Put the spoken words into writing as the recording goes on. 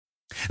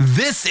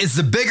This is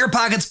the Bigger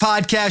Pockets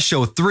Podcast,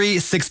 show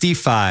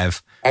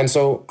 365. And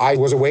so I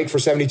was awake for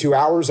 72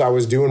 hours. I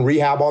was doing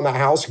rehab on that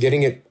house,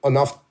 getting it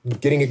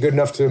good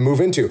enough to move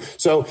into.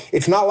 So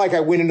it's not like I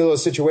went into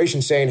those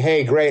situations saying,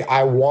 hey, great,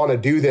 I want to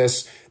do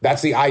this.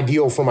 That's the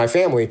ideal for my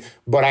family.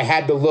 But I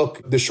had to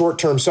look, the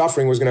short-term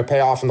suffering was going to pay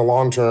off in the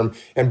long term.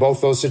 And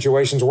both those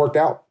situations worked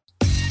out.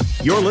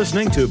 You're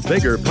listening to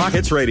Bigger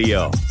Pockets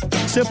Radio,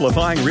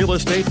 simplifying real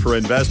estate for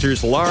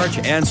investors large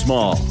and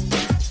small.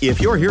 If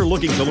you're here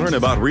looking to learn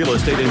about real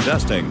estate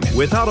investing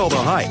without all the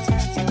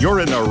hype, you're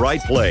in the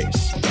right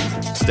place.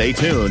 Stay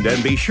tuned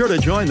and be sure to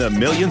join the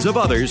millions of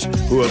others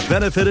who have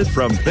benefited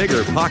from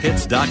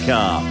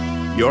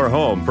BiggerPockets.com, your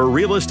home for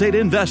real estate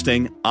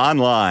investing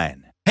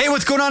online. Hey,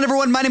 what's going on,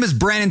 everyone? My name is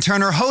Brandon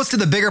Turner, host of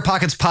the Bigger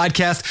Pockets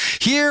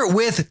Podcast, here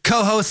with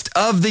co-host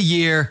of the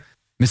year,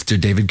 Mr.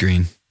 David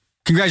Green.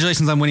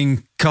 Congratulations on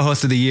winning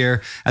co-host of the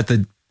year at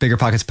the Bigger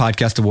Pockets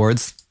Podcast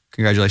Awards.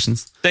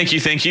 Congratulations. Thank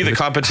you. The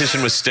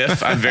competition was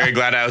stiff. I'm very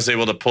glad I was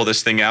able to pull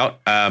this thing out.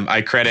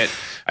 I credit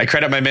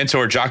my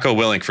mentor, Jocko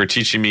Willink, for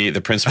teaching me the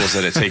principles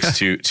that it takes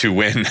to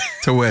win.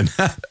 To win.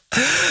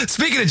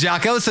 Speaking of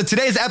Jocko, so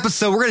today's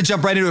episode, we're going to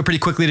jump right into it pretty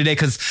quickly today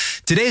because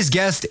today's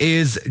guest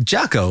is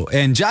Jocko.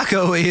 And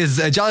Jocko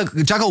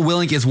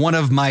Willink is one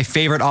of my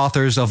favorite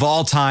authors of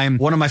all time,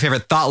 one of my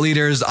favorite thought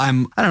leaders. I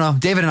don't know,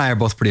 David and I are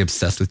both pretty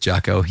obsessed with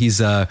Jocko.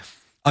 He's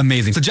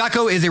amazing. So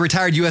Jocko is a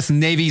retired U.S.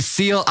 Navy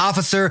SEAL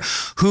officer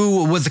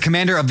who was the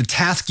commander of the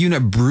Task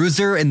Unit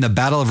Bruiser in the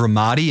Battle of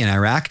Ramadi in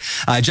Iraq.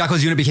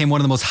 Jocko's unit became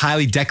one of the most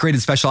highly decorated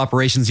special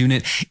operations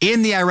unit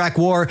in the Iraq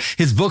War.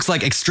 His books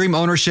like Extreme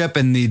Ownership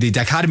and the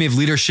Dichotomy of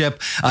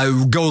Leadership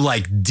go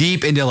like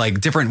deep into like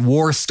different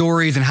war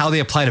stories and how they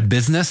apply to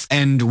business.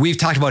 And we've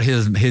talked about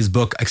his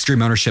book,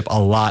 Extreme Ownership, a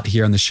lot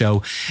here on the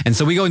show. And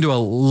so we go into a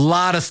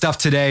lot of stuff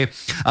today.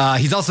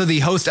 He's also the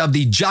host of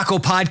the Jocko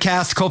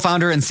Podcast,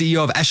 co-founder and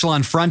CEO of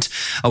Echelon Front,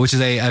 which is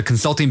a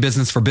consulting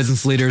business for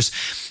business leaders.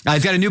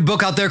 He's got a new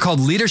book out there called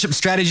Leadership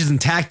Strategies and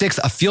Tactics,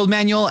 a field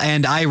manual,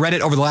 and I read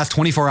it over the last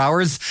 24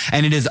 hours,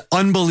 and it is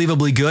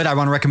unbelievably good. I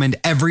want to recommend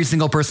every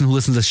single person who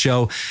listens to the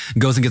show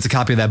goes and gets a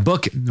copy of that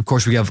book. Of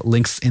course, we have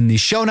links in the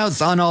show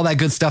notes on all that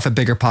good stuff at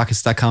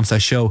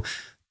biggerpockets.com/show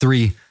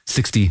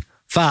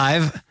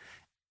 365.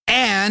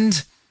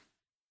 And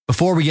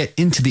before we get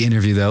into the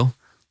interview, though,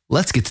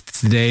 let's get to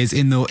today's,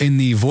 in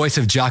the voice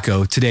of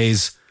Jocko,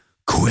 today's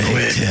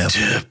quick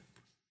tip.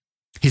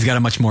 He's got a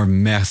much more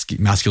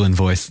masculine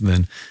voice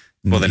than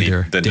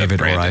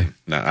David or I.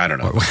 No, I don't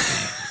know.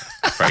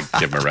 Probably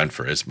give him a run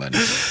for his money.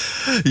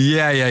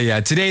 Yeah.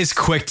 Today's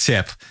quick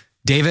tip.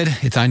 David,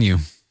 it's on you.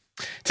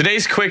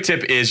 Today's quick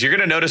tip is you're going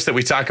to notice that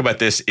we talk about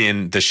this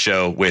in the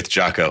show with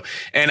Jocko.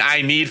 And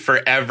I need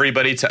for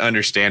everybody to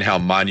understand how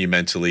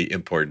monumentally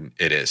important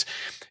it is.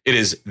 It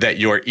is that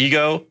your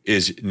ego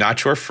is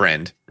not your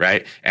friend,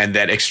 right? And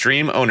that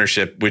extreme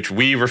ownership, which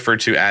we refer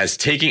to as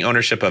taking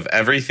ownership of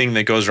everything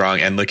that goes wrong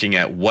and looking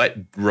at what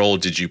role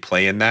did you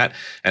play in that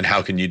and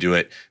how can you do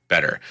it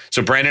better.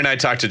 So Brandon and I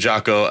talked to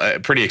Jocko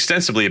pretty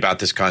extensively about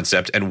this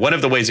concept. And one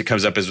of the ways it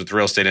comes up is with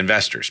real estate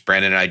investors.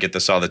 Brandon and I get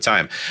this all the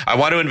time. I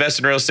want to invest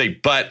in real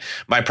estate, but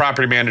my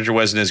property manager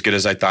wasn't as good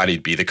as I thought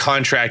he'd be. The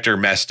contractor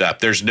messed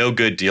up. There's no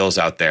good deals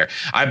out there.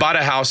 I bought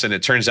a house and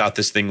it turns out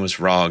this thing was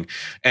wrong.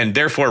 And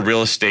therefore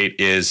real estate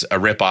is a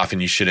ripoff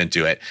and you shouldn't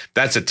do it.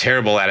 That's a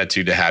terrible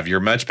attitude to have. You're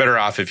much better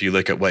off if you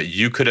look at what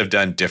you could have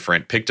done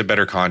different, picked a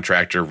better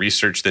contractor,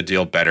 researched the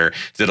deal better,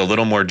 did a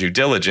little more due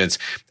diligence,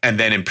 and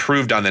then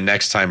improved on the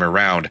next time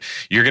around.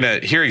 You're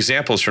going to hear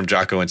examples from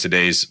Jocko in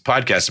today's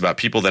podcast about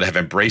people that have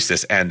embraced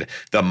this and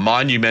the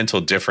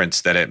monumental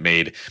difference that it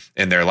made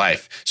in their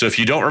life. So if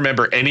you don't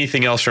remember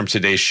anything else from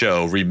today's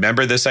show,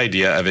 remember this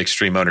idea of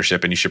extreme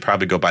ownership, and you should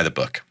probably go buy the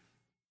book.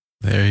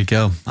 There you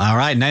go. All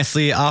right.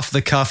 Nicely off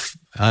the cuff,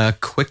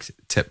 quick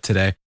tip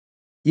today.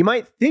 You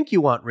might think you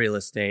want real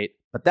estate,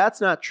 but that's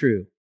not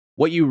true.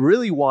 What you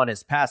really want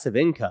is passive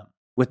income.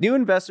 With new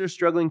investors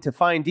struggling to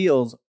find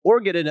deals or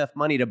get enough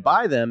money to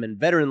buy them and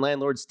veteran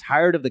landlords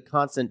tired of the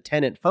constant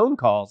tenant phone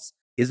calls,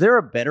 is there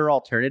a better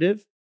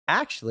alternative?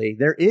 Actually,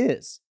 there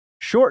is.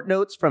 Short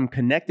notes from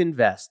Connect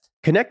Invest.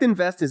 Connect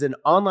Invest is an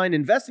online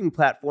investing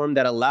platform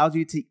that allows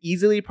you to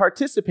easily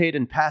participate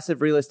in passive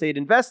real estate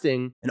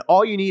investing, and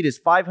all you need is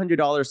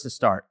 $500 to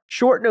start.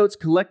 Short Notes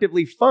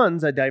collectively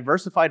funds a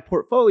diversified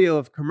portfolio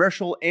of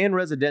commercial and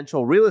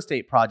residential real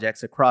estate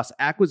projects across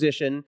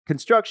acquisition,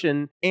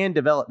 construction, and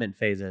development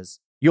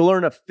phases. You'll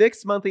earn a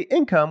fixed monthly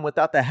income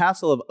without the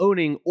hassle of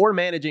owning or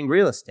managing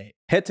real estate.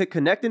 Head to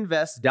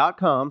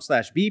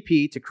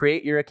connectinvest.com/BP to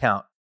create your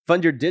account.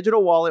 Fund your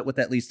digital wallet with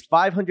at least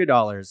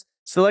 $500.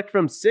 Select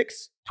from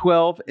 6,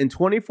 12, and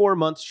 24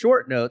 month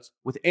short notes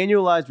with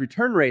annualized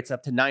return rates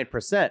up to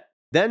 9%.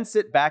 Then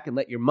sit back and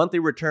let your monthly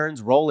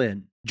returns roll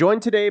in. Join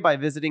today by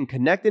visiting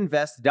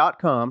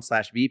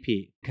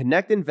connectinvest.com/BP.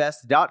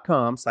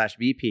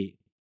 Connectinvest.com/BP.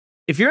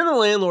 If you're in the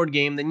landlord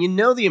game, then you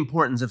know the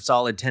importance of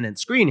solid tenant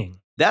screening.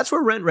 That's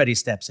where RentRedi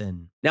steps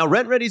in. Now,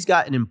 RentRedi's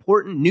got an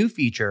important new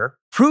feature,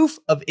 proof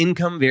of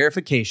income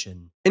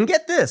verification. And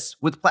get this,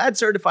 with Plaid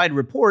certified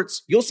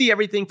reports, you'll see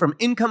everything from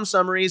income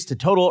summaries to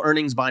total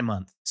earnings by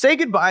month. Say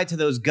goodbye to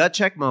those gut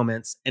check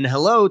moments and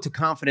hello to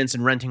confidence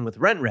in renting with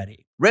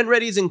RentRedi.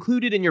 RentRedi is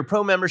included in your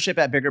pro membership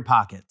at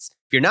BiggerPockets.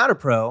 If you're not a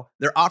pro,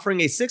 they're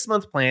offering a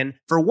 6-month plan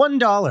for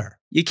 $1.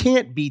 You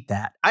can't beat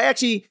that. I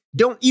actually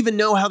don't even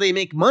know how they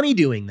make money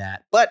doing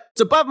that, but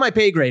it's above my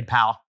pay grade,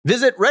 pal.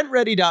 Visit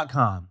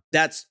rentredi.com.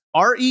 That's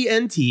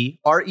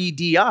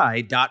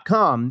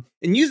RENTREDI.com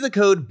and use the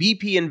code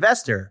BP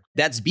Investor.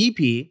 That's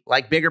BP,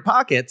 like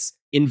BiggerPockets,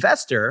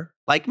 Investor,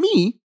 like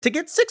me, to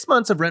get 6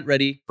 months of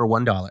RentRedi for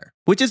 $1,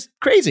 which is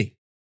crazy.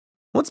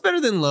 What's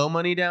better than low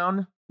money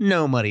down?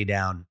 No money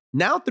down.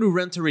 Now through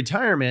Rent to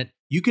Retirement,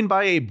 you can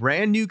buy a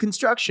brand new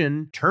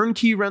construction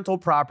turnkey rental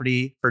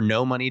property for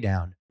no money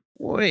down.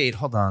 Wait,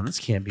 hold on. This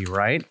can't be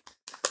right.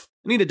 I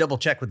need to double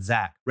check with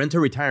Zach, Rent to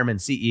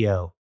Retirement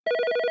CEO.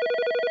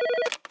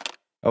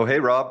 Oh,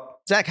 hey, Rob.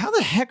 Zach, how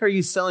the heck are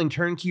you selling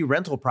turnkey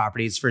rental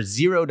properties for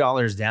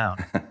 $0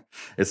 down?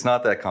 It's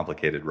not that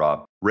complicated,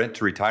 Rob. Rent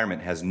to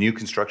Retirement has new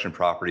construction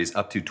properties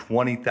up to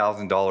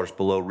 $20,000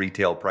 below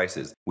retail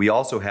prices. We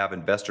also have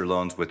investor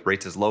loans with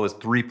rates as low as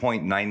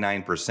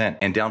 3.99%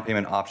 and down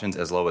payment options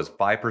as low as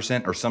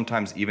 5% or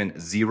sometimes even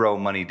zero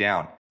money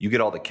down. You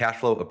get all the cash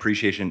flow,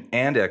 appreciation,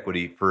 and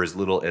equity for as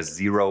little as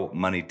zero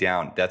money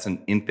down. That's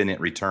an infinite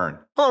return.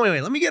 Oh,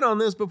 wait. Let me get on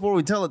this before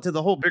we tell it to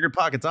the whole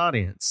BiggerPockets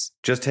audience.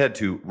 Just head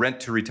to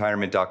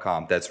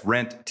renttoretirement.com. That's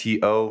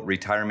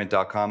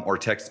rent-to-retirement.com or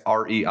text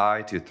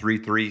REI to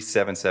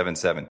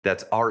 33777.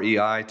 That's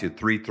REI to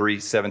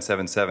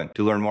 33777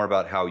 to learn more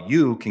about how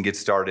you can get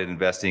started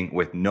investing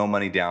with no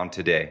money down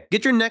today.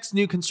 Get your next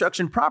new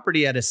construction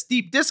property at a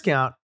steep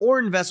discount or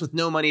invest with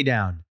no money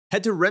down.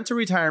 Head to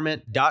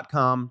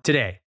renttoretirement.com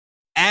today.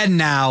 And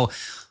now,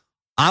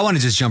 I want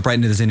to just jump right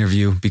into this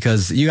interview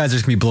because you guys are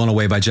just going to be blown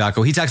away by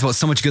Jocko. He talks about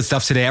so much good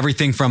stuff today,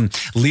 everything from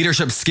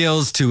leadership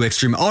skills to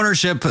extreme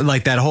ownership,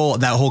 like that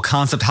whole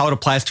concept, how it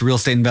applies to real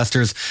estate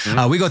investors.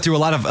 We go through a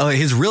lot of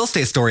his real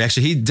estate story.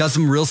 Actually, he does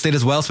some real estate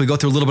as well. So we go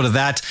through a little bit of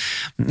that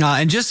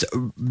and just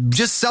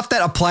stuff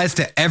that applies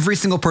to every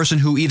single person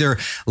who either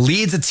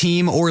leads a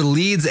team or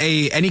leads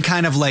any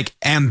kind of like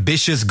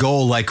ambitious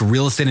goal, like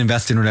real estate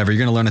investing or whatever. You're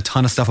going to learn a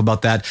ton of stuff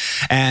about that.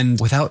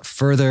 And without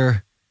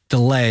further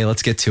delay,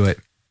 let's get to it.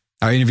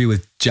 Our interview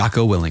with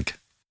Jocko Willink.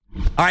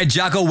 All right,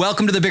 Jocko,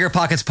 welcome to the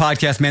BiggerPockets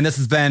podcast, man. This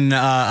has been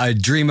a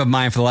dream of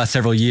mine for the last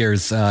several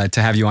years to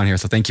have you on here.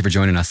 So thank you for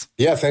joining us.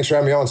 Yeah, thanks for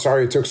having me on.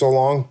 Sorry it took so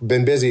long.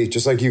 Been busy,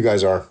 just like you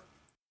guys are.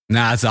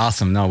 Nah, that's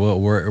awesome. No,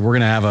 we're going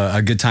to have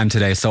a good time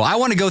today. So I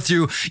want to go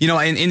through,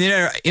 in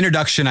the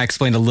introduction, I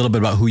explained a little bit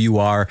about who you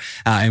are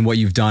and what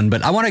you've done,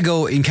 but I want to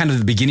go in kind of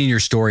the beginning of your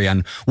story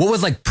on what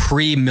was like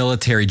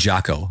pre-military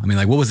Jocko. I mean,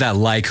 like, what was that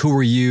like? Who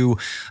were you?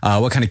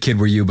 What kind of kid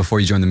were you before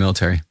you joined the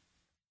military?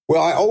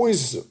 Well, I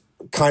always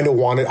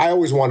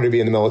wanted to be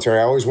in the military.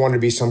 I always wanted to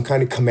be some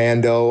kind of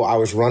commando. I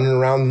was running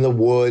around in the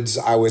woods.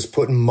 I was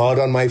putting mud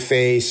on my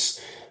face.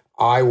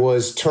 I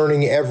was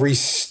turning every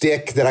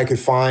stick that I could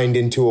find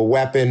into a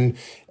weapon.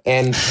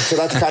 And so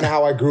that's kind of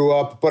how I grew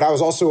up. But I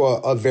was also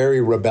a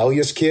very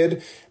rebellious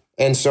kid.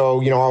 And so,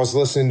 I was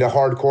listening to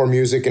hardcore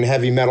music and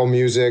heavy metal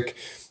music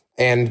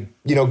and,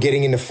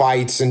 getting into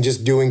fights and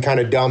just doing kind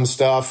of dumb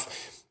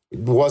stuff.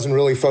 Wasn't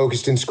really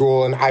focused in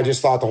school. And I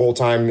just thought the whole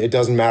time, it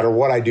doesn't matter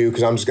what I do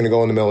because I'm just going to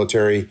go in the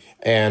military.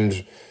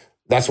 And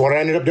that's what I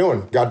ended up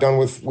doing. Got done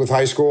with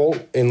high school,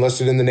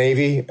 enlisted in the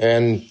Navy,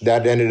 and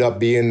that ended up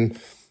being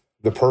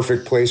the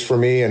perfect place for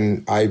me.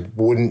 And I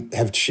wouldn't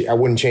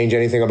change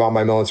anything about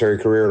my military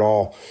career at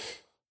all.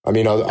 I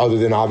mean, other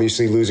than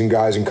obviously losing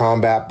guys in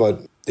combat,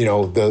 but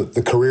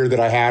the career that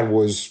I had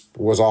was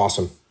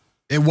awesome.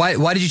 And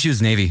why did you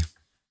choose Navy?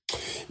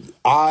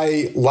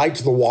 I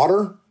liked the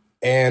water,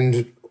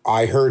 and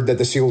I heard that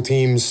the SEAL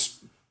teams,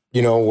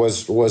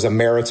 was a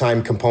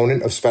maritime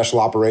component of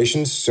special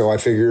operations. So I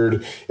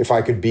figured if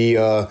I could be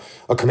a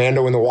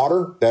commando in the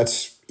water,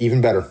 that's even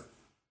better.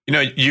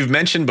 You've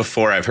mentioned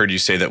before, I've heard you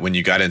say that when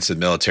you got into the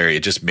military,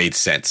 it just made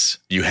sense.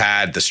 You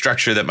had the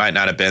structure that might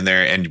not have been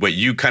there. And what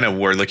you kind of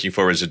were looking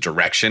for was a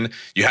direction.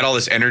 You had all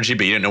this energy,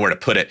 but you didn't know where to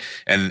put it.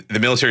 And the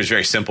military is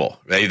very simple.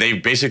 They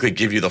basically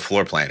give you the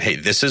floor plan. Hey,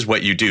 this is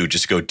what you do.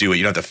 Just go do it.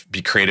 You don't have to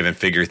be creative and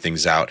figure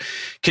things out.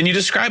 Can you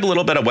describe a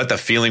little bit of what the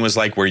feeling was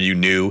like where you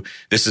knew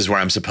this is where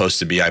I'm supposed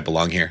to be? I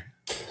belong here.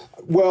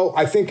 Well,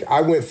 I think I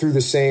went through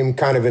the same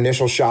kind of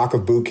initial shock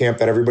of boot camp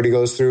that everybody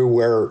goes through,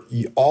 where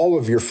all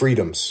of your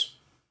freedoms,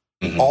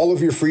 all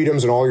of your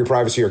freedoms and all your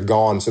privacy are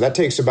gone. So that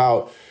takes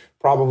about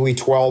probably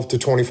 12 to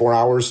 24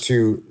 hours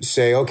to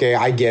say, okay,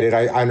 I get it.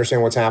 I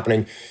understand what's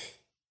happening.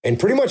 And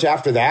pretty much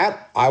after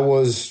that,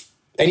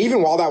 and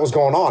even while that was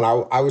going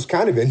on, I was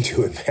kind of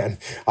into it, man.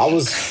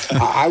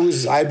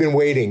 I'd been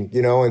waiting,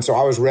 and so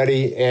I was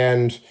ready,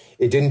 and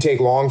it didn't take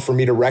long for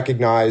me to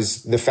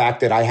recognize the fact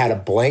that I had a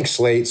blank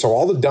slate. So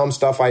all the dumb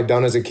stuff I'd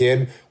done as a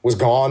kid was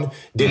gone.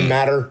 Didn't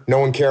matter. No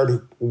one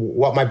cared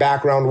what my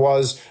background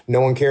was.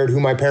 No one cared who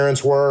my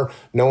parents were.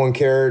 No one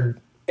cared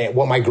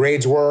what my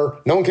grades were.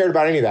 No one cared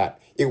about any of that.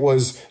 It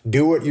was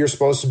do what you're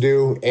supposed to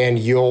do and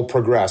you'll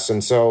progress.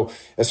 And so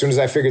as soon as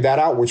I figured that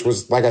out, which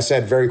was, like I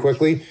said, very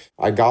quickly,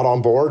 I got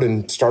on board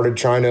and started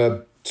trying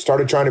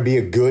to be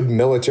a good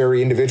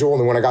military individual.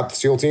 And then when I got the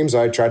SEAL teams,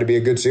 I tried to be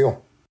a good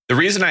SEAL. The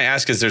reason I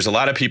ask is there's a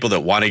lot of people that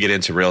want to get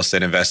into real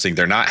estate investing.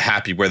 They're not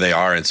happy where they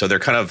are. And so they're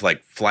kind of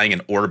like flying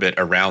in orbit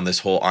around this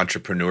whole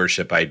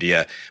entrepreneurship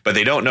idea, but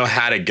they don't know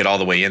how to get all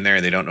the way in there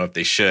and they don't know if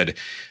they should.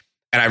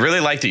 And I really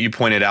like that you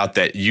pointed out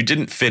that you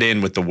didn't fit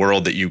in with the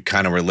world that you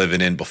kind of were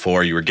living in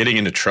before. You were getting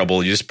into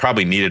trouble. You just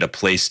probably needed a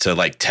place to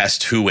like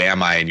test who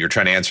am I? And you're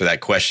trying to answer that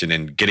question,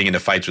 and getting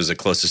into fights was the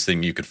closest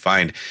thing you could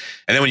find.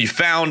 And then when you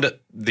found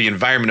the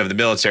environment of the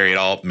military, it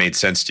all made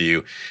sense to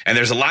you. And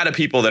there's a lot of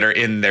people that are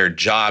in their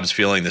jobs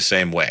feeling the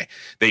same way.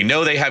 They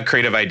know they have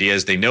creative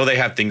ideas. They know they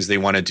have things they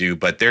want to do,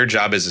 but their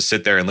job is to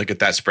sit there and look at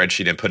that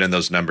spreadsheet and put in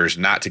those numbers,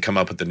 not to come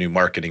up with a new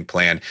marketing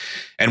plan.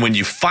 And when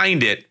you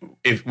find it,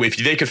 if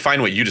they could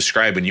find what you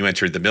described when you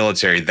entered the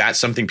military, that's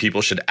something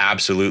people should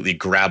absolutely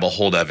grab a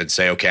hold of and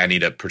say, okay, I need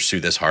to pursue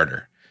this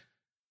harder.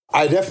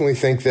 I definitely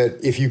think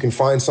that if you can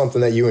find something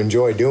that you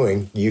enjoy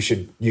doing, you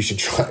should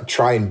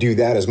try and do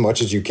that as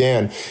much as you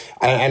can.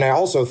 And I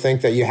also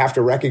think that you have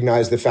to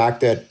recognize the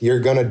fact that you're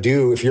going to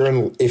do, if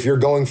you're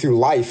going through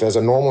life as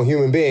a normal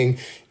human being,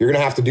 you're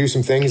going to have to do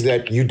some things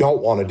that you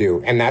don't want to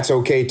do. And that's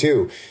okay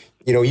too.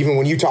 You know, even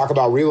when you talk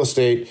about real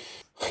estate,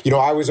 you know,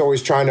 I was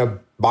always trying to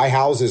buy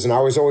houses and I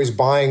was always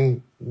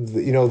buying,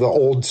 you know, the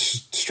old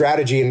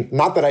strategy. And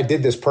not that I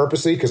did this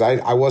purposely, because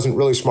I wasn't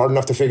really smart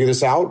enough to figure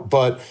this out,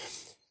 but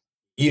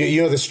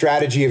you know, the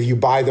strategy of you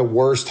buy the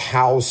worst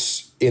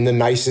house in the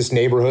nicest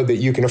neighborhood that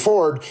you can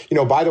afford, you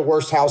know, buy the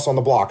worst house on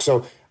the block.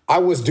 So I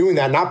was doing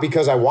that not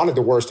because I wanted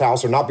the worst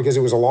house or not because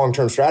it was a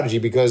long-term strategy,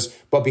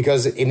 but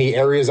because in the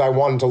areas I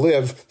wanted to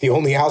live, the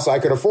only house I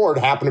could afford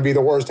happened to be the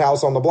worst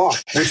house on the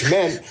block, which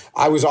meant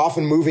I was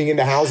often moving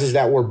into houses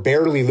that were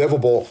barely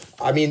livable.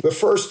 I mean, the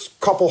first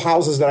couple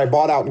houses that I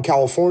bought out in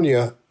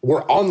California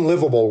were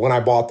unlivable when I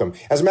bought them.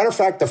 As a matter of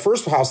fact, the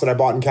first house that I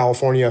bought in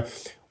California,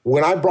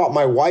 when I brought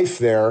my wife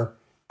there,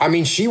 I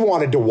mean, she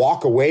wanted to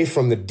walk away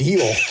from the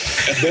deal.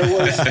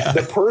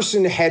 The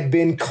person had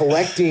been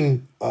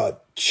collecting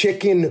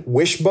chicken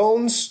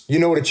wishbones. You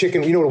know what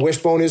a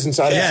wishbone is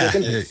inside of a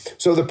chicken?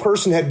 So the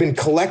person had been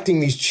collecting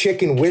these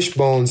chicken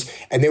wishbones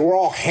and they were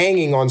all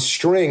hanging on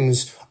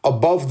strings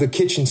above the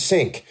kitchen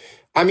sink.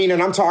 I mean,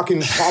 and I'm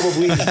talking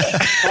probably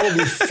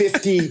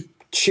 50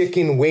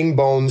 chicken wing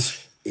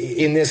bones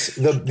in this.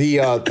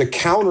 The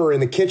counter in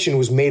the kitchen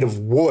was made of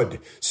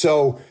wood.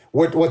 So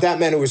what that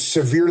meant, it was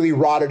severely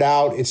rotted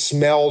out. It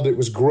smelled. It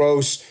was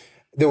gross.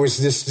 There was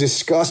this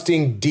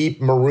disgusting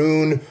deep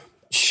maroon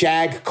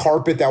shag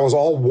carpet that was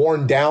all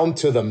worn down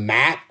to the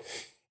mat.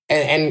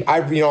 And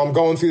I'm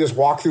going through this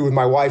walkthrough with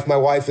my wife. My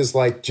wife is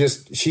like,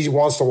 she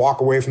wants to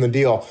walk away from the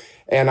deal.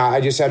 And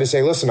I just had to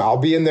say, listen, I'll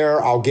be in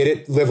there. I'll get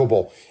it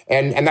livable.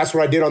 And that's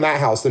what I did on that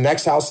house. The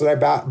next house that I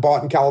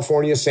bought in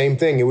California, same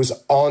thing. It was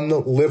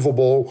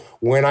unlivable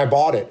when I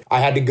bought it.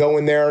 I had to go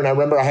in there. And I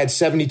remember I had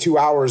 72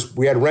 hours.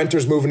 We had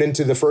renters moving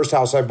into the first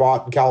house I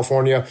bought in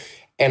California.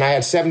 And I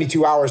had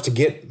 72 hours to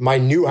get my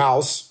new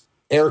house,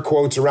 air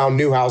quotes around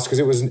new house, because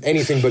it was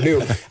anything but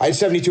new. I had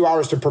 72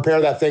 hours to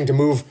prepare that thing to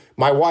move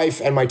my wife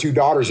and my two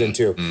daughters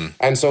into.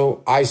 And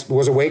so I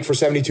was awake for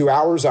 72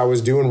 hours. I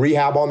was doing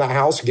rehab on that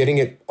house, getting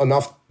it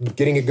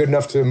good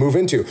enough to move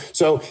into.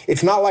 So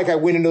it's not like I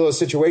went into those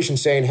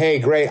situations saying, hey,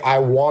 great, I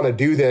want to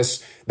do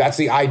this. That's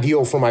the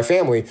ideal for my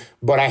family.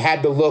 But I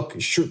had to look,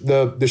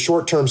 the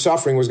short-term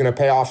suffering was going to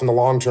pay off in the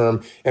long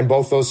term. And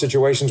both those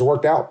situations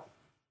worked out.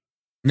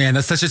 Man,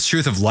 that's such a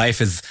truth of life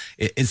is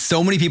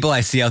so many people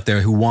I see out there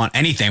who want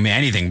anything,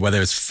 anything,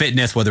 whether it's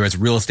fitness, whether it's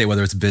real estate,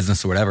 whether it's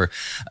business or whatever.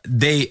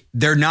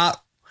 They're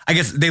not, I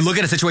guess they look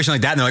at a situation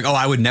like that and they're like, oh,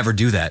 I would never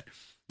do that.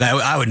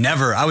 I would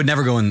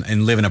never go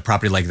and live in a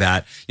property like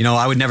that. You know,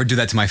 I would never do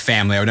that to my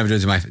family. I would never do it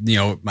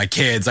to my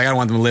kids. I don't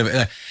want them to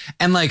live.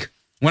 And like,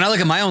 when I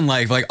look at my own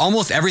life, like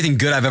almost everything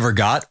good I've ever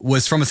got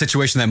was from a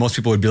situation that most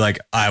people would be like,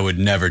 I would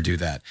never do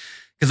that.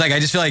 Because like,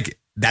 I just feel like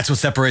that's what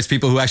separates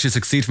people who actually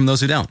succeed from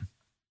those who don't.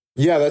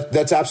 Yeah,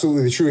 that's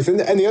absolutely the truth. And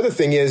the other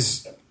thing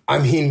is, I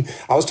mean,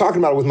 I was talking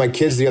about it with my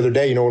kids the other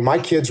day. You know, when my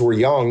kids were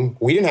young,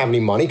 we didn't have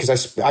any money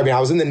because I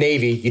was in the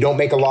Navy. You don't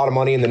make a lot of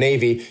money in the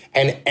Navy.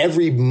 And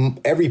every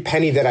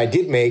penny that I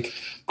did make,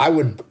 I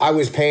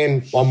was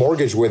paying a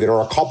mortgage with it,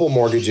 or a couple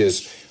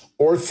mortgages,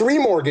 or 3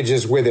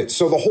 mortgages with it.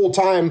 So the whole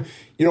time,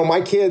 you know, my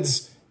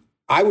kids,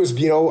 I was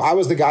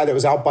the guy that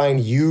was out buying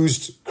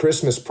used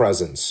Christmas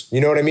presents.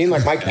 You know what I mean?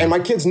 Like my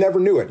kids never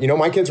knew it. You know,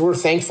 my kids were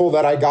thankful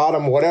that I got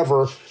them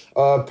whatever,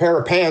 a pair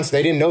of pants.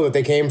 They didn't know that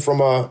they came from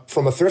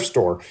a thrift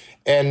store.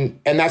 And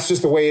that's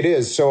just the way it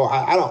is. So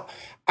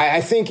I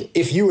think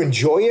if you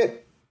enjoy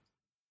it,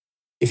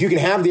 if you can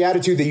have the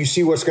attitude that you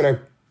see what's going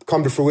to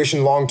come to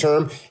fruition long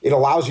term, it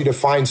allows you to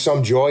find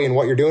some joy in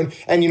what you're doing.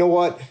 And you know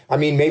what? I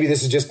mean, maybe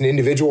this is just an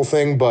individual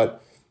thing,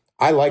 but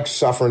I like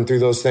suffering through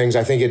those things.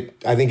 I think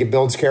it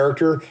builds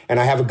character, and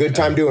I have a good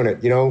time doing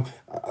it. You know,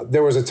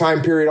 there was a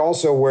time period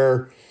also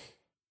where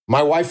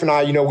my wife and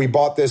I, we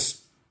bought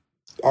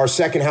our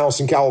second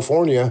house in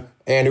California,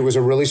 and it was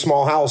a really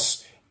small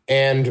house,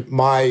 and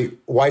my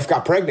wife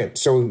got pregnant.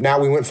 So now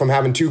we went from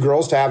having 2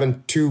 girls to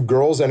having 2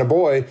 girls and a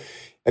boy.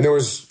 And it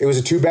was a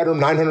 2-bedroom,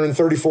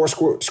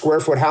 934 square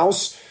foot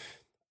house.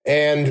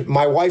 And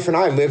my wife and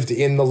I lived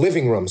in the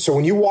living room. So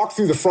when you walk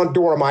through the front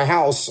door of my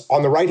house,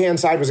 on the right-hand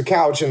side was a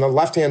couch, and on the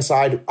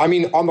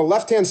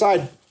left-hand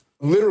side,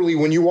 literally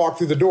when you walk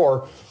through the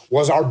door,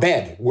 was our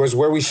bed, was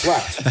where we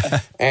slept.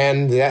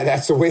 And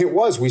that's the way it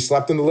was. We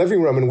slept in the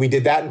living room, and we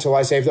did that until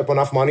I saved up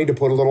enough money to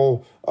put a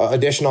little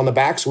addition on the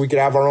back so we could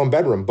have our own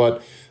bedroom.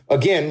 But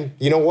again,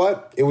 you know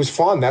what? It was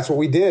fun. That's what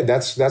we did.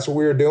 That's what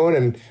we were doing.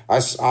 And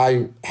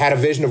I had a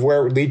vision of where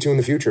it would lead to in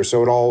the future.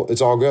 So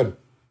it's all good.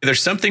 There's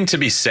something to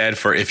be said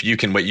for if you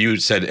can, what you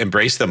said,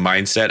 embrace the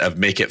mindset of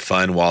make it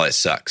fun while it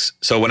sucks.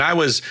 So when I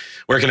was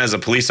working as a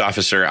police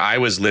officer, I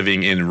was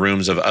living in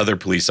rooms of other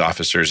police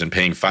officers and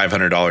paying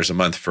 $500 a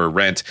month for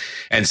rent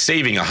and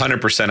saving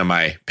 100% of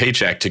my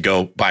paycheck to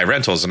go buy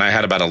rentals. And I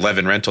had about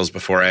 11 rentals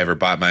before I ever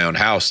bought my own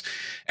house.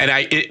 And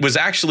it was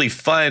actually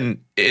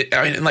fun.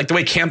 Like the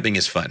way camping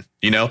is fun.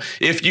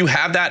 If you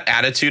have that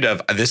attitude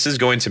of this is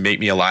going to make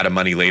me a lot of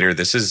money later,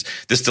 this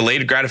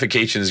delayed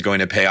gratification is going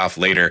to pay off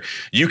later,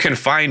 you can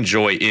find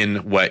joy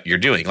in what you're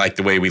doing. Like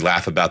the way we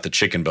laugh about the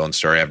chicken bone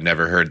story. I've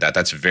never heard that.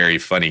 That's very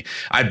funny.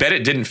 I bet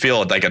it didn't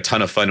feel like a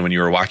ton of fun when you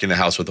were walking the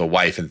house with a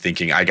wife and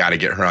thinking, I got to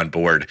get her on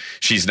board.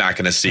 She's not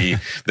going to see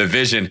the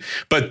vision.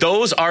 But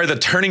those are the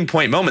turning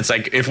point moments.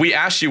 Like if we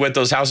asked you what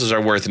those houses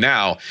are worth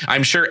now,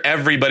 I'm sure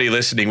everybody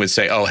listening would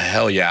say, oh,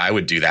 hell yeah, I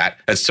would do that.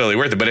 That's totally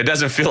worth it. But it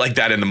doesn't feel like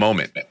that in the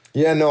moment.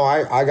 Yeah, no,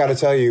 I got to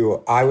tell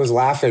you, I was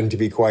laughing, to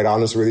be quite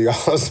honest with you.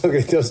 I was looking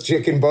at those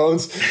chicken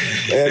bones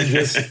and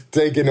just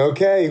thinking,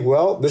 okay,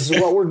 well, this is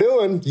what we're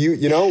doing.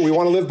 We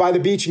want to live by the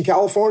beach in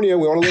California.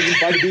 We want to live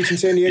by the beach in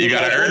San Diego. You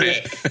got to earn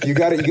it. You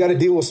got to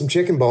deal with some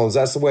chicken bones.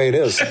 That's the way it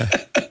is.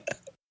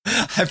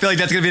 I feel like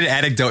that's going to be an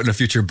anecdote in a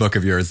future book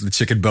of yours, the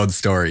chicken bone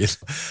stories.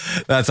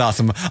 That's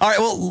awesome. All right.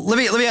 Well, let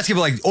me ask you,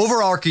 like,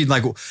 overarching,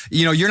 like,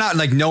 you're not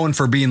like known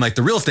for being like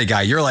the real estate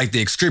guy. You're like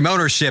the extreme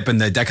ownership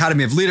and the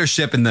dichotomy of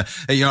leadership and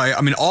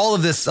all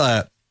of this,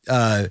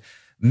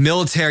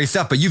 military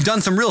stuff, but you've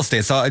done some real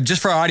estate. So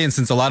just for our audience,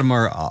 since a lot of them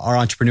are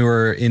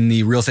entrepreneur in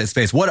the real estate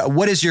space,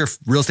 what is your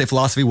real estate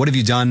philosophy? What have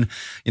you done?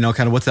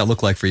 Kind of what's that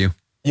look like for you?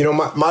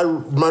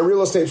 My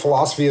real estate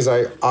philosophy is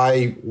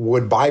I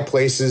would buy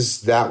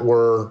places that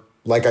were,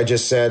 like I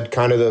just said,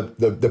 kind of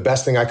the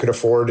best thing I could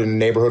afford in a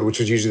neighborhood, which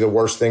was usually the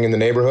worst thing in the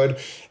neighborhood,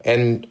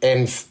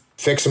 and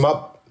fix them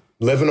up,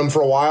 live in them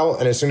for a while.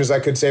 And as soon as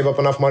I could save up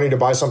enough money to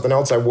buy something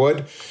else, I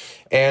would.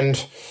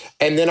 And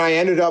then I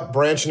ended up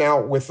branching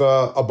out with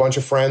a bunch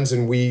of friends,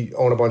 and we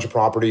own a bunch of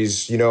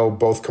properties,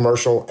 both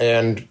commercial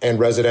and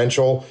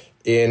residential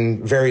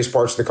in various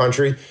parts of the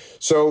country.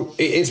 So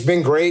it's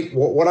been great.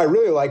 What I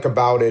really like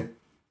about it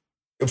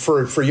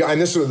for young, and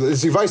this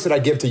is advice that I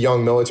give to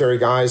young military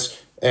guys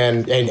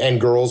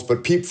and girls,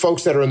 but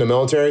folks that are in the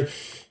military,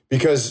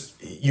 because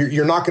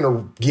you're not going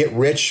to get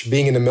rich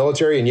being in the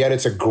military, and yet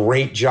it's a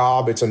great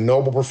job. It's a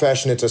noble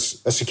profession. It's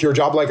a secure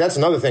job. Like, that's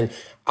another thing.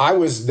 I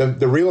was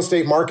the real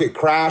estate market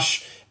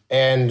crash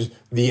and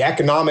the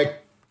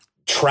economic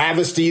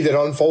travesty that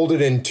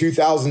unfolded in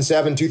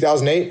 2007,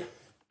 2008.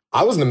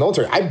 I was in the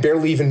military. I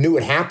barely even knew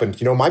it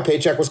happened. My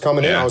paycheck was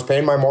coming in. I was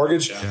paying my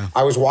mortgage. Yeah.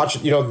 I was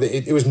watching,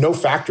 it was no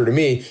factor to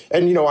me.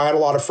 And, I had a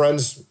lot of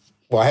friends.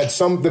 Well, I had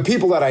the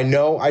people that I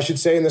know, I should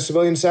say, in the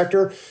civilian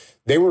sector,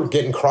 they were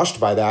getting crushed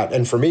by that.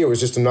 And for me, it was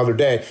just another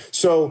day.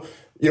 So,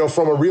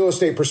 from a real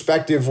estate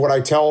perspective, what I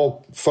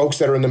tell folks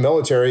that are in the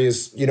military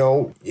is,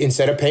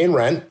 instead of paying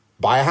rent,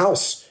 buy a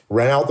house,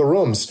 rent out the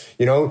rooms,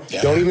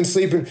 Don't even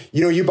sleep in,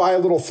 you buy a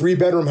little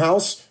 3-bedroom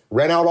house,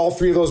 rent out all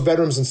 3 of those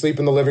bedrooms and sleep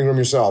in the living room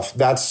yourself.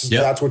 That's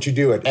what you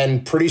do it.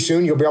 And pretty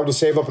soon you'll be able to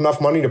save up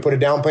enough money to put a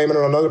down payment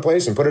on another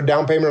place and put a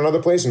down payment on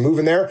another place and move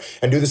in there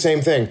and do the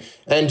same thing.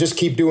 And just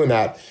keep doing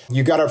that.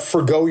 You got to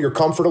forgo your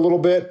comfort a little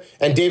bit.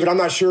 And David, I'm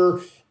not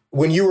sure,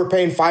 when you were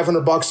paying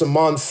 $500 a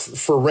month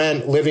for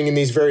rent living in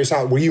these various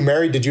houses, were you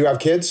married? Did you have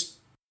kids?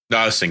 No,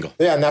 I was single.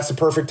 Yeah, and that's the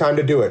perfect time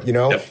to do it.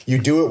 Yep. You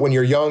do it when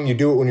you're young. You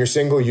do it when you're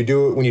single. You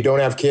do it when you don't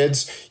have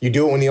kids. You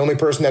do it when the only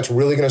person that's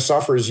really going to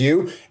suffer is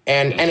you.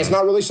 And it's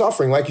not really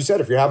suffering. Like you said,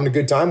 if you're having a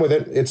good time with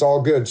it, it's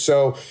all good.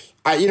 So,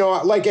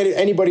 like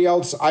anybody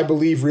else, I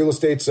believe real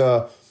estate's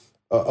a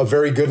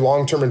very good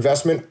long-term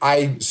investment.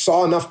 I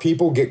saw enough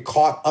people get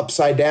caught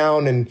upside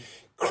down and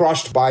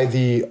crushed by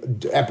the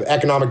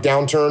economic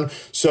downturn.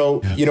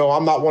 So,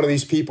 I'm not one of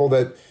these people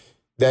that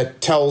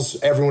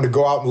tells everyone to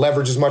go out and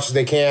leverage as much as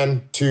they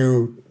can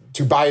to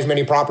buy as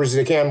many properties as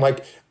they can.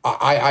 Like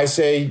I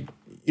say,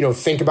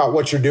 think about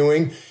what you're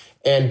doing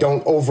and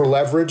don't over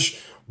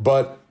leverage.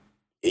 But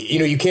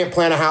you can't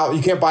plan a house.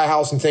 You can't buy a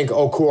house and think,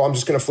 oh, cool, I'm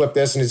just going to flip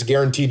this and it's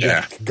guaranteed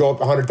to go up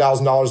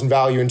 $100,000 in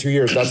value in 2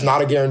 years. That's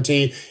not a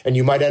guarantee, and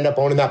you might end up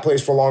owning that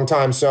place for a long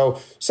time. So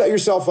set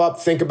yourself up,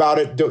 think about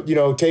it.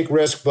 Take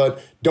risk,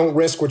 but don't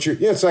risk what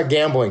it's like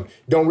gambling.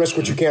 Don't risk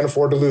what you can't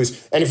afford to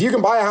lose. And if you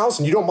can buy a house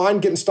and you don't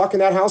mind getting stuck in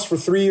that house for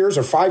 3 years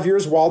or 5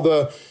 years while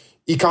the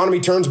economy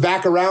turns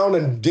back around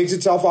and digs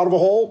itself out of a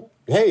hole,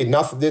 hey,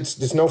 nothing.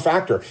 It's no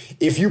factor.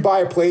 If you buy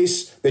a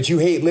place that you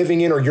hate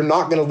living in, or you're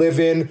not going to live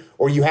in,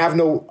 or you have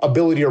no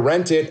ability to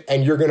rent it,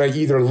 and you're going to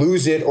either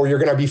lose it or you're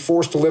going to be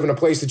forced to live in a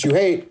place that you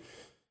hate,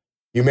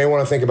 you may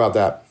want to think about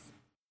that.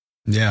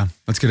 Yeah,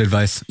 that's good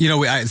advice. You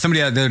know,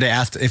 somebody the other day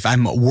asked if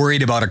I'm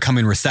worried about a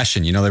coming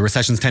recession. You know, the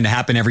recessions tend to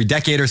happen every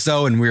decade or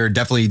so, and we're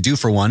definitely due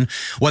for one,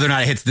 whether or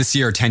not it hits this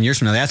year or 10 years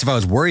from now. They asked if I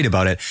was worried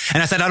about it.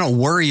 And I said, I don't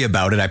worry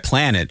about it. I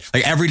plan it.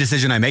 Like every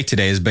decision I make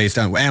today is based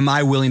on, am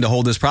I willing to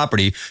hold this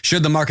property?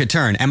 Should the market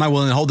turn? Am I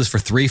willing to hold this for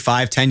 3,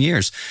 5, 10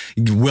 years?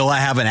 Will I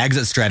have an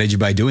exit strategy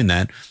by doing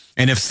that?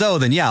 And if so,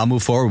 then yeah, I'll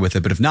move forward with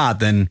it. But if not,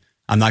 then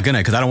I'm not going to,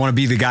 because I don't want to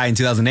be the guy in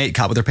 2008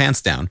 caught with their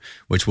pants down,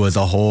 which was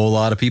a whole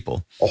lot of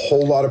people. A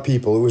whole lot of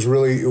people.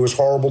 It was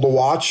horrible to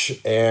watch.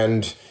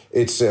 And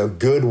it's a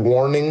good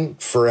warning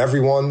for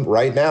everyone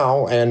right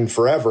now and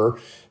forever.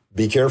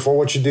 Be careful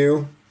what you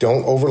do.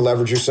 Don't over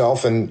leverage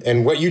yourself.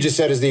 And what you just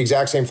said is the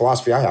exact same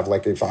philosophy I have.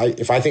 Like if I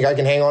think I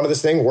can hang on to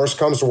this thing, worst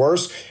comes to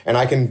worst, and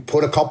I can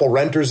put a couple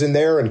renters in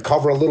there and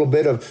cover a little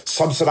bit of,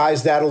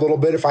 subsidize that a little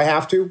bit if I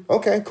have to.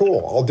 Okay,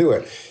 cool. I'll do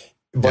it.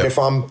 But if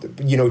I'm,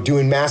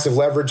 doing massive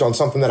leverage on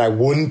something that I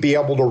wouldn't be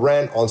able to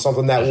rent, on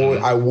something that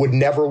I would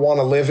never want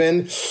to live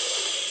in,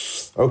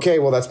 okay,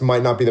 well, that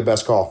might not be the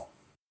best call.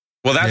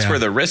 Well, that's where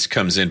the risk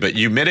comes in, but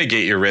you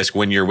mitigate your risk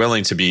when you're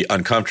willing to be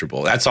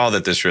uncomfortable. That's all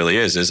that this really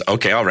is,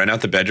 okay, I'll rent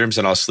out the bedrooms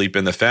and I'll sleep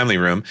in the family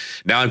room.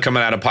 Now I'm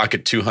coming out of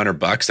pocket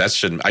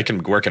 $200. I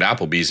can work at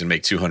Applebee's and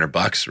make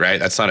 $200, right?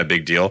 That's not a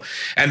big deal.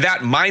 And that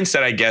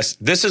mindset, I guess,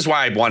 this is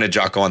why I wanted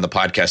Jocko on the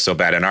podcast so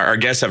bad. And our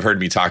guests have heard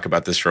me talk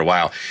about this for a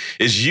while,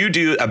 is you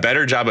do a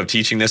better job of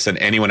teaching this than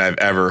anyone I've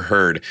ever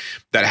heard.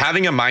 That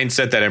having a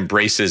mindset that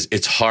embraces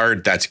it's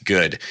hard, that's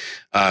good.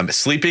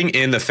 Sleeping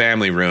in the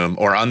family room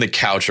or on the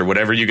couch or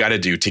whatever you got to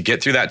do to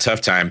get through that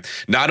tough time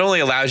not only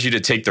allows you to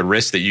take the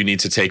risk that you need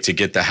to take to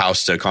get the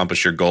house to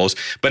accomplish your goals,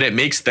 but it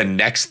makes the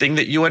next thing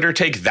that you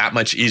undertake that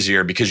much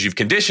easier because you've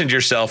conditioned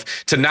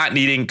yourself to not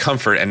needing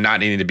comfort and not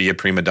needing to be a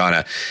prima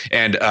donna.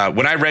 And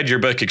when I read your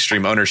book,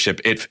 Extreme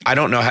Ownership, I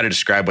don't know how to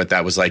describe what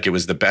that was like. It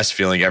was the best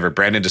feeling ever.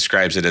 Brandon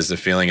describes it as the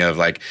feeling of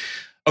like,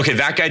 okay,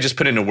 that guy just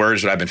put into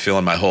words what I've been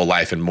feeling my whole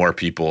life and more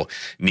people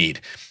need.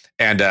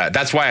 And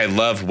that's why I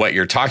love what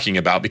you're talking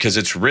about, because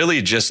it's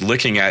really just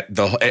looking at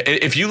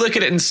if you look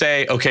at it and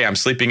say, okay, I'm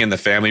sleeping in the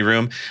family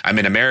room. I'm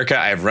in America.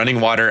 I have running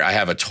water. I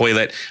have a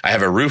toilet. I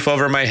have a roof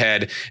over my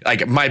head.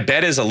 Like my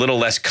bed is a little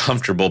less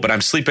comfortable, but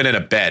I'm sleeping in a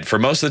bed. For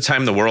most of the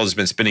time, the world has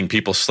been spinning.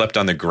 People slept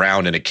on the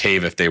ground in a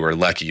cave if they were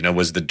lucky,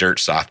 was the dirt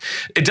soft.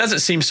 It doesn't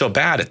seem so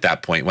bad at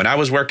that point. When I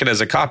was working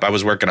as a cop, I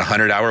was working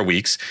 100-hour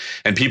weeks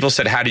and people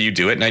said, how do you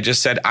do it? And I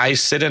just said, I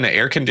sit in an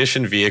air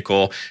conditioned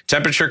vehicle,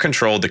 temperature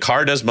controlled. The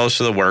car does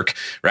most of the work.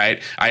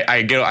 Right.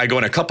 I go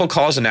in a couple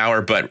calls an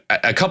hour, but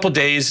a couple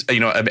days,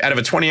 out of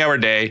a 20-hour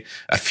day,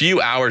 a few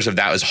hours of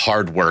that is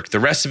hard work. The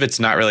rest of it's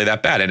not really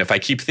that bad. And if I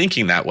keep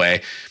thinking that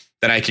way,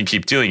 then I can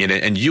keep doing it.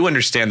 And you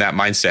understand that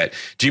mindset.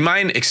 Do you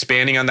mind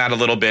expanding on that a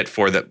little bit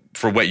for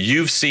what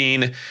you've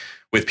seen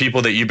with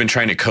people that you've been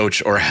trying to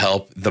coach or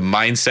help, the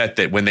mindset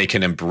that when they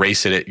can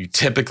embrace it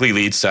typically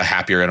leads to a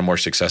happier and a more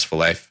successful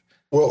life?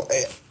 Well,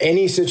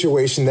 any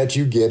situation that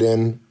you get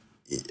in,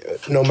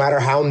 no matter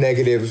how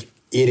negative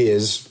it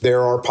is,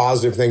 there are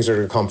positive things that are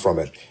going to come from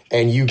it.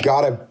 And you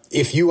gotta,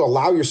 if you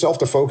allow yourself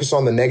to focus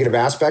on the negative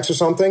aspects of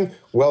something,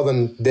 well,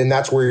 then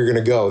that's where you're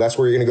going to go. That's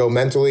where you're going to go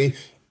mentally,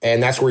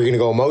 and that's where you're going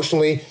to go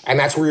emotionally, and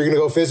that's where you're going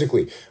to go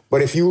physically.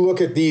 But if you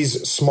look at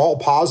these small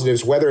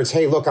positives, whether it's,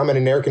 hey, look, I'm in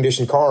an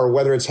air-conditioned car, or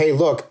whether it's, hey,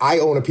 look, I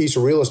own a piece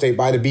of real estate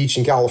by the beach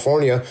in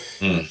California,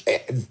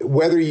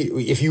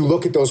 if you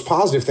look at those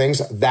positive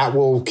things, that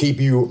will keep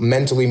you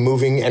mentally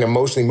moving and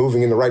emotionally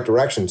moving in the right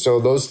direction.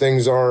 So those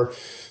things are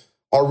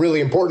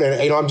really important.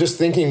 And, I'm just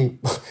thinking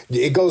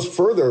it goes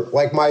further.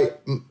 Like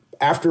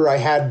after I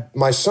had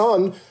my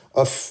son,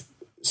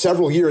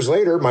 several years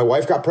later, my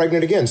wife got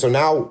pregnant again. So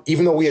now,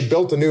 even though we had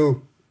built a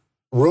new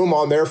room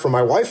on there for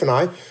my wife and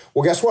I,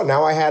 well, guess what?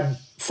 Now I had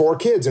 4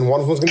 kids and one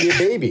of them was going to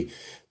be a baby.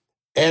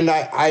 And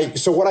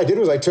so what I did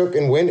was I took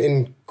and went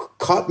and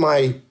cut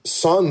my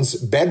son's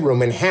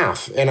bedroom in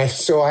half. And I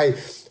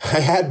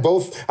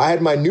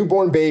had my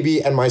newborn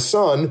baby and my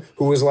son,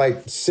 who was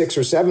like 6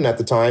 or 7 at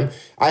the time.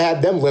 I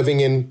had them living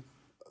in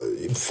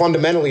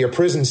fundamentally a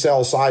prison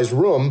cell sized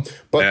room,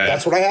 but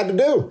that's what I had to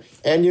do.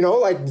 And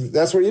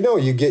that's what you do.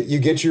 You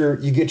get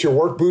your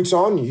work boots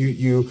on,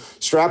 you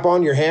strap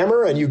on your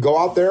hammer, and you go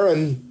out there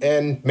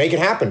and make it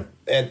happen.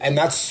 And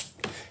that's,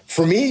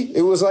 for me,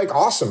 it was like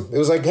awesome. It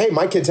was like, hey,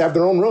 my kids have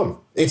their own room.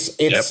 It's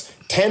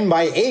 10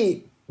 by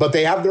 8, but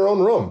they have their own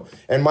room.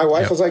 And my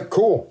wife was like,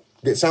 cool.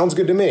 It sounds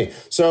good to me.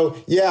 So,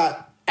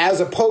 yeah, as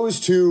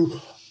opposed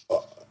to,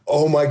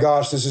 oh my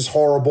gosh, this is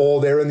horrible.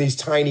 They're in these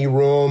tiny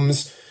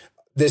rooms.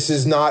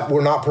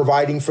 We're not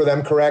providing for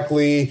them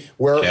correctly.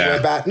 We're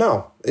bad.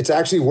 No, it's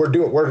actually,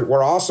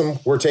 we're awesome.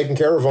 We're taking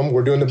care of them.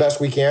 We're doing the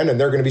best we can. And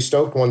they're going to be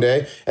stoked one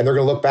day. And they're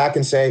going to look back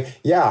and say,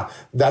 yeah,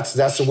 that's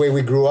the way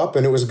we grew up.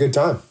 And it was a good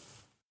time.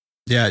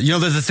 Yeah. You know,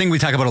 there's this thing we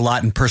talk about a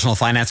lot in personal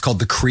finance called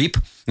the creep,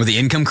 or the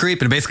income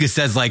creep. And it basically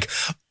says like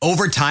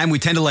over time, we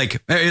tend to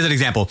like, here's an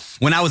example.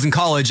 When I was in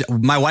college,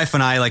 my wife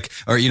and I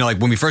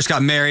when we first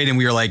got married and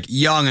we were like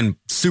young and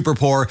super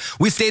poor,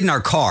 we stayed in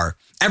our car.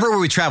 Everywhere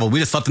we traveled, we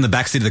just slept in the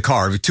backseat of the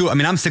car. I'm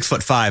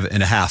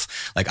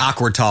 6'5.5", like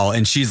awkward tall.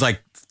 And she's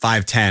like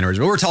 5'10",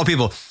 or we're tall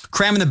people.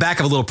 Cram in the back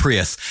of a little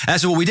Prius.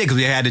 That's what we did because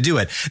we had to do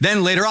it.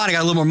 Then later on, I got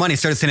a little more money,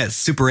 started staying at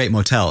Super 8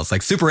 motels.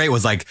 Like Super 8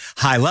 was like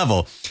high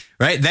level,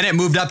 right? Then it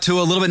moved up to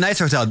a little bit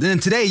nicer hotel. Then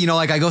today,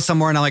 I go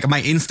somewhere and I'm like,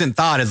 my instant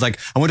thought is like,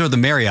 I wonder what the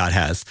Marriott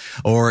has,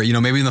 or,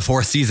 maybe in the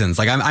Four Seasons.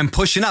 Like I'm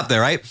pushing up there,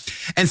 right?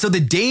 And so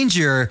the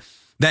danger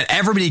that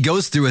everybody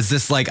goes through is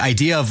this like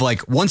idea of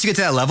like, once you get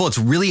to that level, it's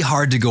really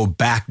hard to go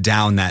back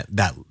down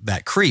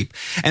that creep.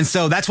 And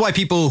so that's why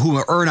people who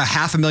earn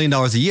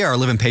 $500,000 a year are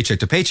living paycheck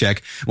to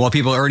paycheck, while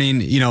people earning,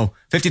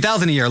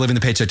 $50,000 a year are living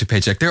the paycheck to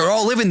paycheck. They're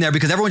all living there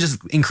because everyone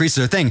just increases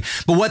their thing.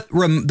 But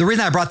the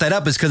reason I brought that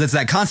up is because it's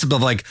that concept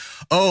of like,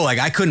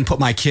 I couldn't put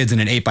my kids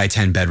in an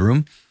 8x10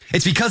 bedroom.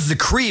 It's because the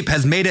creep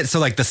has made it so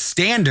like the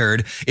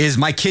standard is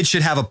my kid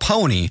should have a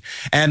pony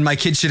and my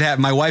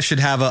wife should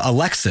have a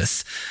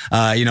Lexus.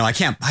 I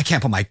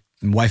can't put my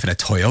wife in a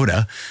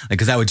Toyota, like,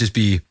 cause that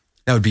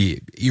would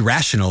be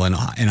irrational and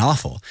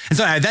awful. And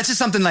so that's just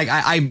something like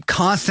I'm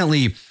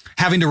constantly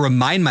having to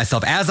remind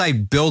myself as I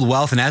build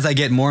wealth and as I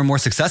get more and more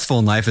successful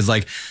in life is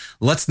like,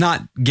 let's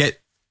not get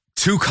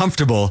too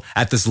comfortable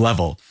at this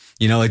level.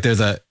 Like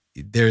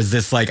there's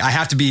this like, I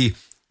have to be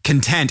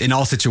content in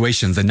all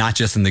situations and not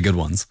just in the good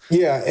ones.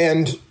 Yeah.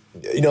 And,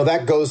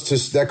 that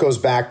goes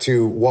back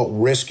to what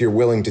risk you're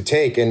willing to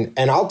take. And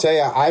I'll tell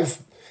you,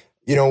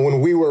 when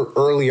we were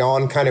early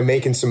on kind of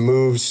making some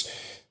moves,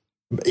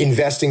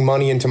 investing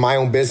money into my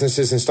own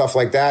businesses and stuff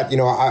like that,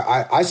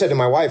 I said to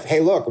my wife, hey,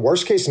 look,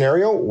 worst case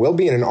scenario, we'll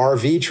be in an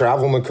RV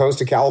traveling the coast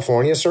of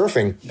California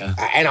surfing. Yeah.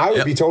 And I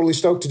would be totally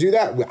stoked to do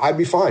that. I'd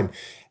be fine.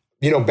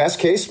 Best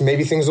case,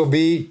 maybe things will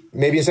be,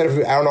 maybe instead of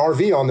an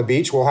RV on the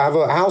beach, we'll have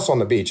a house on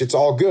the beach. It's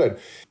all good.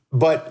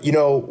 But,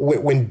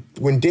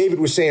 when David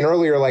was saying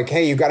earlier, like,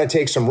 hey, you got to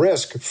take some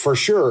risk for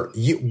sure.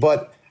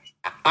 But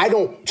I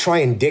don't try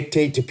and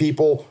dictate to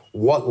people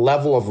what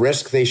level of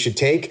risk they should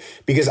take,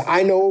 because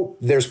I know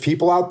there's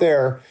people out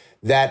there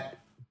that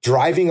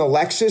driving a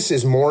Lexus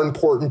is more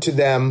important to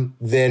them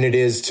than it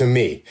is to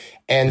me.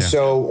 And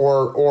so,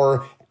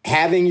 or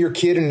having your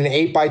kid in an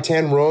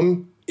 8x10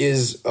 room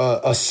is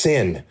a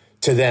sin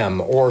to them,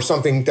 or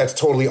something that's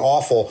totally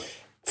awful.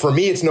 For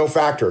me, it's no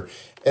factor.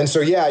 And so,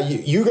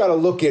 you got to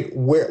look at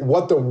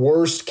what the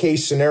worst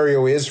case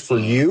scenario is for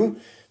you.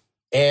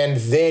 And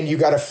then you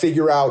got to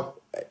figure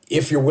out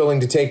if you're willing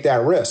to take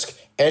that risk.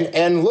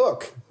 And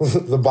look,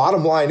 the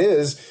bottom line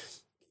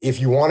is, if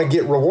you want to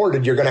get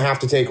rewarded, you're going to have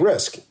to take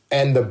risk.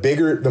 And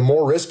the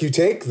more risk you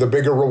take, the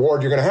bigger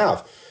reward you're going to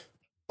have.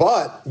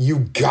 But you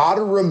got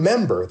to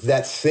remember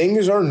that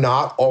things are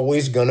not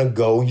always going to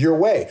go your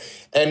way.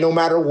 And no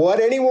matter what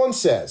anyone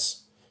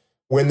says,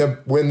 when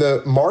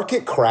the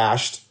market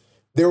crashed,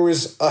 there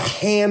was a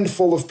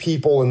handful of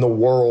people in the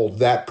world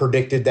that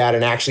predicted that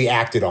and actually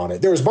acted on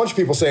it. There was a bunch of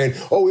people saying,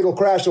 oh, it'll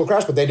crash,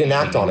 but they didn't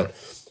act on it.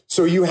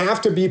 So you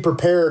have to be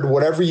prepared.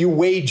 Whatever you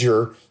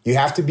wager, you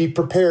have to be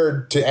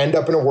prepared to end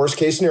up in a worst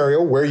case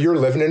scenario where you're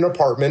living in an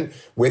apartment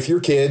with your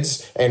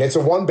kids and it's a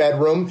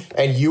 1-bedroom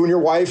and you and your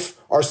wife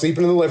are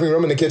sleeping in the living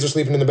room and the kids are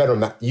sleeping in the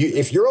bedroom.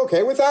 If you're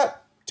okay with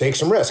that, take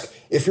some risk.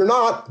 If you're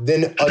not,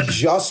 then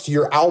adjust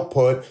your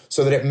output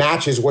so that it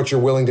matches what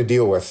you're willing to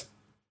deal with.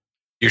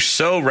 You're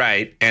so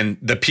right. And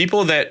the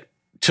people that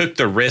took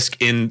the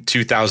risk in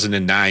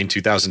 2009,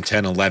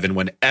 2010, 11,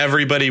 when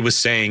everybody was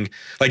saying,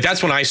 like,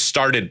 that's when I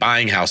started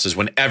buying houses,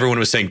 when everyone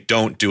was saying,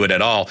 don't do it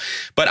at all.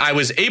 But I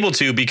was able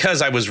to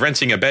because I was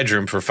renting a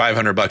bedroom for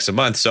 $500 a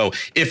month. So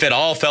if it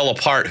all fell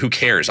apart, who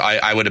cares?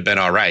 I would have been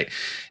all right.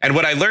 And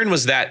what I learned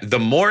was that the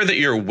more that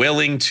you're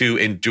willing to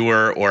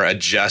endure or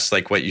adjust,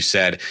 like what you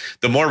said,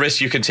 the more risk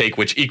you can take,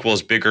 which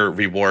equals bigger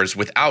rewards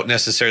without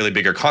necessarily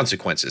bigger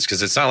consequences.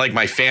 Because it's not like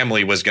my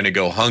family was going to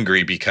go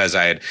hungry because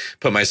I had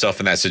put myself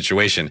in that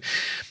situation.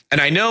 And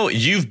I know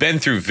you've been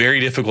through very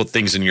difficult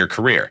things in your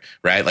career,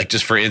 right? Like,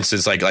 just for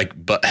instance, like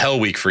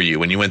Hell Week for you,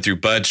 when you went through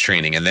BUD/S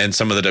training and then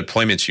some of the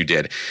deployments you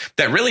did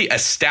that really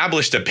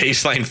established a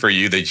baseline for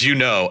you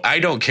that, I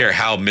don't care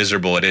how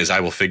miserable it is,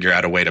 I will figure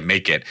out a way to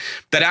make it.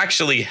 That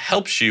actually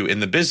helps you in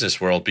the business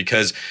world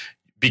because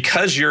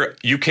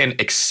you can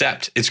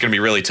accept it's going to be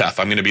really tough.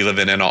 I'm going to be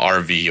living in an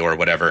RV or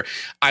whatever.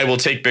 I will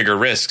take bigger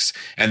risks.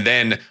 And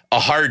then a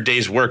hard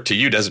day's work to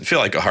you doesn't feel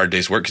like a hard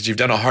day's work because you've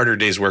done a harder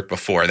day's work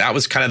before. That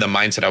was kind of the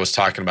mindset I was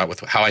talking about with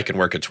how I can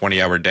work a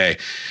 20-hour day.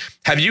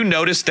 Have you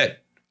noticed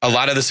that a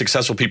lot of the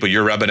successful people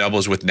you're rubbing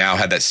elbows with now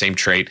had that same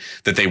trait,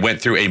 that they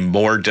went through a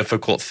more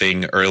difficult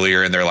thing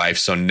earlier in their life,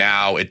 so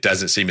now it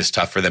doesn't seem as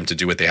tough for them to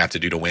do what they have to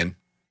do to win?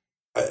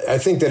 I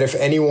think that if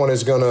anyone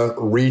is going to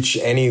reach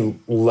any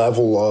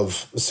level of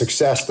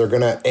success, they're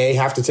going to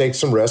have to take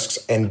some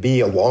risks, and B,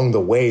 along the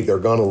way, they're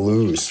going to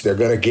lose. They're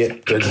going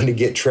to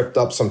get tripped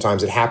up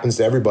sometimes. It happens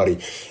to everybody.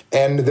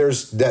 And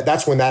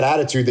that's when that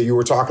attitude that you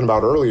were talking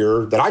about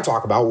earlier, that I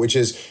talk about, which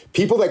is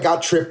people that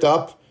got tripped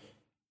up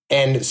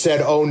and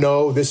said, oh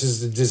no, this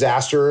is a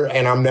disaster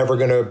and I'm never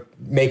going to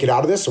make it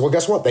out of this. Well,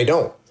 guess what? They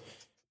don't.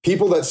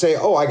 People that say,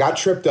 oh, I got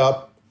tripped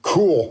up.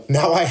 Cool.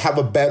 Now I have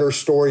a better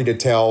story to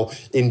tell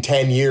in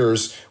 10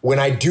 years when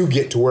I do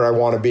get to where I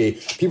want to be.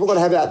 People that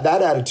have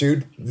that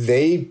attitude,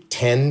 they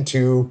tend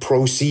to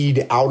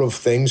proceed out of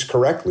things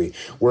correctly.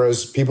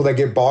 Whereas people that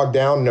get bogged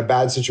down in a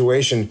bad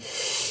situation,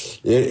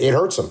 it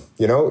hurts them.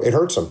 It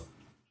hurts them.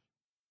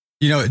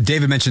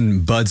 David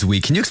mentioned Buds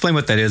Week. Can you explain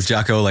what that is,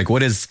 Jocko? Like,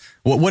 what is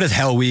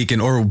Hell Week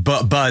or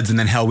Buds and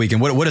then Hell Week, and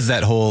what is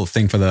that whole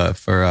thing for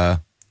the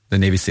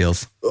Navy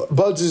SEALs?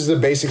 Buds is the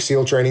basic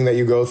SEAL training that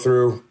you go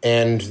through,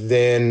 and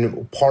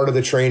then part of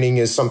the training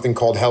is something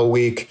called Hell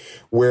Week,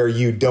 where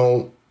you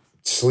don't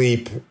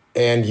sleep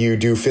and you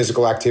do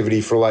physical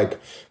activity for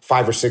like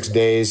 5 or 6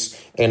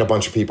 days, and a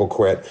bunch of people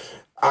quit.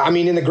 I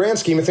mean, in the grand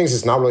scheme of things,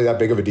 it's not really that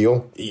big of a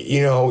deal.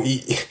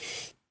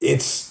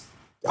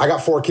 I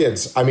got 4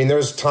 kids. I mean,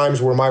 there's times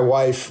where my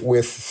wife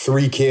with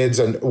 3 kids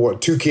or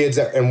 2 kids,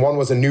 and one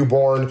was a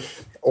newborn,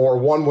 or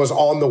one was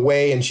on the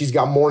way and she's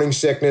got morning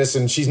sickness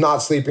and she's not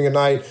sleeping at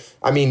night.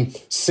 I mean,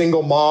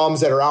 single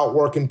moms that are out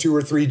working 2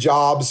 or 3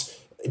 jobs,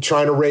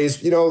 trying to raise,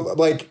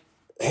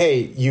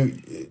 hey,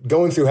 you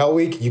going through Hell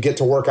Week, you get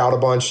to work out a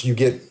bunch, you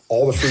get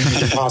all the food you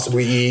can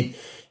possibly eat,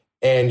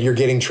 and you're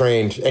getting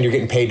trained and you're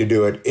getting paid to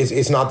do it.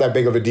 It's not that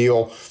big of a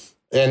deal.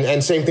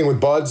 And same thing with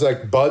Buds.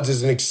 Like, Buds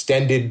is an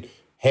extended,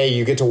 hey,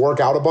 you get to work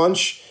out a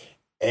bunch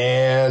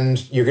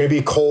and you're going to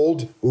be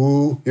cold.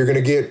 Ooh, you're going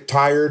to get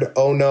tired.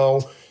 Oh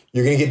no.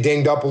 You're going to get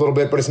dinged up a little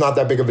bit, but it's not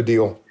that big of a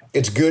deal.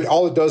 It's good.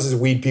 All it does is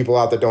weed people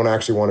out that don't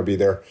actually want to be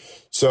there.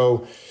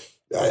 So,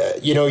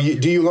 do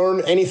you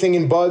learn anything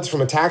in Buds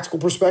from a tactical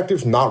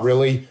perspective? Not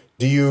really.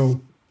 Do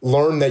you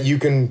learn that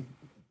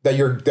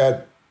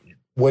that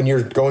when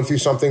you're going through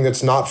something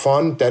that's not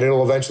fun, that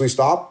it'll eventually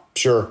stop?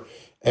 Sure.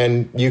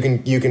 And you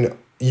can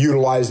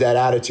utilize that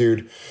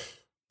attitude.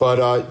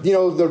 But,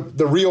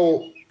 the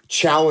real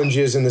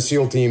challenges in the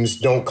SEAL teams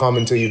don't come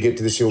until you get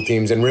to the SEAL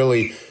teams. And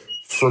really,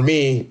 for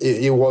me,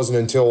 it wasn't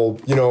until,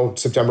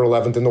 September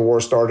 11th and the war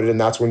started. And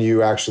that's when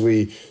you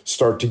actually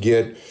start to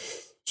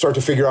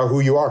figure out who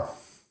you are.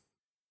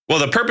 Well,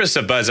 the purpose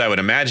of Buds, I would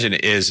imagine,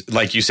 is,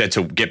 like you said,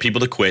 to get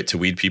people to quit, to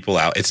weed people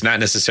out. It's not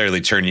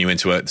necessarily turning you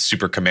into a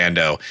super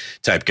commando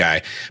type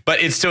guy, but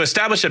it's to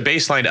establish a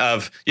baseline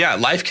of,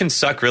 life can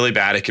suck really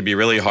bad. It can be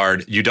really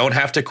hard. You don't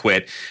have to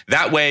quit.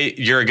 That way,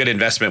 you're a good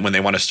investment when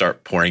they want to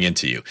start pouring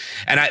into you.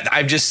 And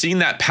I've just seen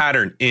that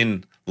pattern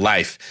in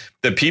life.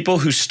 The people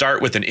who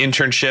start with an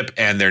internship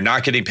and they're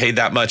not getting paid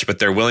that much, but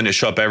they're willing to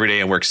show up every day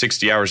and work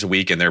 60 hours a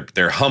week, and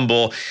they're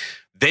humble.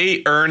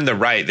 They earn the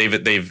right.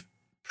 They've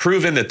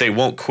proven that they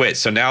won't quit.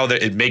 So now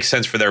that it makes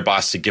sense for their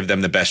boss to give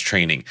them the best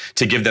training,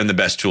 to give them the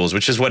best tools,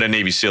 which is what a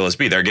Navy SEAL is.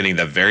 They're getting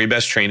the very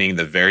best training,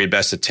 the very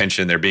best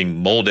attention. They're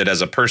being molded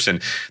as a person.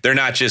 They're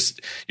not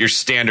just your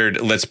standard,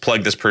 let's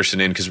plug this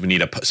person in because we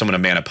need someone to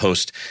man a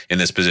post in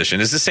this position.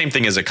 It's the same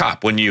thing as a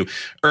cop. When you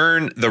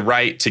earn the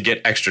right to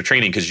get extra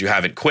training because you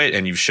haven't quit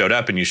and you've showed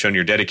up and you've shown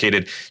you're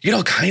dedicated, you get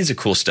all kinds of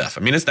cool stuff.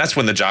 I mean, that's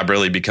when the job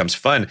really becomes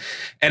fun.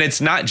 And it's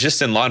not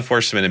just in law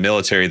enforcement and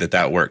military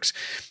that works.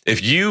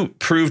 If you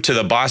prove to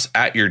the boss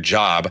at your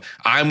job,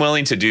 I'm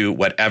willing to do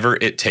whatever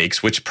it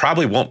takes, which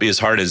probably won't be as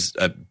hard as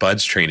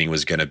Buds training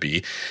was going to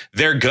be,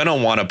 they're going to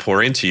want to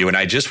pour into you. And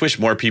I just wish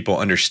more people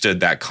understood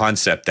that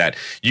concept, that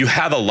you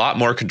have a lot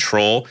more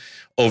control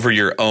over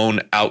your own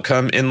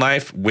outcome in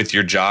life with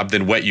your job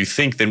than what you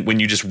think, than when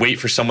you just wait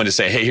for someone to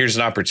say, hey, here's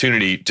an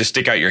opportunity, just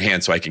stick out your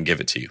hand so I can give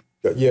it to you.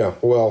 Yeah,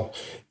 well,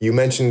 you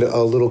mentioned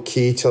a little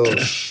key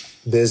to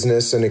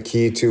business and a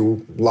key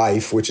to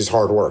life, which is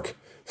hard work.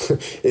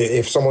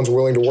 If someone's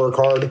willing to work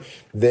hard,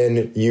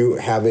 then you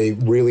have a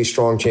really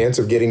strong chance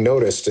of getting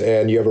noticed.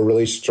 And you have a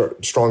really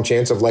strong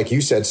chance of, like you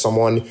said,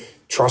 someone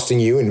trusting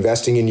you,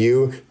 investing in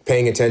you,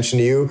 paying attention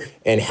to you,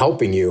 and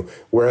helping you.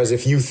 Whereas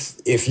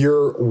if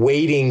you're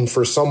waiting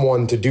for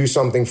someone to do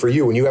something for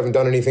you and you haven't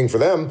done anything for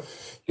them,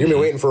 you're gonna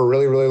be waiting for a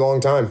really, really long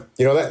time.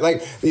 When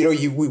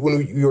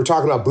you were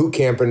talking about boot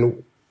camp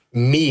and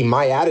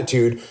my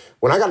attitude,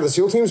 when I got to the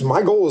SEAL teams,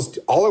 my goal is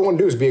all I want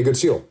to do is be a good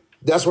SEAL.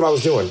 That's what I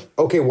was doing.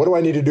 Okay, what do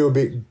I need to do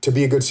to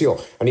be a good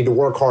SEAL? I need to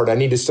work hard. I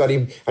need to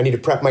study. I need to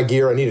prep my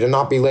gear. I need to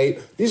not be late.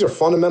 These are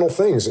fundamental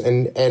things.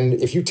 And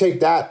if you take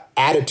that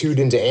attitude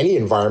into any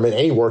environment,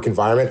 any work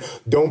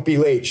environment, don't be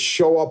late.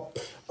 Show up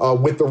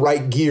with the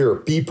right gear.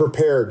 Be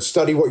prepared.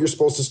 Study what you're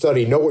supposed to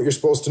study. Know what you're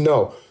supposed to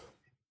know.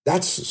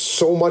 That's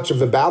so much of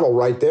the battle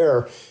right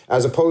there,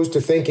 as opposed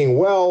to thinking,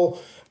 well,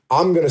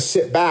 I'm going to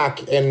sit back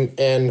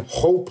and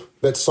hope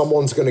that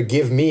someone's going to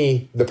give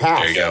me the path.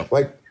 There you go.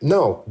 Like,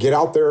 no, get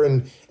out there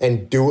and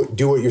do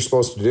what you're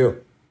supposed to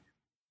do.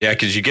 Yeah,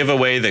 because you give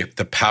away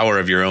the power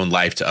of your own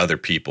life to other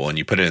people and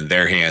you put it in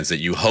their hands that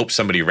you hope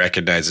somebody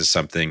recognizes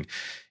something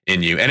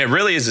in you. And it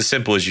really is as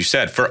simple as you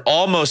said. For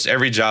almost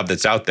every job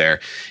that's out there,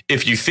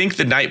 if you think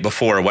the night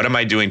before, what am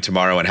I doing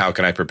tomorrow and how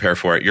can I prepare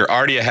for it? You're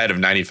already ahead of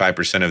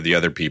 95% of the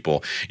other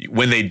people.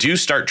 When they do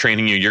start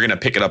training you, you're going to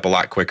pick it up a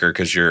lot quicker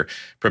because you're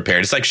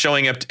prepared. It's like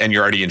showing up and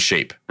you're already in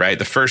shape, right?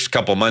 The first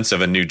couple months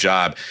of a new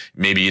job,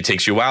 maybe it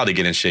takes you a while to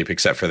get in shape,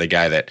 except for the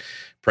guy that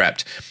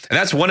prepped. And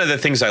that's one of the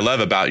things I love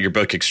about your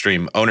book,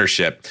 Extreme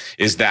Ownership,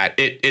 is that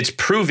it's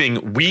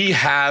proving we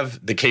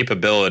have the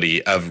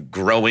capability of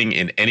growing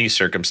in any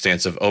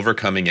circumstance, of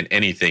overcoming in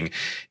anything,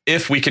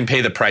 if we can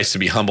pay the price to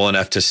be humble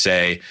enough to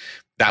say,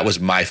 that was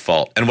my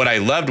fault. And what I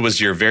loved was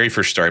your very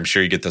first story, I'm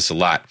sure you get this a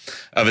lot,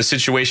 of a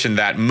situation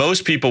that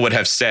most people would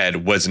have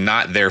said was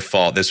not their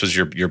fault. This was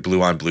your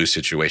blue on blue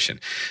situation.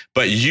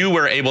 But you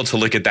were able to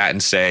look at that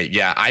and say,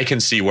 yeah, I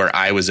can see where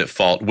I was at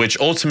fault, which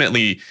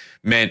ultimately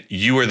meant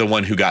you were the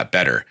one who got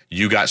better.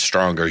 You got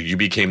stronger. You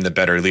became the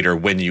better leader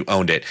when you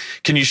owned it.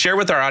 Can you share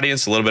with our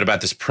audience a little bit about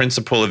this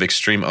principle of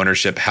extreme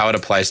ownership, how it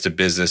applies to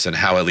business and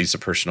how it leads to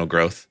personal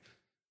growth?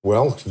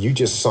 Well, you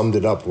just summed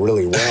it up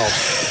really well.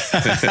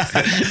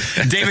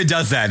 David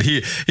does that.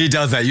 He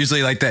does that.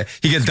 Usually like that.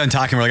 He gets done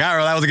talking. We're like, all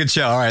right, that was a good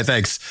show. All right,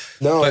 thanks.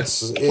 No,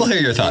 we'll hear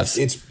your thoughts.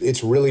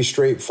 It's really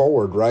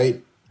straightforward,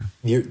 right?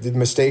 The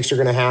mistakes are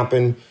going to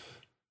happen.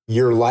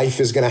 Your life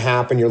is going to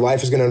happen. Your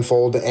life is going to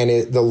unfold.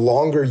 And the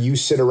longer you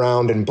sit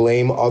around and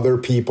blame other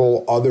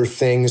people, other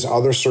things,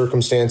 other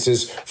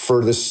circumstances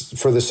for the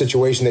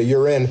situation that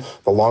you're in,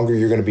 the longer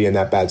you're going to be in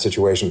that bad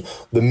situation.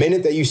 The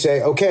minute that you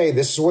say, okay,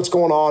 this is what's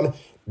going on,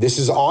 this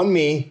is on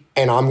me,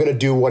 and I'm going to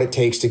do what it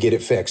takes to get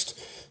it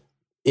fixed.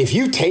 If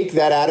you take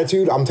that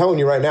attitude, I'm telling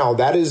you right now,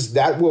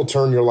 that will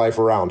turn your life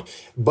around.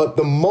 But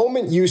the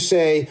moment you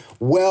say,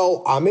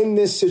 well, I'm in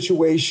this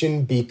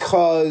situation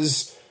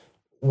because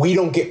we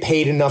don't get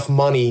paid enough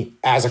money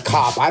as a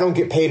cop. I don't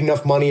get paid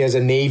enough money as a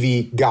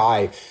Navy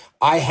guy.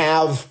 I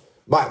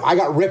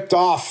got ripped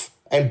off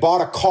and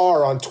bought a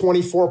car on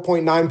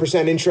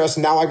 24.9% interest.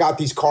 And now I got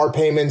these car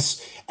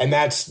payments and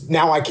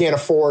now I can't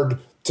afford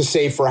to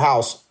save for a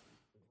house,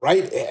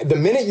 right? The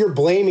minute you're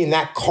blaming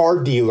that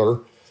car dealer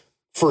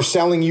for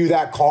selling you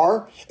that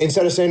car,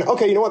 instead of saying,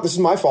 okay, you know what, this is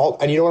my fault.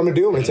 And you know what I'm going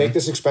to do? I'm going to take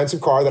this expensive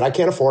car that I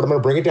can't afford. I'm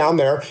going to bring it down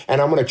there and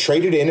I'm going to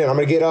trade it in and I'm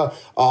going to get a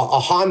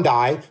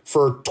Hyundai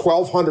for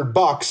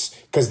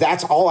 $1,200 because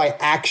that's all I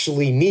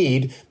actually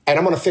need. And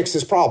I'm going to fix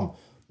this problem.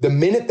 The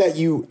minute that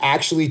you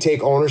actually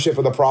take ownership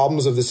of the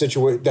problems of the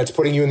situation that's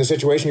putting you in the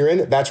situation you're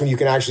in, that's when you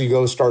can actually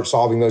go start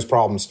solving those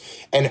problems.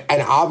 And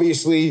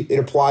obviously it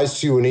applies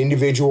to an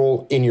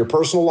individual in your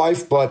personal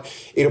life, but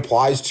it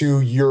applies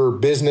to your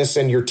business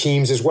and your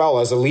teams as well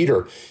as a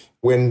leader.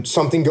 When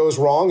something goes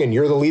wrong and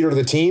you're the leader of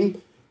the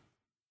team,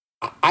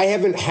 I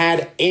haven't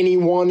had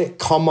anyone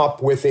come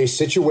up with a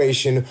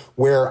situation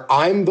where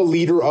I'm the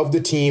leader of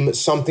the team,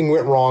 something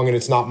went wrong and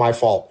it's not my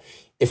fault.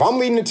 If I'm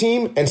leading a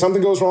team and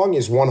something goes wrong,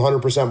 it's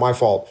 100% my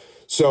fault.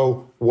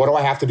 So what do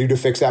I have to do to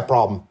fix that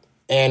problem?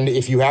 And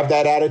if you have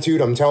that attitude,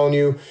 I'm telling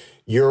you,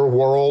 your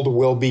world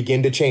will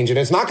begin to change. And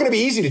it's not going to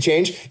be easy to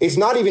change. It's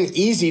not even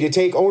easy to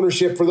take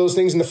ownership for those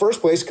things in the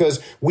first place because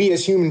we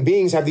as human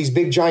beings have these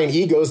big giant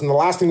egos. And the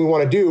last thing we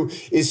want to do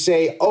is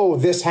say, oh,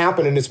 this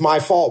happened and it's my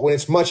fault, when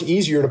it's much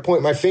easier to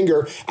point my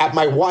finger at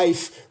my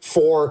wife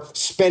for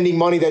spending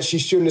money that she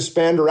shouldn't have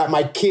spent, or at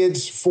my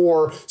kids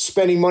for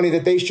spending money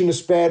that they shouldn't have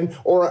spent,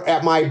 or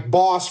at my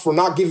boss for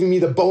not giving me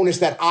the bonus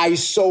that I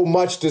so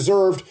much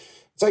deserved.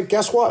 It's like,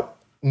 guess what?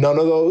 None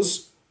of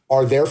those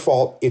are their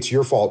fault. It's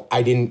your fault.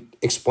 I didn't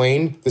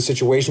explain the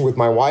situation with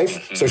my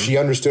wife so she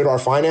understood our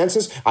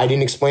finances. I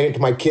didn't explain it to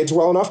my kids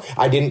well enough.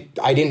 I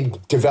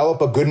didn't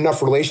develop a good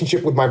enough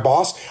relationship with my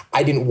boss.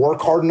 I didn't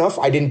work hard enough.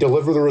 I didn't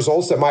deliver the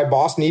results that my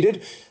boss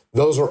needed.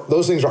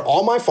 Those things are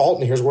all my fault,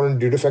 and here's what I'm going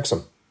to do to fix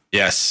them.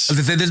 Yes.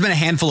 There's been a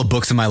handful of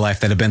books in my life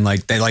that have been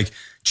like, they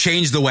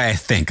changed the way I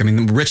think. I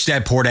mean, Rich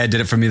Dad, Poor Dad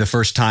did it for me the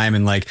first time.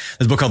 And like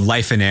this book called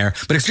Life in Air,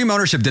 but Extreme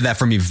Ownership did that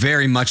for me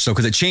very much so.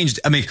 Cause it changed.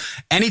 I mean,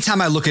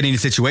 anytime I look at any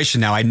situation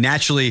now, I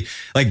naturally,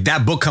 like,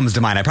 that book comes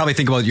to mind. I probably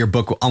think about your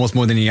book almost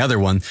more than any other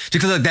one, just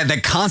because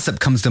that concept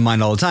comes to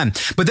mind all the time.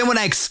 But then when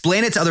I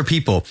explain it to other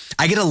people,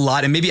 I get a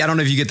lot, and maybe I don't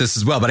know if you get this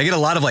as well, but I get a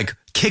lot of like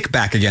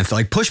kickback against it,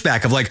 like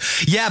pushback of like,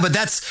 yeah, but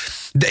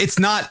it's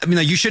not, I mean,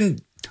 like, you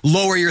shouldn't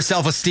lower your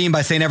self-esteem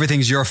by saying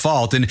everything's your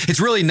fault. And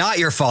it's really not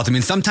your fault. I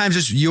mean, sometimes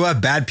just you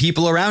have bad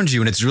people around you,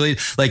 and it's really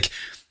like,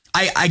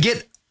 I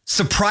get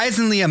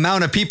surprisingly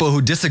amount of people who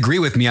disagree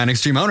with me on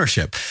extreme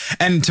ownership.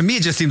 And to me,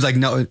 it just seems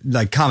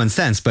like common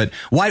sense. But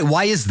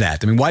why is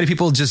that? I mean, why do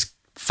people just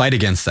fight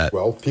against that?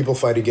 Well, people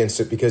fight against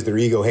it because their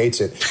ego hates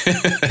it.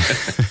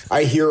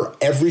 I hear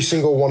every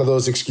single one of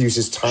those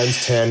excuses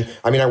times 10.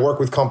 I mean, I work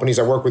with companies,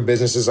 I work with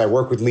businesses, I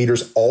work with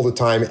leaders all the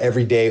time,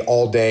 every day,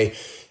 all day.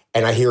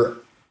 And I hear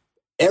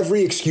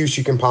every excuse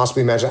you can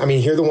possibly imagine. I mean,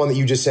 hear the one that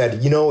you just said,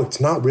 it's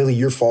not really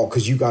your fault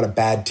because you got a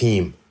bad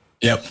team.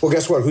 Yep. Well,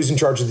 guess what? Who's in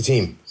charge of the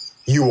team?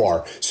 You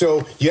are.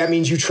 So that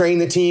means you train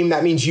the team.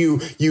 That means you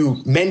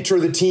mentor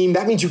the team.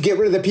 That means you get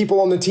rid of the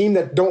people on the team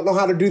that don't know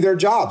how to do their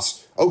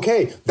jobs.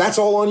 Okay, that's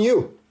all on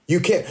you. You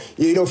can't,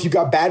 if you've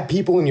got bad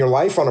people in your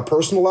life on a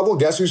personal level,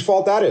 guess whose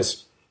fault that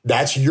is?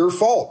 That's your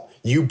fault.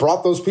 You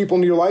brought those people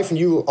into your life and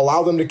you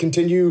allow them to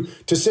continue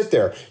to sit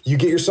there. You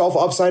get yourself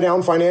upside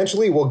down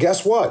financially. Well,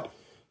 guess what?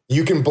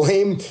 You can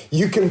blame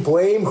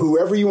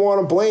whoever you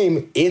want to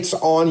blame. It's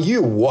on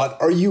you. What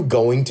are you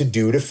going to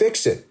do to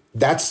fix it?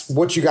 That's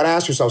what you got to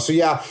ask yourself. So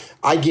yeah,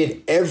 I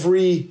get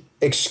every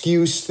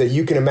excuse that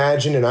you can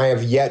imagine, and I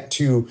have yet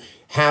to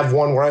have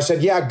one where I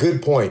said, yeah,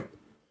 good point.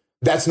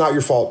 That's not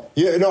your fault.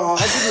 Yeah, no, I'll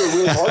give you a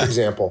really hard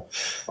example.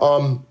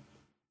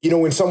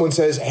 When someone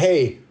says,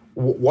 hey,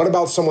 what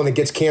about someone that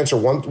gets cancer?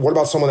 What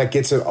about someone that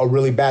gets a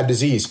really bad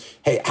disease?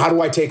 Hey, how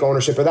do I take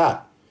ownership of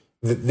that?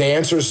 The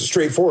answer is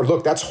straightforward.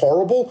 Look, that's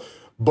horrible,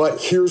 but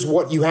here's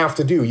what you have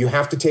to do. You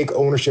have to take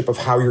ownership of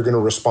how you're going to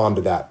respond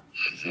to that,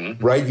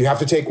 right? You have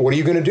to take, what are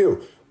you going to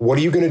do? What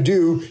are you going to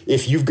do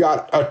if you've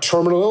got a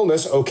terminal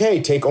illness?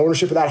 Okay, take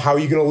ownership of that. How are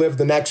you going to live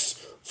the next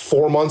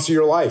 4 months of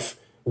your life?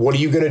 What are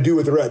you going to do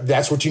with the rest?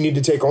 That's what you need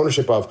to take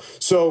ownership of.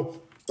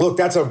 So look,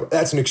 that's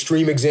an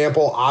extreme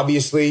example.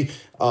 Obviously,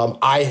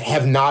 I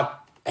have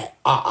not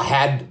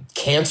had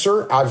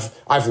cancer.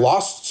 I've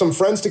lost some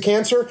friends to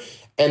cancer.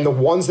 And the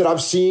ones that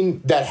I've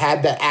seen that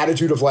had that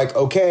attitude of like,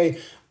 okay,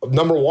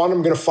 number one,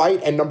 I'm going to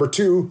fight. And number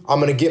two, I'm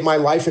going to get my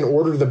life in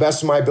order to the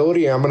best of my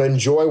ability. And I'm going to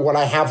enjoy what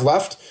I have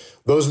left.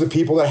 Those are the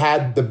people that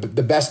had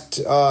the best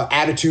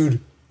attitude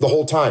the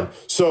whole time.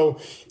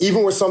 So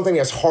even with something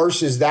as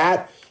harsh as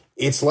that,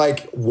 it's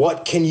like,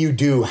 what can you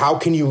do? How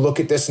can you look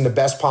at this in the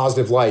best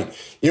positive light?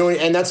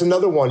 And that's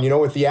another one,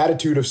 with the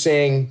attitude of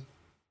saying,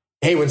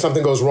 hey, when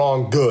something goes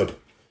wrong, good.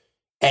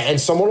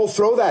 And someone will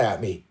throw that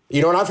at me.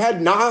 And I've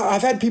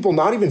had people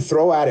not even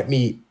throw that at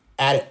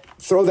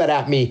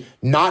me,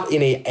 not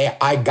in a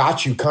I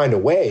got you kind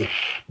of way,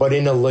 but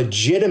in a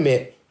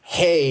legitimate,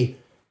 hey,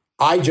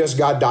 I just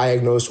got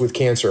diagnosed with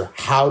cancer.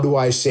 How do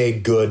I say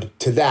good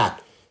to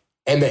that?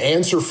 And the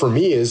answer for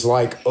me is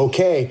like,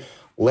 okay,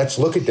 let's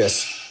look at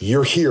this.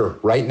 You're here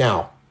right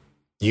now.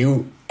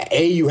 You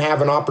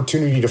have an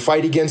opportunity to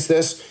fight against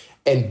this,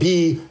 and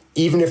B,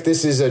 even if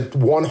this is a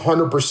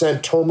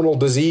 100% terminal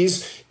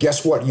disease,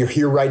 guess what? You're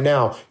here right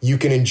now. You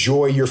can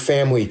enjoy your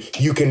family.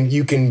 You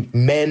can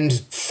mend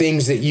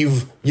things that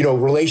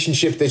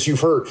relationships that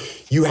you've hurt.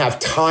 You have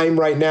time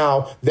right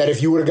now that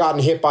if you would have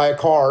gotten hit by a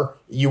car,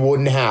 you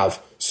wouldn't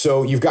have.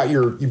 So you've got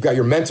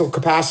your mental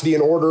capacity in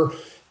order.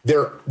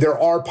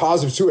 There are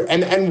positives to it.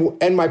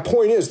 And my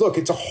point is, look,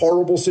 it's a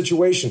horrible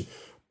situation,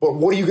 but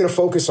what are you going to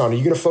focus on? Are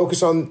you going to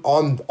focus on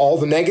all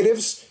the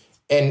negatives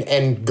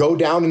and go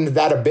down into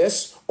that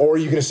abyss? Or are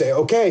you going to say,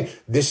 okay,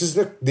 these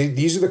are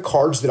the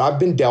cards that I've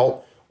been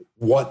dealt.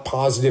 What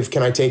positive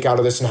can I take out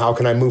of this and how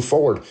can I move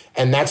forward?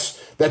 And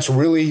that's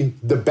really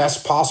the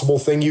best possible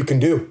thing you can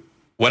do.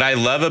 What I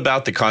love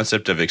about the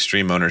concept of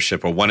extreme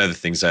ownership, or one of the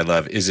things I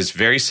love, is it's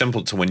very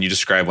simple to when you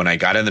describe when I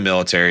got in the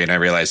military and I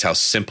realized how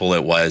simple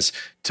it was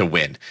to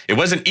win. It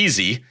wasn't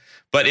easy,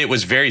 but it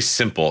was very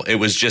simple. It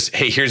was just,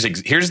 hey, here's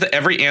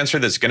every answer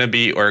that's going to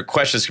be, or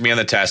question that's going to be on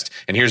the test.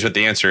 And here's what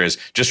the answer is.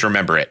 Just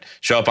remember it.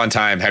 Show up on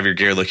time, have your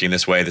gear looking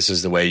this way. This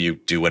is the way you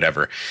do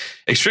whatever.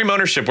 Extreme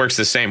ownership works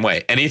the same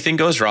way. Anything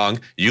goes wrong,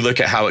 you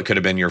look at how it could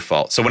have been your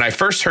fault. So when I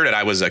first heard it,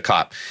 I was a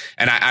cop,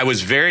 and I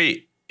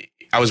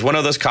was one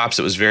of those cops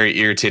that was very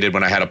irritated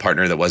when I had a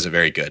partner that wasn't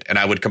very good. And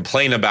I would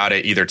complain about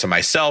it either to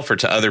myself or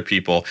to other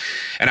people.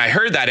 And I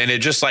heard that, and it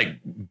just like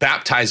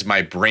baptized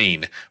my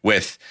brain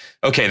with,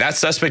 okay, that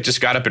suspect just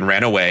got up and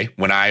ran away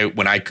when I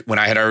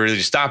had already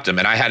stopped him.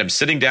 And I had him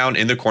sitting down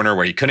in the corner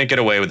where he couldn't get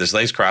away with his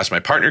legs crossed. My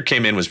partner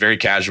came in, was very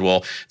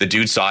casual. The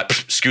dude saw it,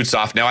 scoots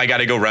off. Now I got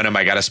to go run him.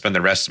 I got to spend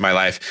the rest of my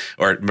life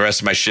or the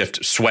rest of my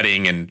shift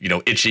sweating and,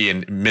 itchy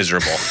and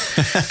miserable.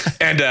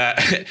 And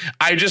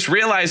I just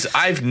realized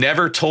I've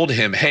never told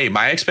him, hey,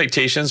 my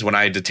expectations when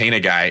I detain a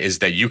guy is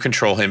that you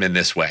control him in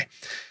this way.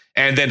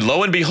 And then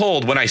lo and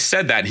behold, when I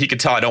said that, he could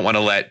tell I don't want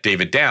to let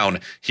David down.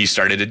 He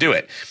started to do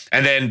it.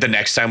 And then the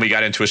next time we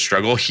got into a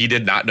struggle, he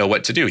did not know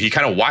what to do. He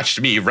kind of watched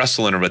me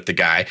wrestling with the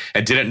guy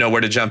and didn't know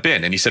where to jump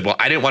in. And he said, well,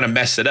 I didn't want to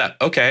mess it up.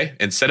 Okay.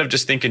 Instead of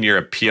just thinking you're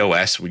a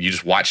POS when you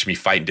just watched me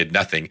fight and did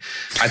nothing,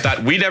 I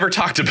thought we never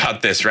talked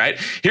about this, right?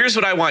 Here's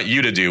what I want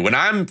you to do. When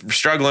I'm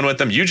struggling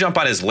with him, you jump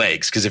on his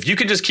legs. Because if you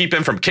can just keep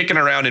him from kicking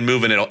around and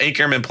moving, it'll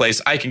anchor him in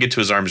place. I can get to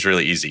his arms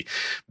really easy.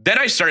 Then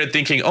I started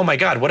thinking, oh my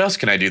God, what else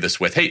can I do this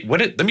with? Hey,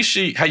 let me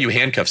show you how you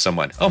handcuff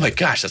someone. Oh my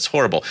gosh, that's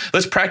horrible.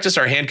 Let's practice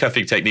our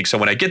handcuffing technique. So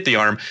when I get the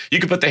arm, you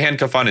can put the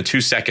handcuff on in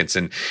 2 seconds.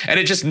 And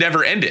it just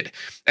never ended.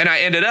 And I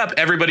ended up,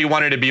 everybody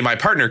wanted to be my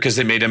partner because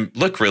they made him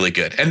look really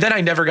good. And then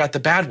I never got the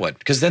bad one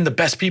because then the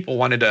best people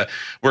wanted to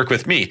work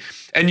with me.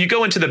 And you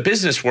go into the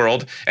business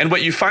world, and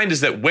what you find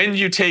is that when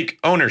you take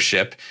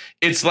ownership,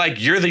 it's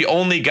like you're the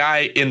only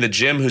guy in the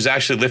gym who's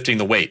actually lifting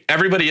the weight.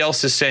 Everybody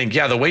else is saying,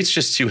 yeah, the weight's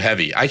just too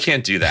heavy. I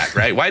can't do that,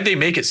 right? Why'd they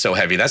make it so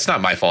heavy? That's not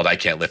my fault. I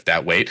can't lift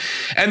that weight.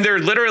 And they're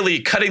literally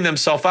cutting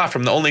themselves off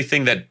from the only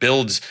thing that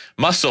builds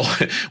muscle,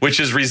 which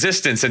is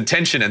resistance and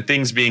tension and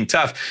things being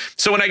tough.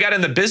 So when I got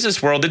in the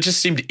business world, it just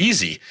seemed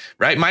easy,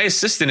 right? My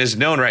assistant is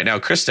known right now,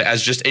 Krista,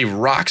 as just a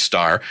rock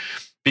star,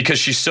 because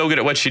she's so good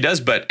at what she does.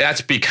 But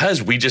that's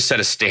because we just set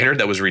a standard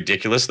that was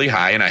ridiculously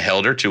high, and I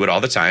held her to it all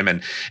the time.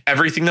 And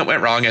everything that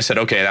went wrong, I said,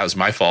 okay, that was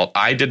my fault.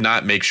 I did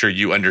not make sure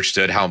you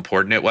understood how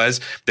important it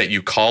was that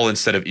you call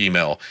instead of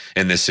email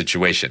in this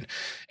situation.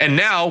 And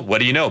now, what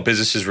do you know?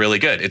 Business is really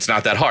good. It's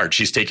not that hard.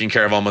 She's taking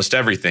care of almost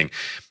everything.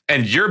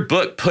 And your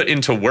book put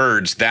into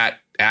words that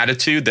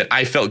attitude that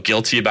I felt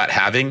guilty about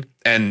having.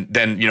 And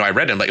then, I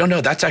read it. I'm like, oh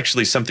no, that's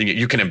actually something that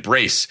you can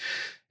embrace.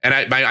 And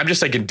I'm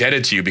just like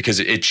indebted to you because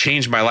it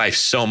changed my life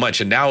so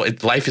much. And now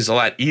life is a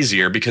lot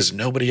easier because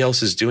nobody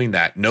else is doing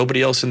that.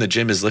 Nobody else in the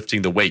gym is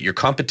lifting the weight. Your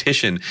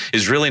competition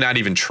is really not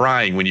even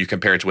trying when you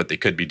compare it to what they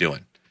could be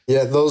doing.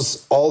 Yeah,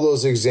 all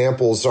those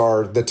examples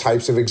are the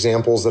types of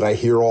examples that I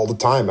hear all the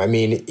time. I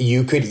mean,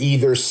 you could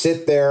either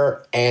sit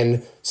there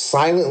and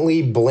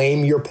silently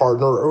blame your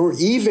partner or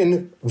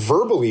even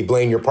verbally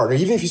blame your partner.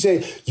 Even if you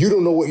say, you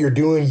don't know what you're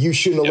doing, you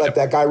shouldn't have let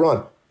that guy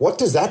run. What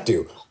does that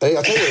do?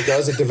 I'll tell you what it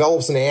does. It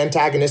develops an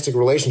antagonistic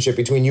relationship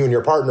between you and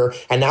your partner,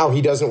 and now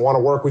he doesn't want to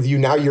work with you.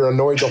 Now you're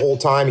annoyed the whole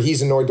time.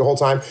 He's annoyed the whole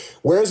time.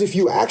 Whereas if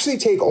you actually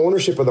take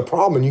ownership of the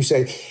problem and you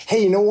say,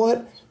 hey, you know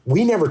what?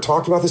 We never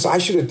talked about this. I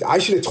should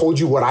have told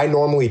you what I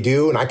normally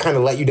do, and I kind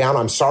of let you down.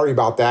 I'm sorry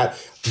about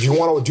that. Do you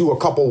want to do a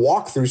couple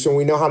walkthroughs so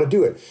we know how to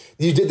do it?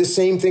 You did the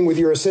same thing with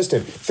your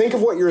assistant. Think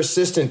of what your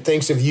assistant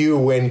thinks of you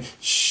when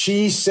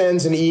she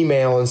sends an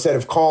email instead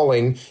of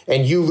calling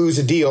and you lose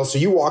a deal. So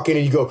you walk in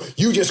and you go,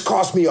 you just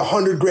cost me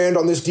 $100,000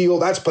 on this deal.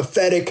 That's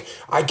pathetic.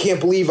 I can't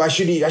believe I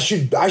should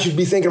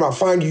be thinking about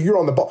finding you. You're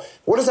on the ball.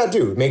 What does that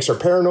do? It makes her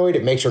paranoid.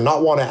 It makes her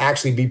not want to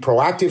actually be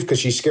proactive because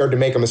she's scared to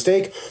make a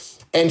mistake.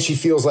 And she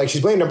feels like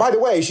she's blamed. And by the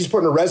way, she's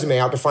putting her resume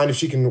out to find if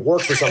she can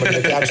work for somebody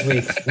that's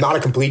actually not a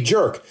complete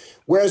jerk.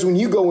 Whereas when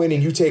you go in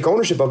and you take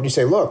ownership of it, you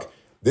say, look,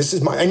 this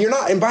is my,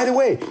 and by the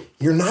way,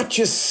 you're not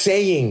just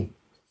saying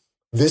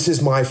this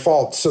is my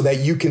fault so that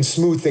you can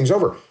smooth things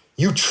over.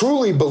 You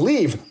truly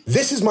believe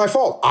this is my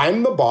fault.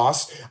 I'm the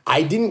boss.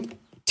 I didn't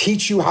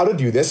teach you how to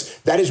do this.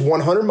 That is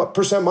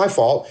 100% my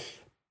fault.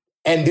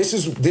 And this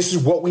is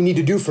what we need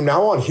to do from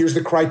now on. Here's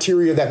the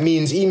criteria that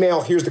means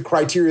email. Here's the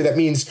criteria that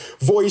means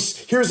voice.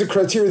 Here's the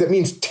criteria that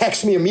means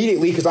text me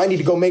immediately because I need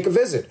to go make a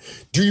visit.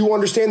 Do you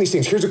understand these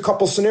things? Here's a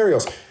couple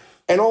scenarios.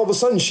 And all of a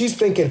sudden she's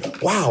thinking,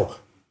 wow,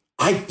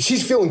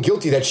 she's feeling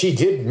guilty that she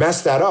did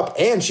mess that up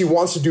and she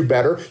wants to do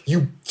better.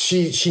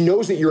 She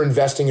knows that you're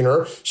investing in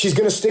her. She's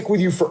going to stick with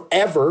you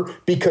forever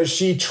because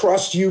she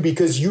trusts you,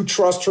 because you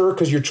trust her,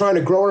 because you're trying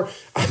to grow her.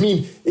 I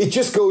mean, it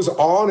just goes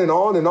on and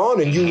on and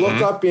on. And you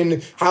look up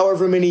in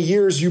however many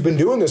years you've been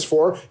doing this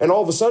for, and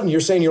all of a sudden you're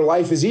saying your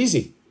life is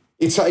easy.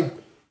 It's like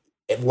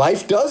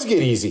life does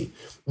get easy.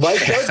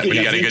 Life does get easy.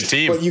 You got a good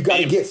team. But you got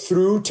to get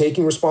through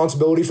taking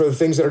responsibility for the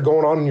things that are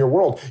going on in your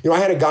world. I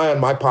had a guy on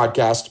my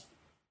podcast,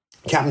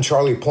 Captain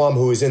Charlie Plum,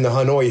 who was in the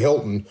Hanoi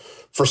Hilton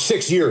for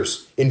 6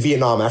 years in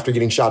Vietnam after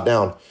getting shot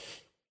down.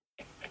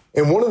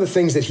 And one of the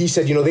things that he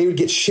said, they would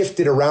get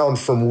shifted around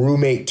from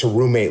roommate to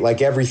roommate, like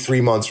every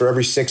 3 months or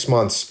every 6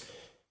 months.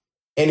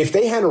 And if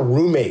they had a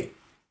roommate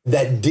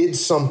that did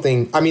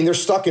something, they're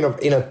stuck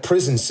in a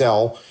prison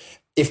cell.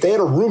 If they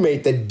had a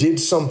roommate that did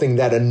something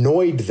that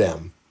annoyed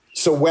them,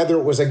 so whether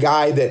it was a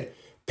guy that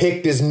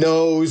picked his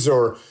nose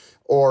or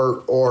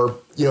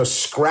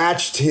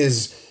scratched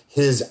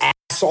his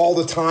ass all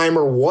the time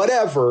or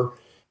whatever,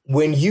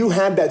 when you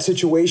had that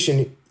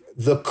situation,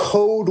 the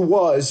code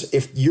was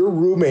if your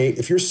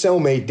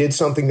cellmate did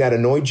something that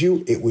annoyed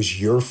you, it was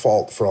your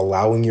fault for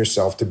allowing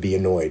yourself to be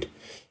annoyed.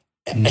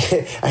 And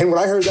when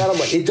I heard that, I'm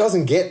like, it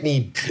doesn't get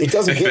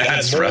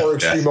more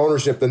extreme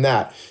ownership than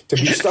that. To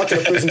be stuck in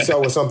a prison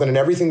cell with something and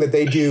everything that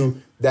they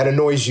do that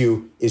annoys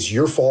you is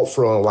your fault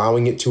for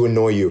allowing it to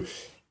annoy you.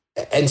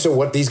 And so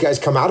what these guys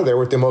come out of there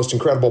with the most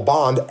incredible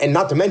bond, and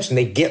not to mention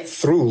they get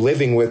through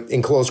living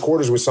in close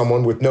quarters with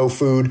someone with no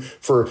food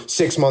for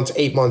 6 months,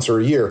 8 months, or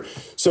a year.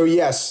 So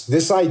yes,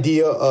 this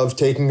idea of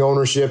taking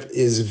ownership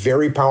is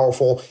very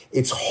powerful.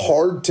 It's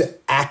hard to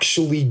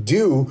actually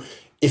do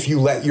if you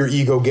let your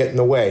ego get in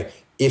the way.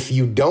 If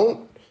you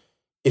don't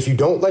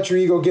let your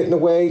ego get in the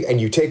way and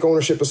you take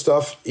ownership of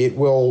stuff, it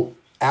will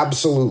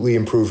absolutely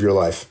improve your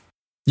life.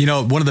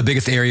 One of the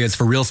biggest areas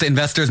for real estate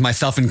investors,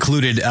 myself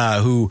included,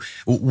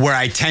 where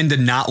I tend to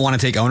not want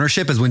to take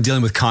ownership is when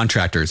dealing with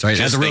contractors, right?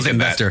 As a real estate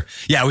investor.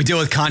 Yeah, we deal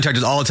with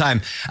contractors all the time.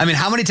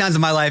 How many times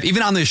in my life,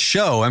 even on this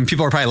show, and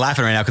people are probably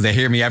laughing right now because they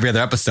hear me every other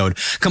episode,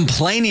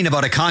 complaining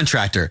about a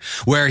contractor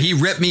where he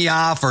ripped me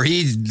off or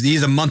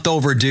he's a month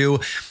overdue.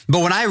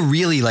 But when I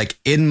really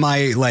in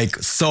my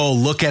soul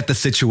look at the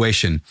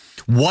situation,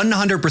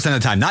 100% of the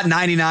time, not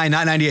 99,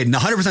 not 98,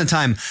 100% of the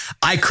time,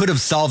 I could have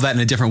solved that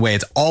in a different way.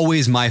 It's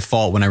always my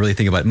fault when I really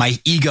think about it. My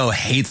ego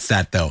hates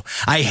that though.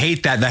 I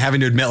hate that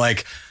having to admit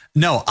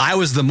No, I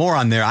was the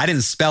moron there. I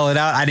didn't spell it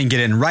out. I didn't get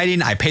it in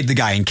writing. I paid the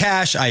guy in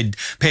cash. I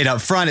paid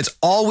up front. It's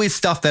always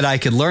stuff that I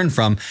could learn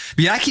from.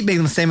 But I keep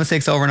making the same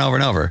mistakes over and over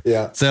and over.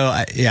 Yeah. So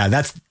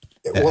that's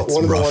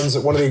one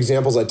of the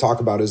examples I talk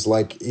about is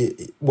like,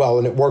 well,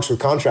 and it works with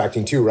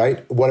contracting too,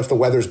 right? What if the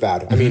weather's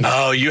bad? I mean,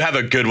 you have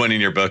a good one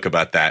in your book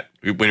about that.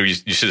 When you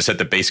should have set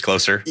the base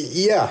closer.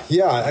 Yeah.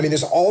 I mean,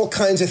 there's all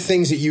kinds of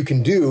things that you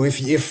can do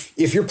if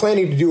you're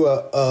planning to do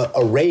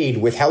a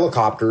raid with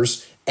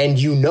helicopters, and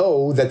you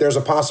know that there's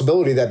a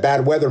possibility that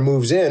bad weather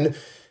moves in.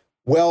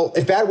 Well,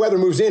 if bad weather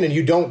moves in and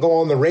you don't go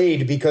on the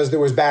raid because there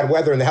was bad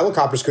weather and the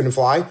helicopters couldn't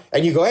fly,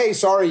 and you go, hey,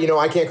 sorry,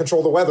 I can't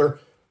control the weather.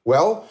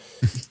 Well.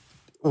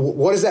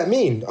 What does that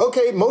mean?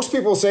 Okay, most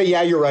people say,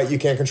 yeah, you're right. You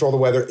can't control the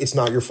weather. It's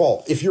not your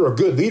fault. If you're a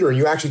good leader and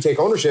you actually take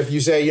ownership,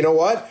 you say, you know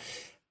what?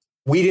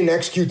 We didn't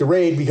execute the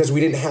raid because we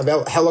didn't have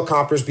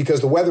helicopters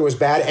because the weather was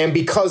bad and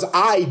because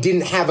I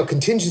didn't have a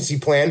contingency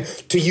plan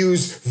to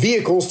use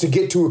vehicles to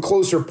get to a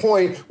closer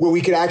point where we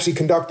could actually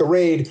conduct the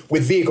raid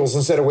with vehicles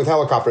instead of with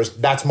helicopters.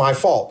 That's my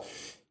fault.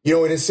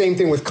 And it's the same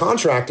thing with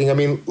contracting. I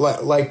mean,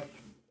 like,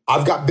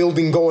 I've got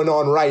building going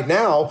on right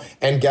now,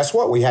 and guess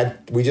what? We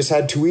just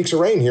had 2 weeks of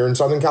rain here in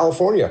Southern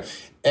California,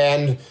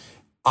 and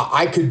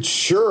I could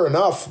sure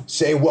enough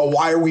say, well,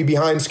 why are we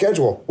behind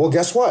schedule? Well,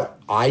 guess what?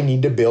 I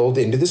need to build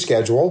into the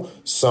schedule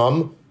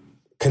some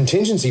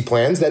contingency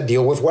plans that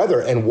deal with weather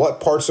and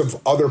what parts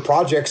of other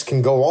projects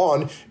can go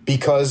on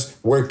because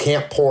we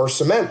can't pour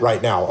cement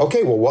right now.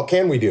 Okay, well, what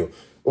can we do?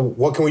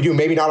 What can we do?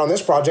 Maybe not on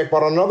this project,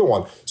 but on another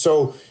one.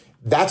 So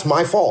that's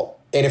my fault.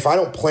 And if I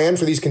don't plan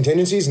for these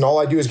contingencies and all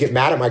I do is get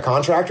mad at my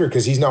contractor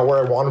because he's not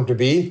where I want him to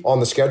be on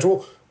the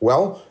schedule,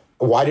 well,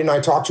 why didn't I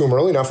talk to him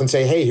early enough and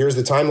say, hey, here's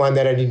the timeline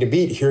that I need to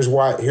beat. Here's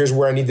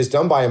where I need this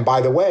done by. And by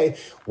the way,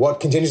 what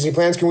contingency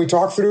plans can we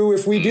talk through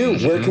if we do?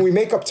 Where can we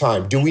make up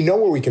time? Do we know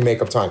where we can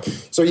make up time?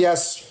 So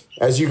yes,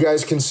 as you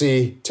guys can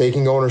see,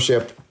 taking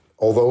ownership,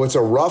 although it's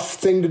a rough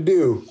thing to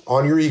do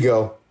on your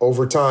ego,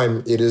 over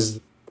time, it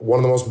is one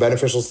of the most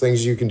beneficial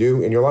things you can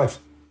do in your life.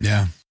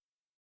 Yeah.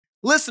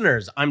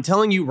 Listeners, I'm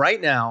telling you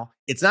right now,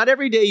 it's not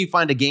every day you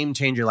find a game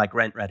changer like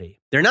RentRedi.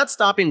 They're not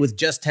stopping with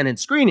just tenant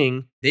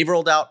screening. They've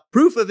rolled out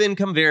proof of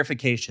income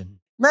verification.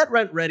 Let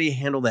RentRedi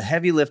handle the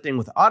heavy lifting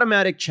with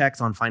automatic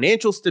checks on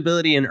financial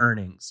stability and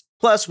earnings.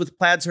 Plus, with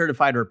Plaid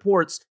certified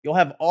reports, you'll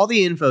have all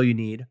the info you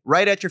need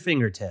right at your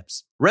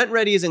fingertips.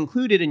 RentRedi is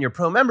included in your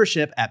pro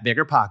membership at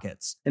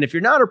BiggerPockets. And if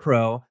you're not a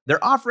pro,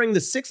 they're offering the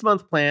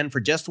 6-month plan for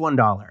just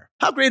 $1.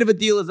 How great of a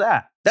deal is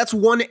that? That's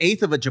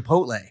 1/8 of a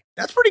Chipotle.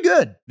 That's pretty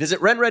good.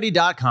 Visit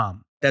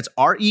rentredi.com. That's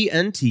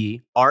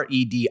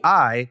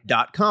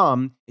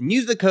RENTREDI.com and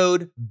use the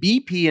code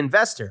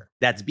BPInvestor.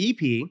 That's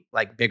BP,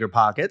 like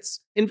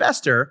BiggerPockets,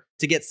 Investor,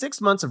 to get 6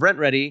 months of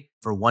RentRedi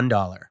for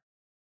 $1.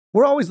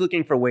 We're always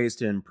looking for ways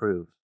to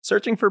improve,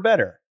 searching for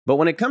better. But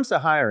when it comes to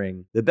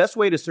hiring, the best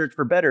way to search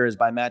for better is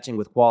by matching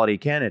with quality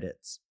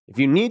candidates. If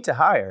you need to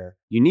hire,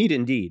 you need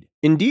Indeed.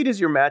 Indeed is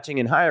your matching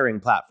and hiring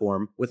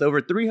platform with over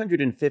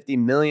 350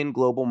 million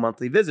global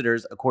monthly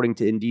visitors, according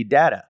to Indeed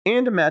data,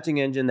 and a matching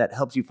engine that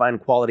helps you find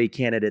quality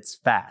candidates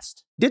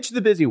fast. Ditch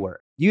the busy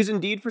work. Use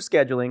Indeed for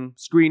scheduling,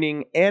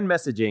 screening, and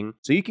messaging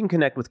so you can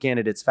connect with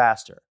candidates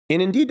faster.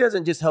 And Indeed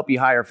doesn't just help you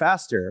hire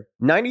faster.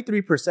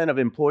 93% of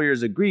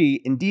employers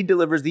agree Indeed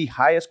delivers the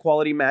highest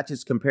quality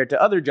matches compared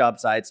to other job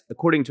sites,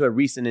 according to a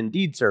recent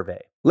Indeed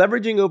survey.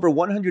 Leveraging over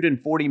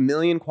 140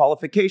 million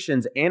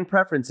qualifications and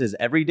preferences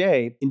every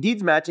day,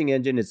 Indeed's matching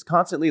engine is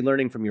constantly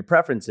learning from your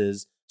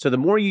preferences, so the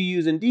more you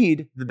use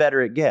Indeed, the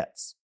better it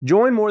gets.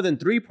 Join more than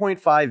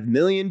 3.5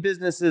 million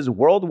businesses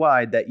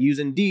worldwide that use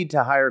Indeed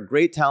to hire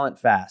great talent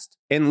fast.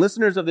 And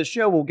listeners of the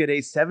show will get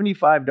a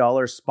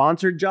 $75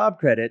 sponsored job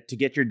credit to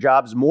get your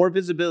jobs more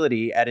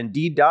visibility at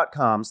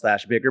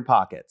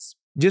Indeed.com/BiggerPockets.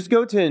 Just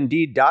go to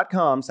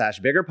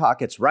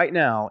Indeed.com/BiggerPockets right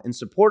now and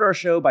support our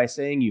show by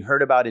saying you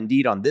heard about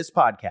Indeed on this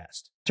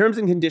podcast. Terms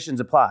and conditions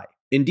apply.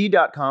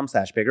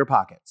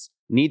 Indeed.com/BiggerPockets.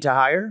 Need to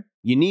hire?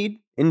 You need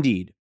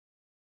Indeed.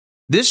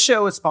 This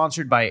show is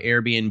sponsored by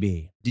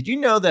Airbnb. Did you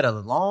know that a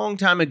long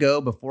time ago,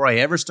 before I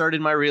ever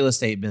started my real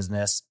estate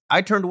business,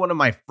 I turned one of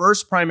my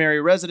first primary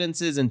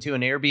residences into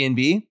an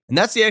Airbnb? And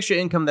that's the extra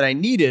income that I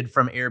needed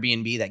from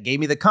Airbnb that gave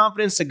me the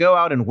confidence to go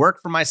out and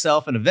work for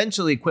myself and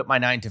eventually quit my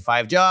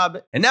 9-to-5 job.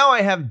 And now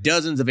I have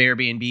dozens of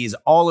Airbnbs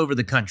all over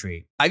the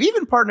country. I've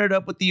even partnered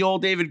up with the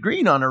old David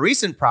Green on a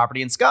recent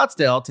property in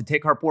Scottsdale to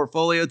take our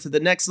portfolio to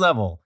the next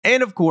level.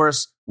 And of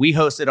course, we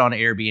host it on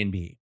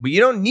Airbnb. But you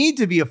don't need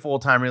to be a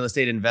full-time real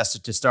estate investor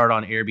to start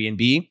on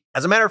Airbnb.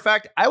 As a matter of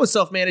fact, I was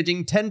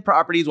self-managing 10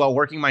 properties while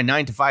working my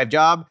 9-to-5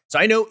 job, so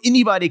I know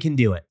anybody can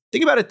do it.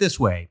 Think about it this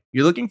way.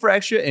 You're looking for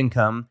extra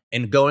income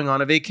and going on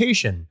a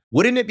vacation.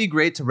 Wouldn't it be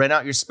great to rent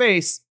out your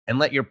space and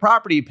let your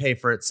property pay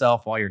for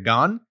itself while you're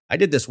gone? I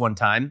did this one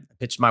time. I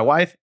pitched my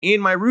wife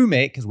and my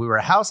roommate, because we were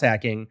house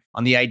hacking,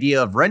 on the idea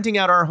of renting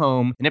out our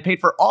home, and it paid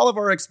for all of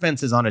our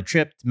expenses on a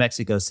trip to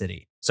Mexico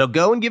City. So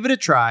go and give it a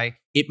try.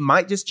 It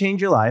might just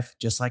change your life,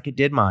 just like it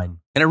did mine.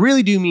 And I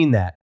really do mean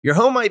that. Your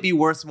home might be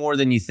worth more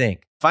than you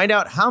think. Find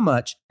out how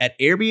much at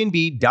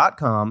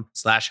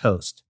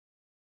airbnb.com/host.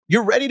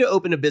 You're ready to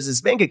open a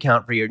business bank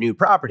account for your new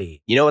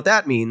property. You know what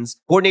that means?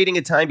 Coordinating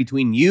a time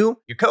between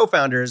you, your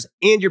co-founders,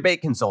 and your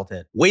bank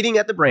consultant, waiting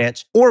at the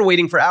branch, or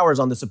waiting for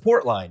hours on the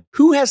support line.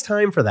 Who has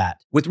time for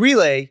that? With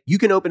Relay, you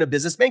can open a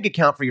business bank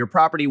account for your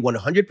property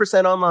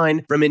 100%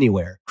 online from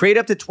anywhere. Create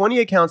up to 20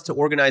 accounts to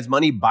organize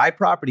money by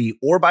property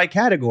or by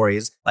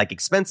categories like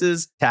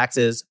expenses,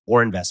 taxes,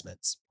 or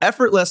investments.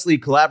 Effortlessly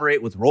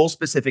collaborate with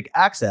role-specific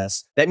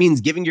access. That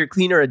means giving your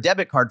cleaner a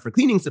debit card for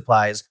cleaning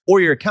supplies or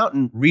your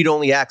accountant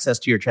read-only access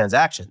to your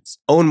transactions.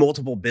 Own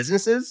multiple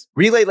businesses?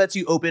 Relay lets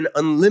you open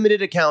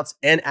unlimited accounts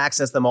and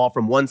access them all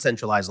from one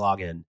centralized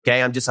login.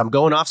 Okay, I'm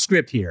going off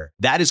script here.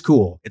 That is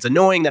cool. It's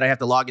annoying that I have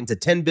to log into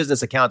 10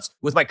 business accounts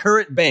with my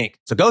current bank.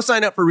 So go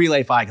sign up for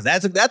RelayFi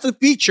because that's a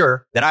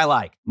feature that I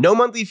like. No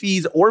monthly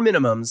fees or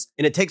minimums,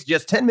 and it takes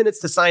just 10 minutes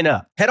to sign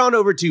up. Head on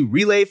over to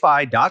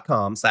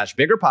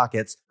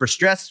relayfi.com/biggerpockets for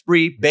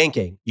stress-free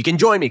banking. You can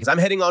join me because I'm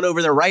heading on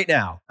over there right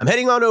now. I'm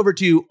heading on over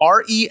to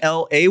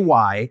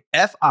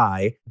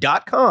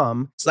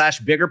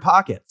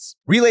relayfi.com/biggerpockets.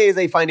 Relay is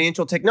a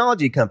financial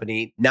technology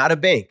company, not a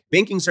bank.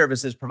 Banking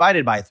services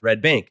provided by Thread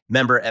Bank,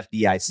 member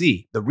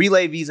FDIC. The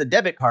Relay Visa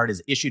debit card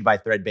is issued by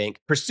Thread Bank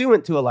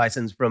pursuant to a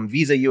license from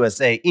Visa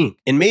USA Inc.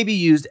 and may be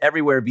used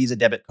everywhere Visa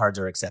debit cards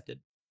are accepted.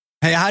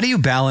 Hey, how do you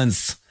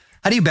balance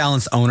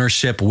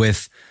ownership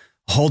with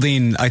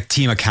holding a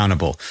team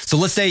accountable? So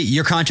let's say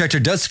your contractor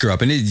does screw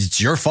up and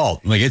it's your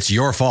fault. Like, it's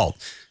your fault.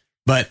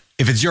 But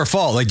if it's your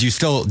fault, like, do you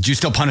still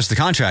punish the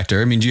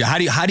contractor? I mean, how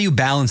do you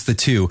balance the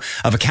two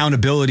of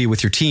accountability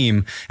with your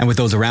team and with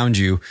those around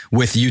you,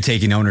 with you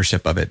taking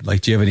ownership of it?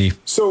 Like, do you have any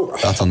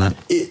thoughts on that?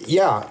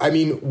 Yeah. I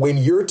mean, when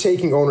you're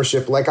taking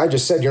ownership, like I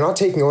just said, you're not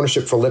taking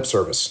ownership for lip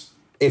service.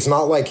 It's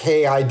not like,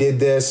 hey, I did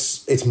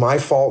this. It's my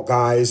fault,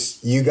 guys.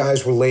 You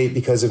guys were late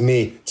because of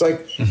me. It's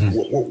like,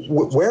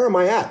 where am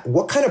I at?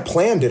 What kind of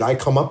plan did I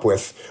come up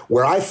with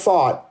where I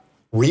thought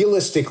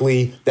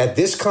realistically that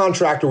this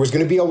contractor was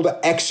going to be able to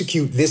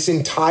execute this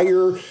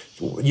entire,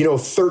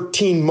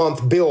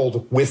 13-month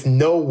build with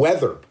no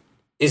weather?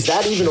 Is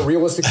that even a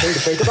realistic thing to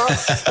think about?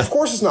 Of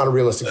course it's not a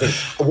realistic thing.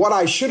 What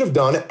I should have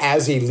done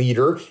as a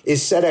leader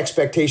is set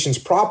expectations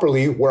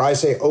properly where I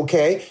say,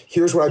 okay,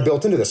 here's what I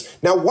built into this.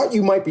 Now, what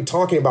you might be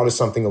talking about is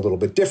something a little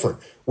bit different,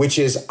 which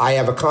is I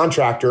have a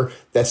contractor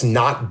that's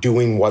not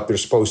doing what they're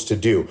supposed to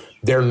do.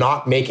 They're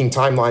not making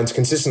timelines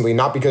consistently,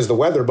 not because of the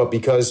weather, but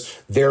because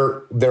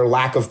their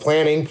lack of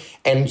planning.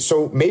 And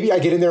so maybe I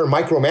get in there and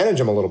micromanage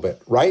them a little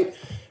bit, right?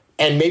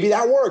 And maybe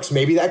that works.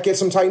 Maybe that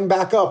gets them tightened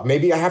back up.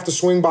 Maybe I have to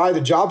swing by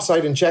the job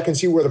site and check and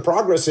see where the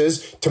progress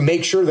is to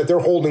make sure that they're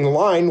holding the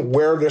line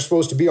where they're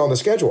supposed to be on the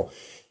schedule.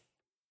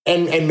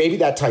 And maybe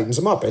that tightens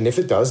them up. And if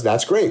it does,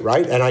 that's great,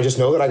 right? And I just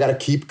know that I got to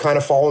keep kind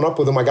of following up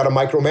with them. I got to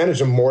micromanage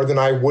them more than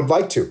I would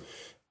like to.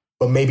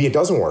 But maybe it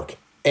doesn't work.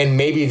 And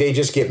maybe they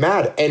just get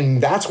mad.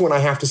 And that's when I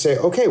have to say,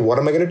 okay, what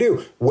am I going to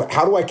do?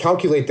 How do I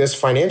calculate this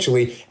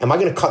financially? Am I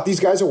going to cut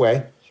these guys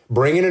away,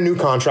 bring in a new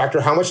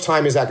contractor? How much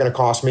time is that going to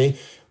cost me?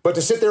 But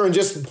to sit there and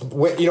just,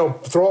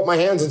 throw up my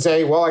hands and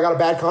say, well, I got a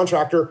bad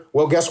contractor.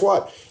 Well, guess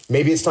what?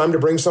 Maybe it's time to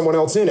bring someone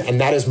else in.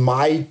 And that is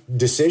my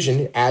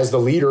decision as the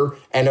leader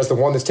and as the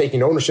one that's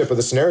taking ownership of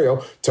the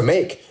scenario to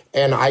make.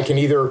 And I can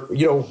either,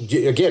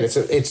 again,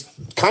 it's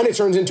kind of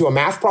turns into a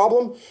math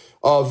problem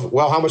of,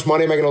 well, how much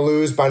money am I going to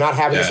lose by not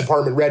having this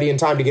apartment ready in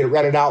time to get it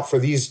rented out for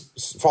these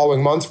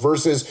following months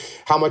versus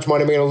how much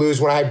money am I going to lose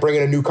when I bring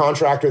in a new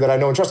contractor that I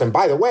know and trust? And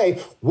by the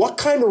way, what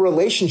kind of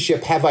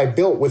relationship have I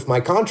built with my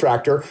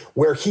contractor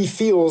where he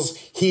feels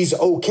he's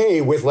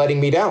okay with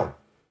letting me down?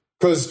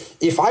 Because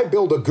if I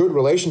build a good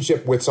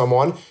relationship with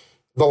someone,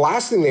 the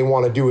last thing they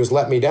want to do is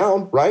let me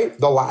down, right?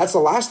 That's the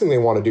last thing they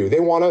want to do.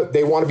 They want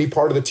to be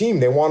part of the team.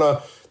 They want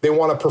to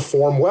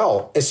perform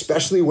well,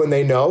 especially when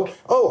they know,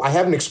 I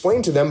haven't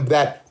explained to them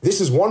that this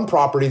is one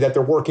property that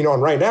they're working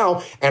on right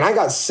now, and I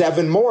got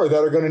 7 more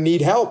that are going to need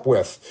help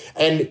with.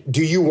 And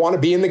do you want to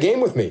be in the game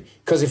with me?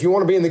 Because if you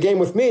want to be in the game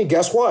with me,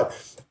 guess what?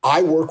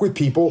 I work with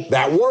people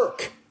that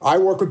work. I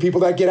work with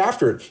people that get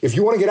after it. If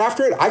you want to get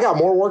after it, I got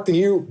more work than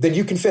you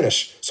can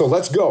finish. So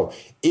let's go.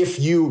 If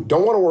you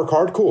don't want to work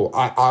hard, cool.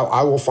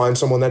 I will find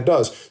someone that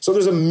does. So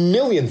there's a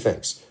million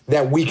things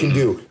that we can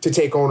do to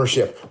take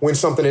ownership when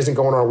something isn't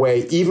going our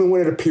way, even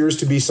when it appears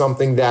to be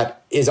something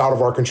that is out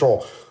of our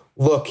control.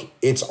 Look,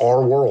 it's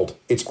our world.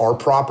 It's our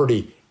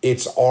property.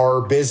 It's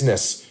our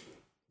business.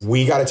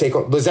 We got to take.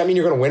 Does that mean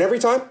you're going to win every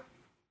time?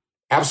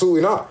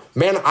 Absolutely not.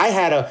 Man, I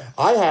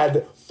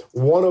had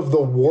one of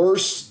the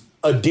worst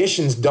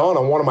additions done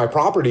on one of my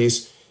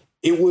properties.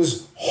 It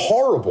was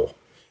horrible.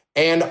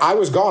 And I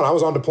was gone. I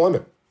was on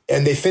deployment.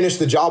 And they finished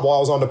the job while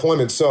I was on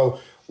deployment. So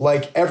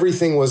like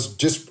everything was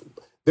just,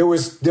 there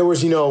was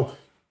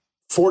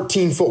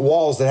 14-foot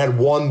walls that had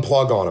one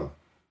plug on them.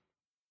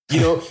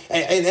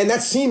 And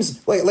that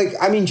seems like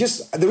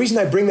just the reason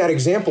I bring that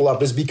example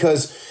up is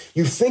because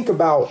you think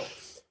about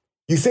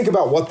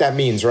what that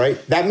means,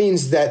 right? That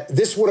means that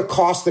this would have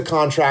cost the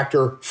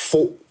contractor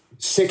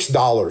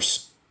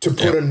 $6 to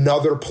put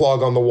another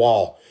plug on the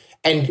wall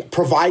and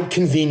provide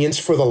convenience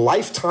for the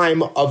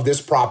lifetime of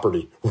this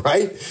property,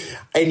 right?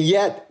 And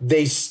yet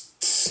they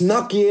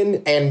snuck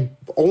in and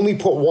only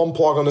put one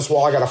plug on this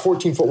wall. I got a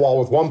 14-foot wall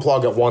with one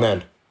plug at one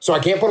end. So I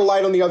can't put a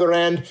light on the other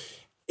end.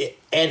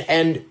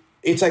 And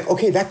it's like,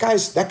 okay, that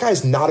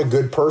guy's not a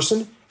good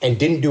person and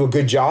didn't do a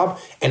good job.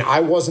 And I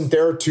wasn't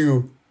there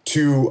to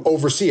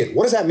oversee it.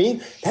 What does that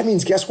mean? That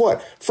means, guess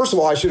what? First of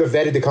all, I should have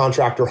vetted the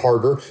contractor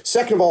harder.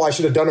 Second of all, I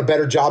should have done a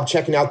better job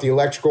checking out the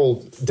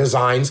electrical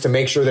designs to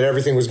make sure that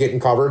everything was getting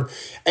covered.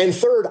 And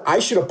third, I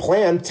should have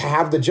planned to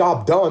have the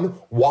job done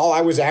while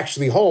I was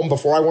actually home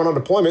before I went on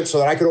deployment so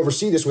that I could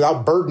oversee this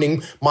without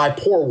burdening my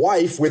poor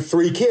wife with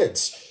 3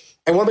 kids.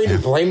 And what am I going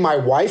to blame my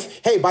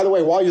wife? Hey, by the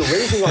way, while you're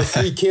raising our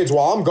 3 kids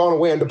while I'm gone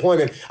away on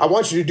deployment, I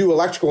want you to do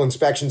electrical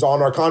inspections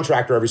on our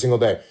contractor every single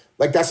day.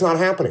 Like, that's not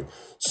happening.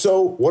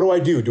 So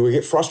what do? Do I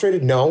get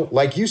frustrated? No.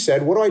 Like you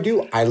said, what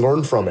do? I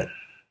learn from it.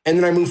 And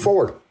then I move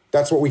forward.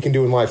 That's what we can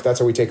do in life. That's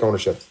how we take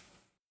ownership.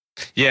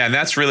 Yeah, and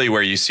that's really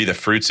where you see the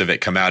fruits of it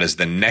come out is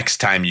the next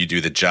time you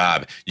do the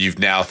job, you've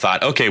now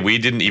thought, okay, we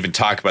didn't even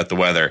talk about the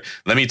weather.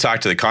 Let me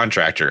talk to the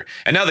contractor.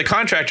 And now the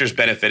contractor's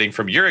benefiting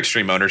from your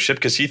extreme ownership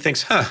because he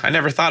thinks, I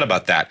never thought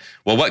about that.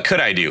 Well, what could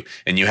I do?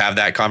 And you have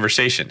that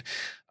conversation.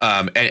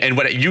 And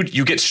what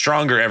you get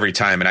stronger every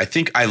time. And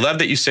I love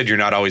that you said you're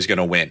not always going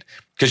to win,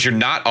 because you're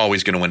not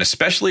always going to win,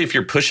 especially if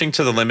you're pushing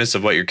to the limits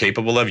of what you're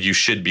capable of. You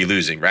should be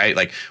losing, right?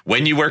 Like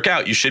when you work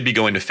out, you should be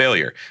going to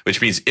failure, which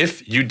means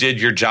if you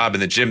did your job in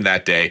the gym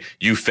that day,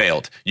 you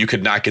failed. You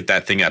could not get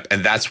that thing up.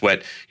 And that's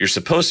what you're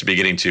supposed to be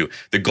getting to.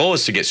 The goal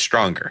is to get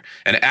stronger.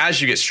 And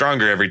as you get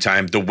stronger every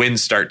time, the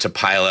wins start to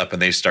pile up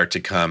and they start to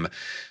come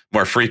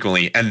more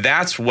frequently. And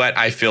that's what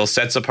I feel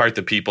sets apart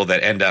the people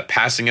that end up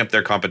passing up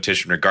their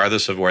competition,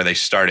 regardless of where they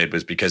started,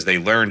 was because they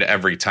learned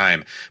every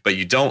time. But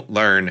you don't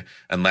learn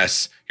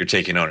unless you're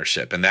taking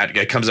ownership. And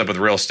that comes up with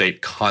real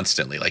estate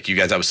constantly. Like you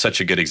guys, that was such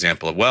a good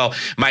example of, well,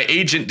 my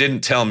agent didn't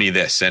tell me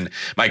this, and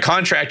my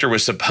contractor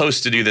was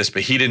supposed to do this,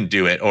 but he didn't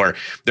do it. Or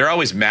they're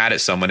always mad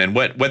at someone. And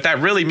what that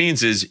really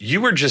means is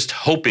you were just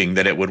hoping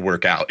that it would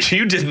work out.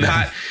 You did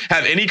not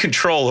have any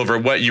control over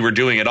what you were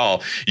doing at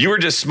all. You were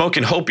just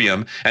smoking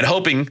hopium and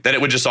hoping that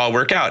it would just all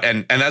work out.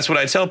 And that's what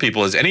I tell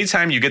people is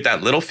anytime you get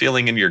that little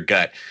feeling in your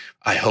gut,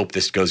 I hope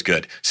this goes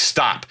good.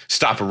 Stop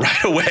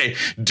right away.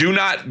 Do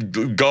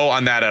not go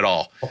on that at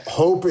all.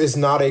 Hope is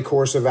not a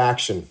course of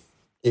action.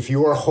 If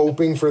you are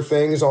hoping for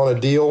things on a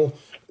deal,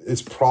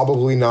 it's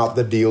probably not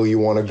the deal you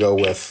want to go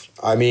with.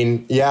 I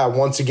mean, yeah,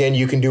 once again,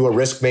 you can do a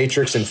risk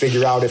matrix and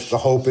figure out if the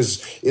hope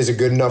is a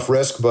good enough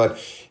risk, but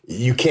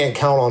you can't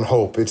count on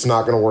hope. It's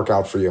not going to work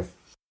out for you.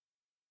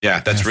 Yeah,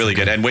 that's really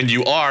good. And when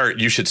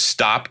you should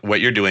stop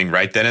what you're doing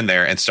right then and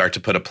there and start to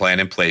put a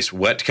plan in place.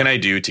 What can I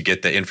do to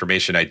get the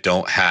information I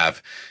don't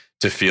have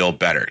to feel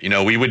better? You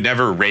know, we would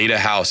never raid a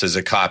house as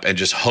a cop and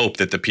just hope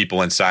that the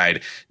people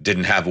inside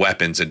didn't have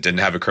weapons and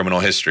didn't have a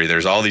criminal history.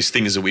 There's all these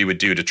things that we would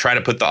do to try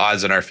to put the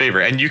odds in our favor.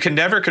 And you can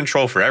never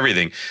control for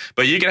everything,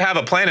 but you can have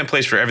a plan in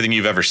place for everything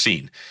you've ever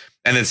seen.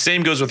 And the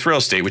same goes with real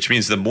estate, which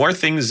means the more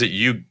things that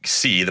you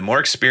see, the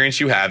more experience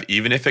you have,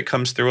 even if it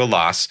comes through a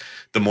loss,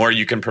 the more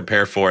you can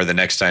prepare for the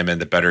next time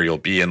and the better you'll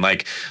be. And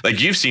like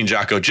you've seen,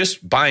 Jocko,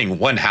 just buying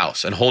one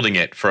house and holding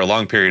it for a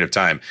long period of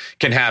time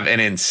can have an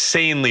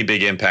insanely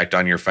big impact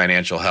on your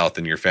financial health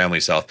and your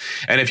family's health.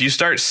 And if you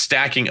start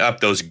stacking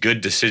up those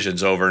good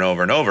decisions over and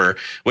over and over,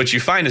 what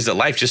you find is that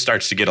life just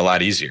starts to get a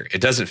lot easier.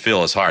 It doesn't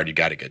feel as hard. You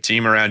got a good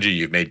team around you.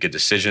 You've made good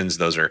decisions.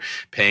 Those are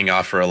paying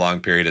off for a long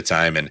period of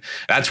time. And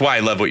that's why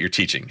I love what you're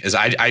teaching. Is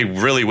I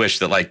really wish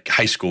that like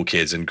high school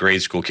kids and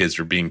grade school kids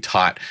were being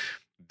taught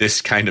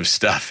this kind of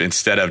stuff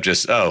instead of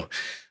just,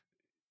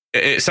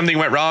 something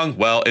went wrong.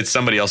 Well, it's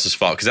somebody else's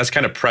fault, because that's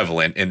kind of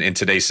prevalent in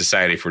today's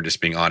society. If we're just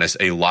being honest,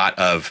 a lot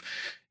of,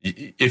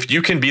 if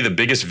you can be the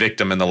biggest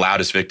victim and the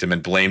loudest victim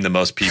and blame the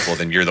most people,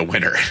 then you're the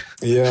winner.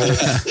 Yeah,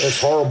 it's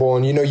horrible.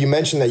 And, you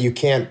mentioned that you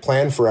can't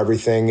plan for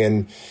everything,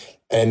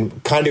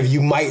 and kind of you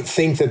might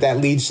think that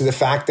leads to the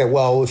fact that,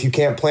 well, if you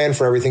can't plan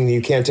for everything, then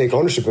you can't take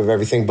ownership of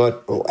everything.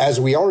 But as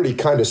we already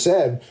kind of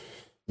said,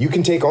 you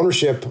can take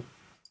ownership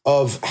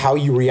of how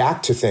you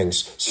react to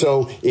things.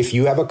 So if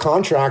you have a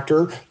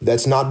contractor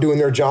that's not doing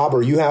their job,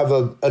 or you have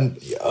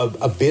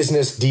a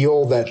business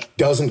deal that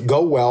doesn't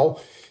go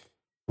well,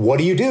 what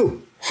do you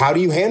do? How do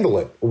you handle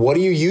it? What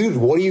do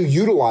you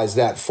utilize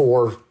that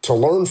for, to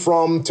learn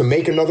from, to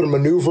make another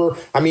maneuver?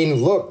 I mean,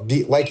 look,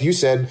 like you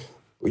said,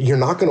 you're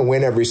not going to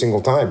win every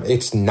single time.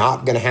 It's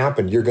not going to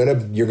happen. You're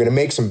going to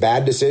make some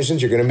bad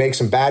decisions. You're going to make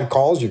some bad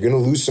calls. You're going to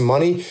lose some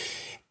money.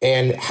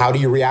 And how do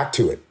you react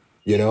to it?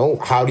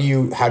 How do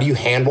you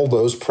handle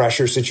those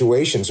pressure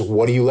situations?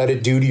 What do you let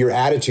it do to your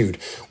attitude?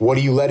 What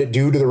do you let it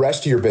do to the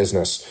rest of your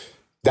business?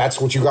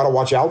 That's what you got to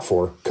watch out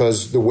for,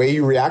 because the way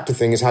you react to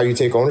things is how you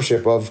take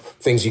ownership of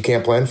things you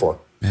can't plan for.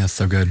 Yeah,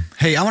 so good.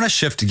 Hey, I want to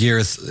shift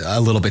gears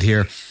a little bit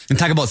here and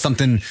talk about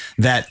something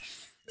that,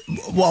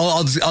 well,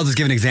 I'll just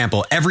give an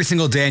example. Every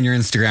single day on your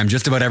Instagram,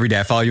 just about every day,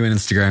 I follow you on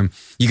Instagram,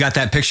 you got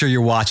that picture of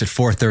your watch at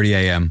 4:30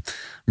 a.m.,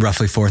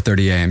 roughly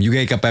 4:30 a.m. You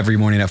wake up every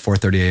morning at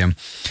 4:30 a.m.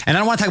 And I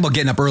don't want to talk about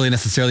getting up early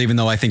necessarily, even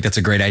though I think that's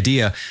a great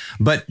idea,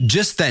 but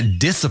just that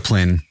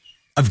discipline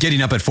of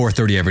getting up at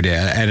 4:30 every day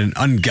at an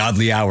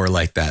ungodly hour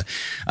like that.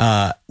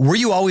 Were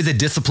you always a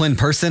disciplined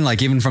person,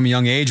 like even from a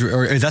young age,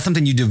 or is that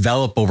something you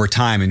develop over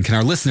time? And can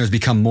our listeners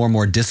become more and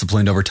more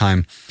disciplined over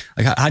time?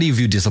 Like, how do you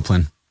view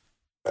discipline?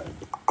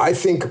 I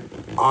think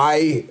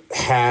I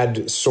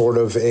had sort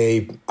of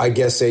a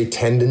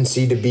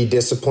tendency to be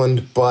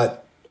disciplined,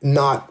 but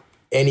not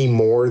any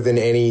more than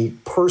any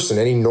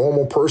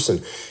normal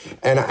person.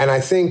 And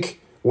I think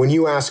when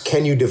you ask,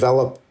 can you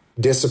develop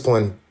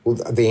discipline? Well,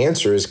 the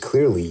answer is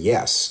clearly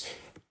yes.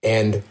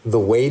 And the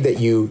way that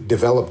you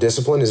develop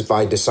discipline is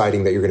by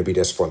deciding that you're going to be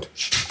disciplined.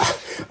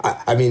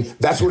 I mean,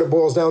 that's what it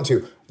boils down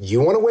to. You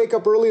want to wake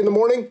up early in the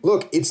morning?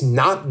 Look, it's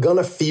not going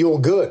to feel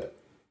good.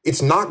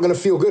 It's not going to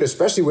feel good,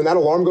 especially when that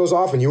alarm goes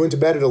off and you went to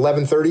bed at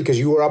 11:30 because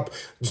you were up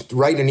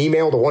writing an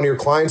email to one of your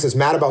clients that's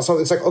mad about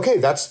something. It's like, okay,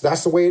 that's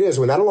the way it is.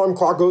 When that alarm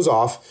clock goes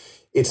off,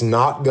 it's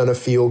not going to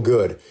feel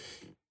good.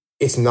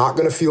 It's not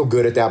going to feel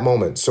good at that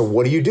moment. So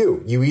what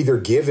do? You either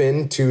give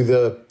in to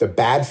the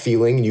bad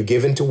feeling, you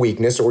give in to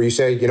weakness, or you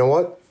say, you know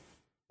what?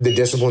 The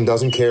discipline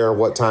doesn't care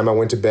what time I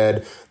went to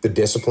bed. The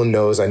discipline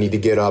knows I need to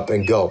get up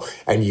and go.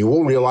 And you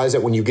will realize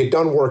that when you get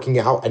done working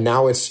out and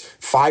now it's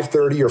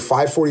 5:30 or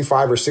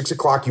 5:45 or 6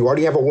 o'clock, you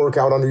already have a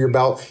workout under your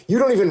belt. You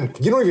don't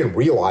even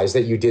realize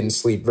that you didn't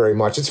sleep very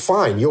much. It's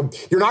fine. You're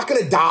not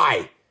going to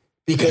die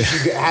because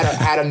you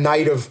had a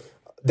night of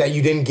that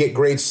you didn't get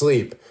great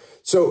sleep.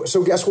 So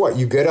guess what?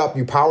 You get up,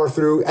 you power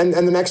through, and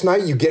the next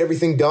night you get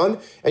everything done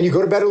and you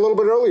go to bed a little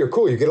bit earlier.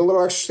 Cool. You get a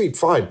little extra sleep.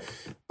 Fine.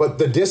 But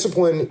the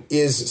discipline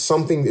is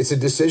something, it's a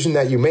decision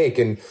that you make.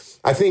 And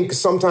I think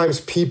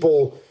sometimes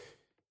people,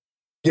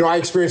 I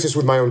experience this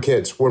with my own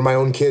kids, where my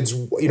own kids,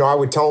 I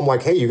would tell them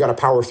like, hey, you got to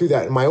power through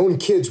that. And my own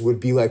kids would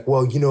be like,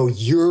 well,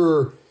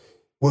 you're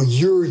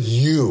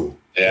you.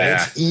 Yeah.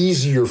 And it's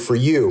easier for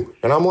you.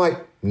 And I'm like,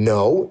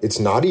 no, it's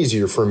not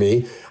easier for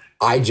me.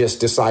 I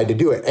just decide to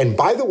do it. And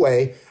by the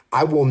way,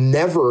 I will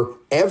never,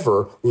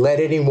 ever let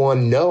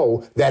anyone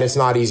know that it's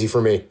not easy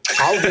for me.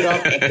 I'll get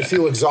up and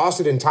feel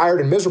exhausted and tired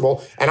and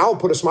miserable, and I'll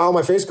put a smile on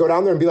my face, go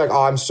down there and be like,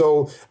 oh, I'm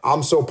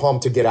so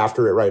pumped to get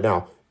after it right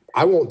now.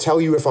 I won't tell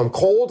you if I'm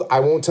cold. I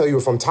won't tell you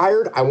if I'm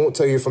tired. I won't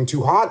tell you if I'm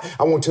too hot.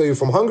 I won't tell you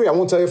if I'm hungry. I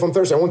won't tell you if I'm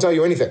thirsty. I won't tell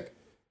you anything.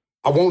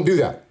 I won't do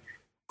that.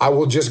 I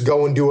will just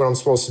go and do what I'm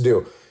supposed to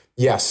do.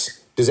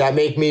 Yes. Does that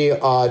make me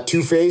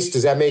two-faced?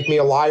 Does that make me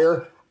a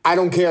liar? I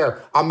don't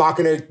care. I'm not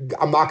gonna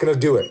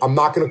do it. I'm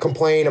not gonna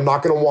complain. I'm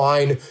not gonna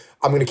whine.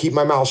 I'm gonna keep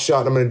my mouth shut.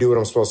 And I'm gonna do what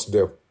I'm supposed to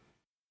do.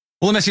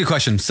 Well, let me ask you a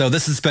question. So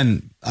this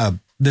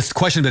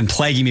question has been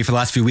plaguing me for the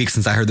last few weeks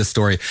since I heard this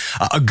story.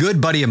 A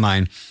good buddy of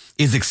mine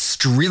is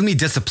extremely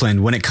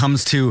disciplined when it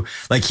comes to,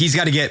 like, he's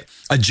got to get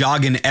a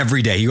jog in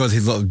every day.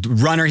 He's a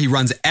runner. He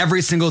runs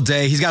every single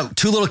day. He's got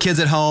 2 little kids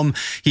at home.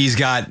 He's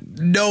got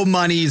no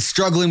money. He's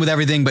struggling with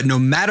everything. But no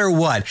matter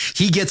what,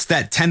 he gets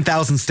that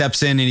 10,000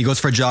 steps in and he goes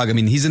for a jog. I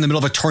mean, he's in the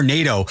middle of a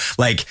tornado.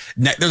 Like,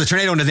 there's a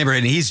tornado in his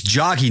neighborhood and he's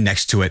jogging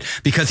next to it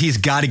because he's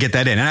got to get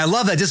that in. And I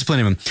love that discipline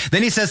in him.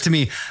 Then he says to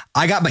me,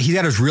 he's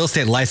got his real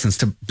estate license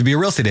to be a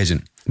real estate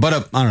agent. But I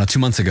don't know, 2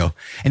 months ago.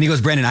 And he goes,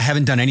 Brandon, I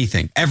haven't done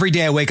anything. Every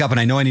day I wake up and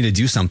I know I need to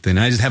do something and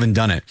I just haven't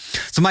done it.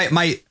 So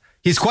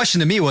his question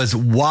to me was,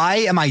 why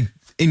am I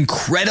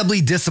incredibly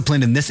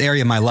disciplined in this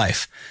area of my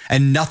life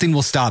and nothing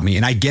will stop me?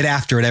 And I get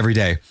after it every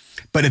day.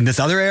 But in this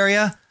other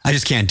area, I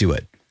just can't do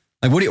it.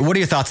 Like, what are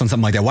your thoughts on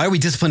something like that? Why are we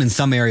disciplined in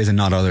some areas and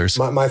not others?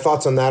 My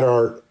thoughts on that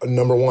are,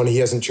 number one, he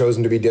hasn't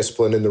chosen to be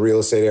disciplined in the real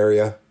estate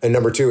area. And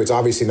number two, it's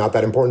obviously not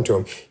that important to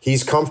him.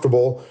 He's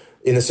comfortable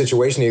in the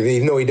situation,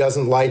 even though he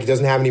doesn't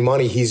have any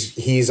money,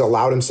 he's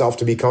allowed himself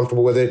to be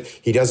comfortable with it.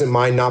 He doesn't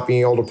mind not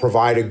being able to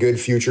provide a good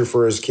future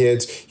for his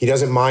kids. He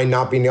doesn't mind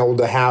not being able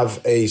to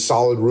have a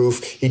solid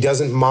roof. He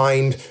doesn't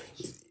mind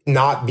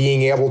not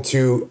being able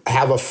to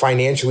have a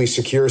financially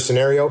secure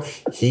scenario.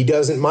 He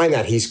doesn't mind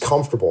that. He's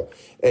comfortable.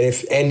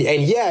 And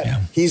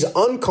yet he's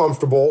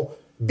uncomfortable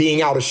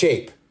being out of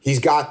shape. He's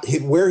got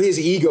where his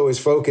ego is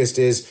focused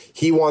is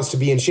he wants to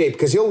be in shape,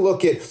 because he'll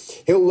look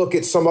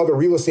at some other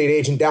real estate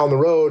agent down the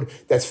road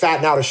that's fat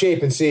and out of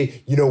shape and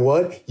see, you know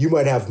what, you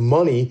might have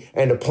money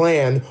and a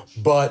plan,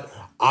 but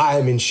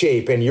I'm in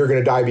shape and you're going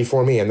to die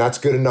before me. And that's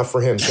good enough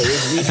for him. So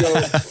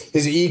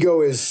his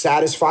ego is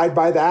satisfied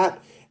by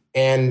that.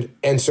 And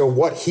so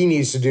what he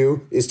needs to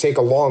do is take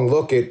a long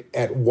look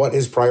at what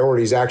his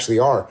priorities actually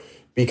are,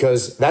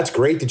 because that's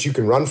great that you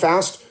can run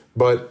fast.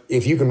 But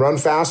if you can run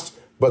fast,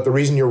 but the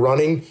reason you're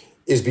running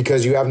is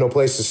because you have no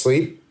place to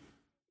sleep,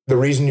 the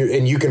reason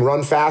you can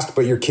run fast,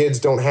 but your kids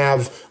don't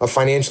have a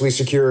financially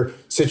secure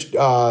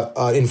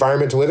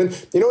environment to live in,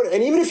 you know what?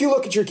 And even if you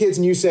look at your kids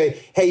and you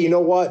say, hey, you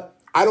know what?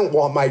 I don't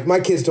want my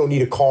kids don't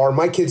need a car.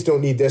 My kids don't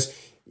need this.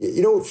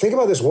 Think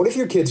about this. What if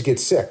your kids get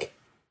sick?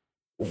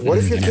 What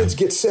if your kids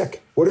get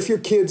sick? What if your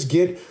kids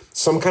get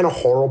some kind of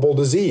horrible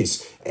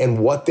disease and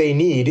what they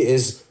need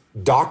is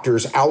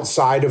doctors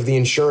outside of the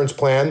insurance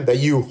plan that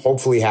you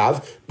hopefully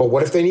have? But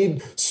what if they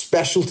need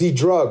specialty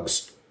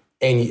drugs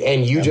and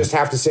you just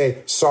have to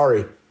say,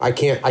 sorry, I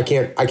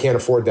can't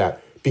afford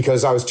that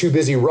because I was too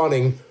busy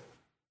running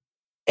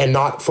and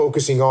not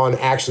focusing on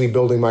actually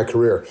building my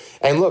career.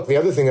 And look, the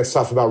other thing that's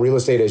tough about real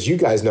estate, as you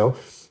guys know,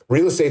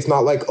 real estate's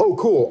not like, oh,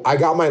 cool, I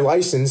got my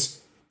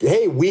license.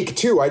 Hey, week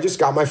 2, I just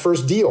got my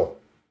first deal.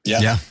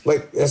 Yeah.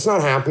 Like, that's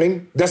not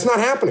happening. That's not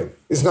happening.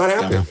 It's not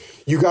happening.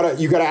 Yeah.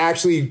 You gotta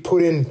actually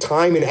put in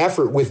time and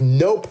effort with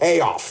no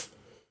payoff.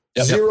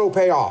 Zero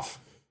payoff.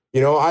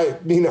 You know,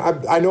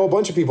 I know a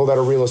bunch of people that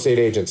are real estate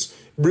agents.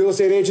 Real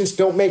estate agents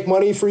don't make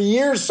money for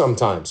years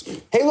sometimes.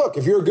 Hey, look,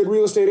 if you're a good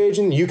real estate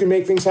agent, you can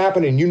make things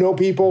happen and you know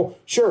people,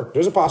 sure,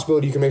 there's a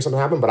possibility you can make something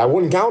happen, but I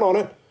wouldn't count on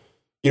it.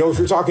 You know, if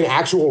you're talking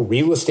actual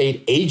real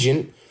estate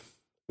agent,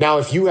 now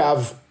if you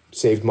have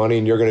saved money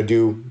and you're going to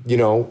do, you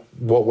know,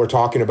 what we're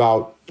talking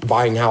about,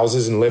 buying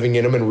houses and living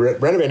in them and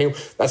renovating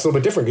them, that's a little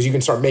bit different because you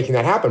can start making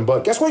that happen.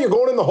 But guess what? You're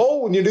going in the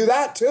hole when you do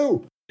that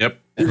too. Yep.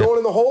 You're going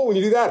in the hole when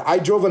you do that. I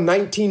drove a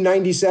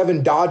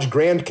 1997 Dodge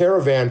Grand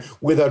Caravan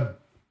with a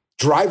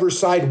driver's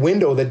side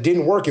window that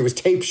didn't work. It was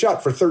taped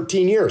shut for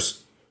 13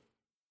 years.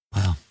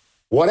 Wow.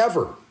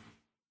 Whatever.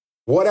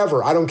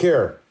 I don't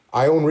care.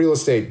 I own real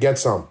estate. Get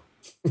some.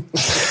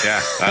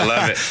 Yeah, I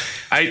love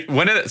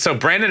it. So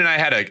Brandon and I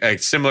had a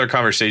similar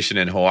conversation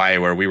in Hawaii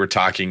where we were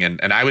talking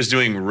and I was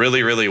doing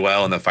really, really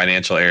well in the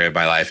financial area of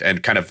my life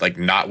and kind of like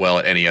not well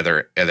at any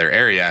other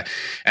area.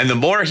 And the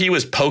more he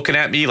was poking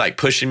at me, like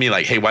pushing me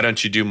like, hey, why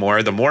don't you do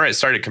more? The more it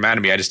started to come out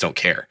of me, I just don't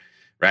care.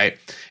 Right.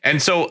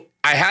 And so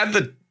I had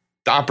the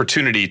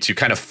opportunity to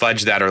kind of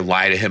fudge that or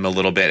lie to him a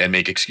little bit and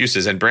make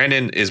excuses. And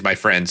Brandon is my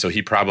friend, so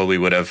he probably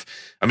would have,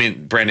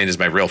 Brandon is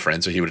my real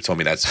friend, so he would have told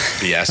me that's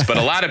BS. But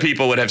a lot of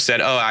people would have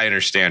said, oh, I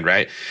understand,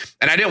 right?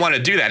 And I didn't want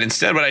to do that.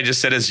 Instead, what I just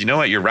said is, you know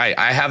what, you're right.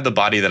 I have the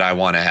body that I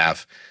want to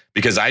have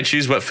because I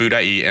choose what food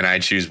I eat and I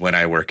choose when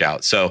I work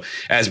out. So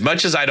as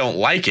much as I don't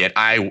like it,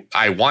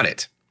 I want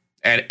it.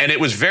 And it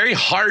was very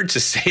hard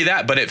to say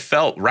that, but it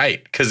felt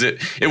right because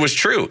it was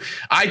true.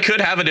 I could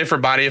have a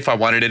different body if I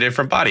wanted a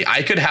different body.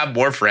 I could have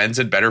more friends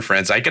and better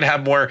friends. I could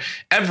have more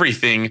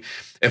everything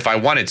if I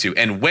wanted to.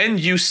 And when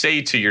you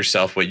say to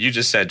yourself what you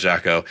just said,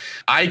 Jocko,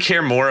 I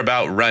care more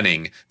about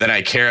running than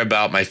I care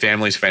about my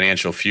family's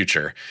financial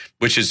future,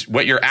 which is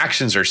what your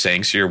actions are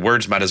saying. So your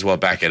words might as well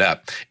back it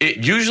up. It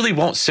usually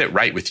won't sit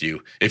right with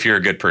you if you're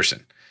a good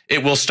person.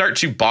 It will start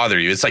to bother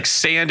you. It's like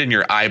sand in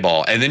your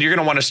eyeball. And then you're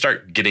going to want to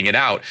start getting it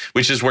out,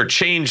 which is where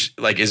change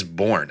is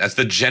born. That's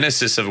the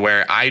genesis of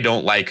where I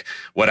don't like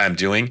what I'm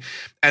doing.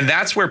 And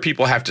that's where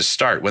people have to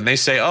start. When they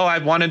say, oh,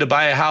 I've wanted to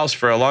buy a house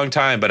for a long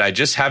time, but I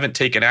just haven't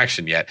taken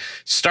action yet.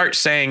 Start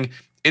saying,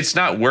 it's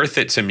not worth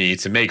it to me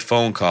to make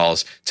phone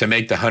calls to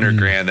make the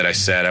 $100,000 that I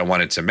said I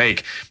wanted to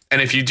make.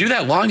 And if you do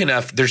that long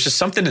enough, there's just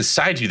something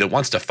inside you that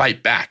wants to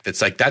fight back.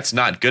 That's like, that's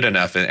not good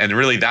enough. And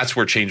really, that's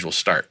where change will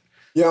start.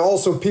 Yeah,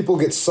 also people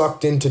get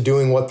sucked into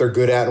doing what they're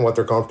good at and what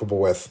they're comfortable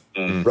with,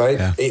 right?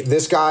 Yeah.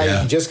 This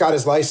guy, he just got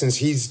his license.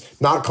 He's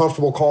not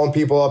comfortable calling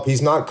people up.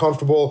 He's not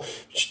comfortable,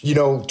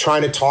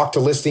 trying to talk to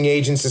listing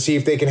agents to see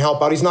if they can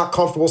help out. He's not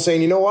comfortable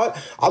saying, you know what,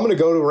 I'm going to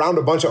go around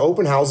a bunch of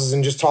open houses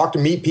and just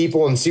meet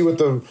people and see what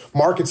the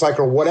market's like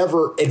or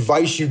whatever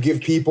advice you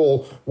give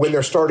people when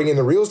they're starting in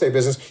the real estate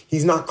business.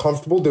 He's not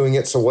comfortable doing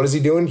it. So what is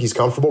he doing? He's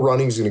comfortable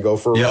running. He's going to go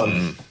for a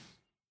run.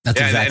 That's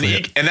exactly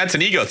it. And that's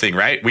an ego thing,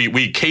 right?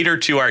 We cater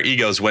to our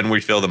egos when we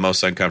feel the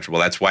most uncomfortable.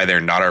 That's why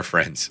they're not our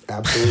friends.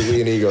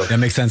 Absolutely an ego. That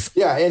makes sense.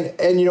 Yeah,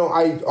 and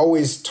I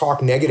always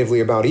talk negatively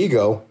about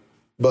ego,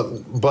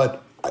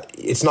 but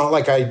it's not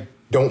like I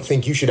don't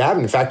think you should have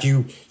it. In fact,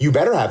 you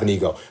better have an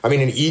ego. An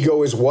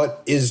ego is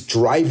what is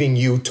driving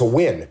you to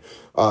win.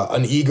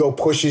 An ego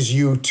pushes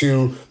you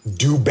to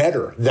do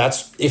better.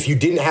 That's if you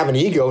didn't have an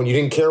ego and you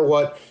didn't care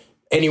what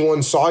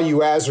anyone saw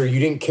you as, or you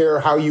didn't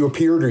care how you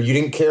appeared, or you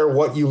didn't care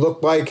what you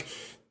looked like,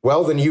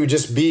 well, then you would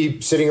just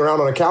be sitting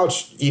around on a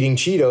couch eating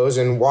Cheetos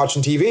and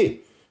watching TV,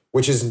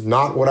 which is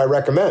not what I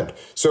recommend.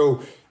 So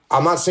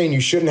I'm not saying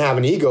you shouldn't have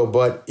an ego,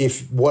 but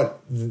if what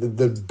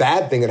the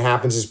bad thing that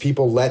happens is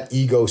people let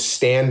ego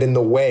stand in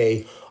the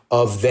way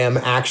of them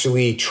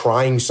actually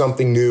trying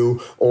something new,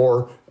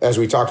 or as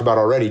we talked about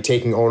already,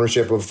 taking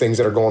ownership of things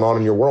that are going on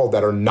in your world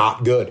that are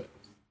not good.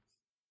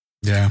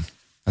 Yeah,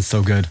 that's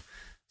so good.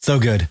 So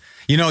good.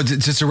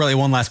 Just to really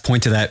one last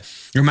point to that,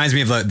 it reminds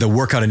me of the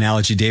workout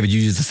analogy David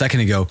you used a second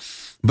ago.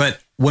 But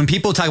when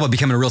people talk about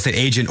becoming a real estate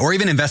agent or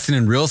even investing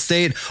in real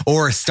estate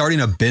or starting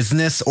a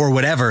business or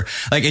whatever,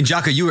 like in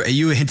Jocko,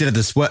 you hinted at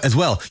this as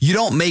well. You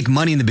don't make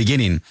money in the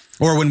beginning,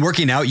 or when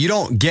working out, you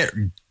don't get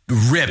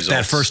ripped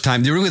that first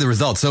time. They're really the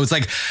results. So it's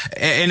like,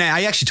 and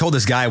I actually told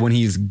this guy when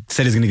he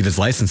said he's going to get his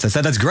license, I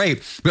said, that's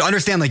great. But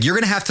understand, you're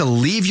going to have to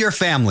leave your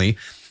family,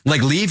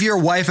 leave your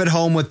wife at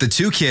home with the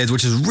 2 kids,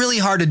 which is really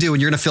hard to do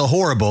and you're going to feel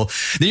horrible.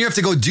 Then you have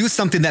to go do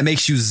something that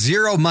makes you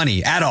zero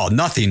money at all,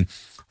 nothing,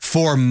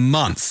 for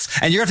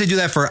months. And you're going to have to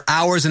do that for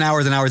hours and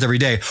hours and hours every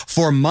day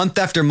for month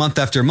after month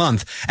after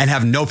month and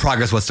have no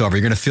progress whatsoever.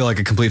 You're going to feel like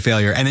a complete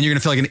failure. And then you're going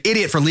to feel like an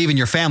idiot for leaving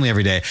your family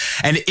every day.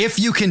 And if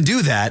you can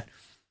do that,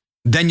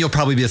 then you'll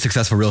probably be a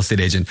successful real estate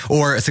agent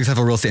or a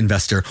successful real estate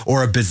investor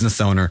or a business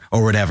owner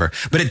or whatever.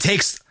 But it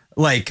takes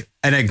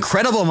an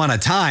incredible amount of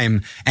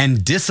time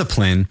and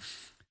discipline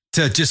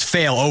to just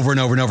fail over and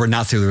over and over and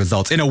not see the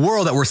results. In a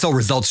world that we're so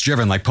results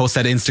driven, like post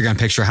that Instagram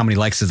picture, how many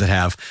likes does it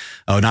have?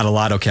 Oh, not a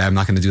lot. Okay, I'm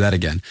not going to do that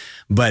again.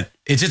 But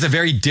it's just a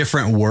very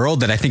different world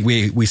that I think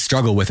we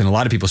struggle with, and a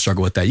lot of people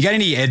struggle with that. You got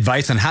any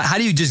advice on how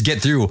do you just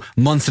get through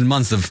months and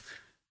months of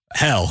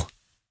hell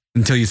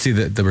until you see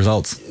the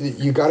results?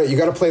 You got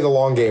to play the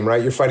long game,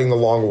 right? You're fighting the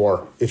long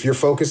war. If you're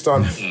focused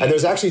on, and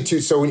there's actually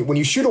two. So when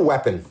you shoot a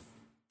weapon,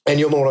 and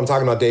you'll know what I'm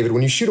talking about, David,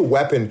 when you shoot a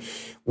weapon,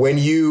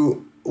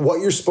 what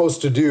you're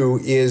supposed to do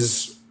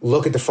is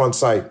look at the front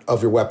sight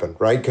of your weapon,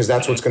 right? Because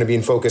that's what's going to be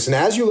in focus. And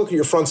as you look at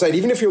your front sight,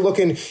 even if you're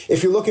looking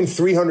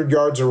 300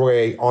 yards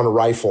away on a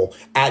rifle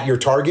at your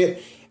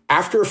target,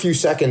 after a few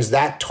seconds,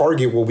 that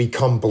target will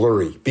become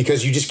blurry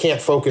because you just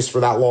can't focus for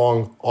that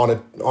long on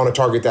a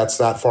target that's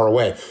that far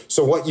away.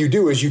 So what you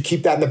do is you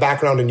keep that in the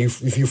background and you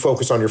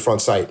focus on your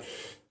front sight.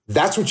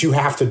 That's what you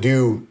have to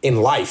do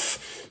in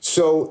life.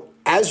 So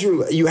as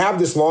you have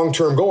this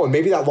long-term goal, and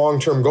maybe that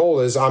long-term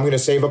goal is I'm going to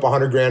save up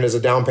 $100,000 as a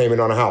down payment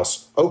on a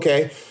house.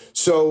 Okay.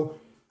 So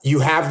you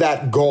have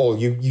that goal.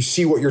 You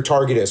see what your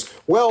target is.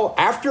 Well,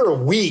 after a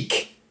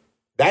week,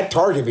 that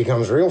target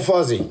becomes real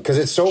fuzzy because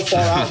it's so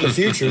far out in the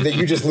future that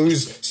you just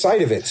lose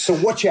sight of it. So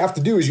what you have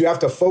to do is you have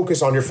to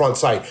focus on your front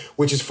sight,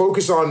 which is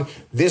focus on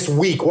this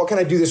week. What can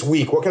I do this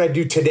week? What can I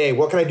do today?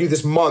 What can I do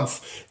this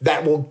month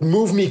that will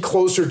move me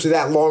closer to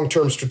that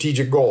long-term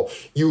strategic goal?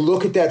 You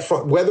look at that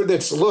front, whether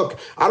that's, look,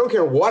 I don't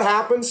care what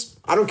happens.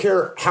 I don't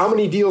care how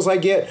many deals I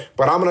get,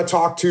 but I'm going to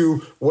talk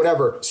to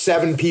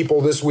 7 people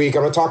this week.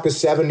 I'm going to talk to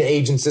 7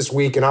 agents this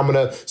week, and I'm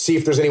going to see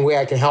if there's any way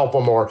I can help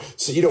them, or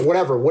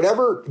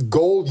whatever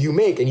goal you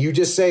make, and you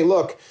just say,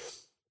 look,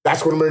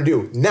 that's what I'm going to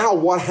do. Now,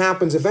 what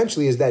happens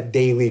eventually is that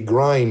daily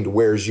grind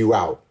wears you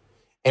out.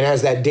 And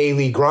as that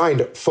daily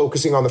grind,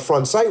 focusing on the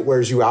front sight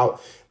wears you out,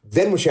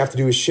 then what you have to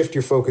do is shift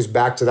your focus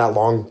back to that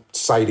long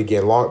sight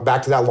again,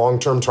 back to that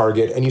long-term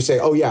target. And you say,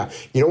 oh yeah,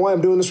 you know why I'm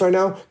doing this right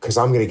now? Because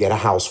I'm going to get a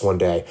house one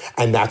day.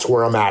 And that's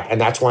where I'm at.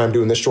 And that's why I'm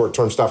doing this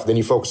short-term stuff. Then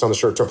you focus on the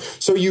short-term.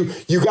 So you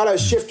got to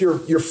shift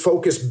your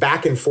focus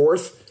back and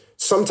forth.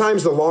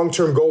 Sometimes the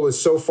long-term goal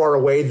is so far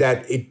away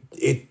that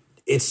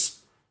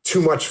it's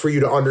too much for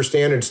you to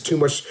understand. It's too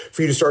much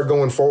for you to start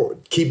going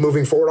forward, keep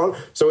moving forward on.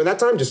 So in that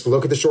time, just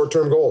look at the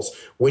short-term goals.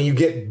 When you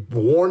get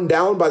worn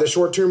down by the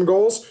short-term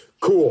goals,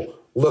 cool.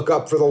 Look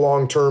up for the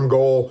long-term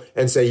goal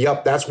and say,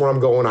 yep, that's where I'm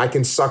going. I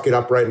can suck it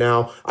up right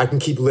now. I can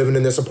keep living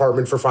in this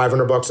apartment for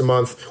 $500 a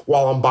month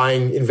while I'm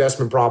buying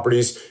investment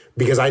properties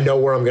because I know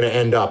where I'm going to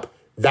end up.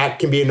 That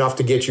can be enough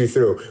to get you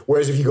through.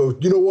 Whereas if you go,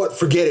 you know what,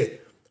 forget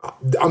it.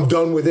 I'm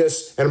done with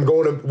this and I'm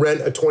going to rent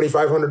a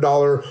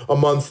 $2,500 a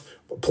month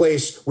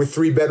place with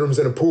 3 bedrooms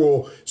and a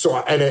pool. So,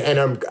 and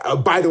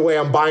I'm, by the way,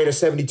 I'm buying a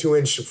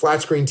 72-inch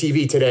flat screen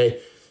TV today.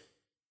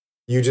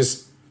 You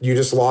just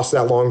lost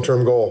that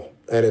long-term goal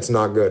and it's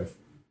not good.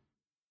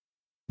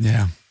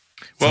 Yeah.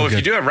 Well, if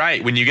you do it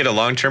right, when you get a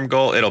long-term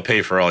goal, it'll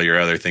pay for all your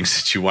other things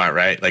that you want,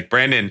 right? Like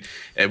Brandon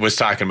was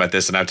talking about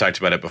this, and I've talked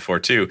about it before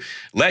too.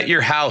 Let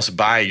your house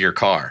buy your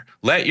car.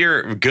 Let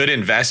your good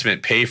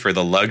investment pay for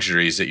the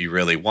luxuries that you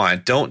really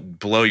want. Don't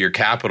blow your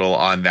capital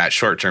on that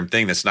short-term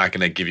thing that's not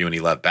going to give you any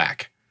love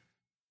back.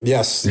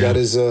 Yes, yeah.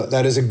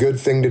 That is a good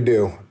thing to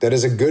do. That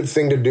is a good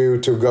thing to do,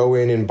 to go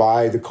in and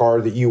buy the car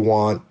that you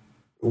want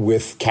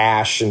with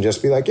cash and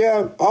just be like,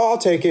 yeah, I'll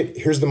take it.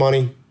 Here's the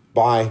money.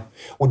 Bye.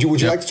 Would you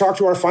like to talk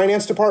to our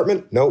finance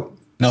department? Nope.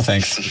 No,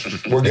 thanks.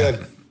 We're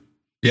good.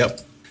 Yep.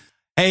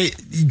 Hey,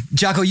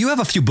 Jocko, you have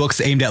a few books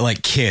aimed at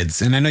like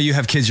kids, and I know you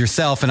have kids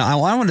yourself, and I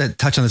want to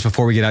touch on this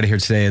before we get out of here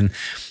today. And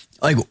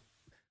like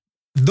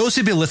those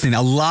people listening,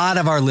 a lot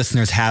of our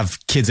listeners have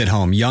kids at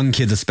home, young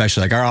kids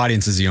especially. Like our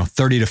audience is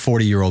 30 to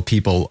 40-year-old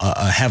people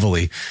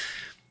heavily.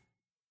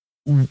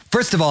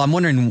 First of all, I'm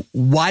wondering,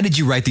 why did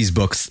you write these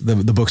books, the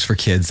books for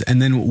kids? And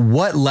then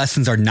what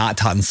lessons are not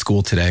taught in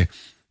school today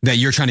that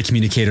you're trying to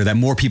communicate, or that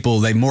more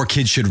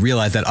kids should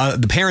realize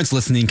that the parents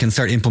listening can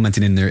start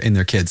implementing in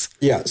their kids?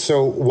 Yeah.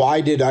 So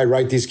why did I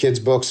write these kids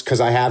books? Because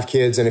I have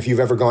kids. And if you've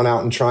ever gone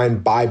out and try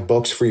and buy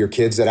books for your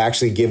kids that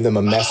actually give them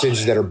a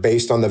message that are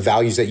based on the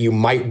values that you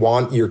might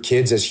want your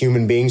kids as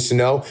human beings to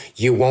know,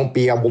 you won't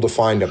be able to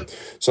find them.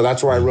 So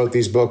that's why I wrote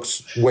these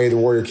books, Way of the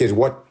Warrior Kids.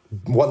 What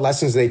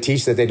lessons they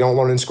teach that they don't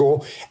learn in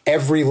school?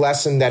 Every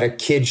lesson that a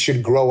kid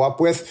should grow up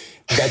with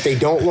that they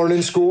don't learn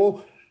in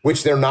school,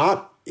 which they're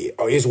not,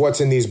 is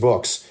what's in these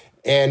books.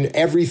 And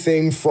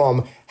everything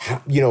from,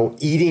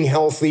 eating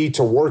healthy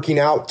to working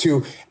out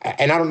to,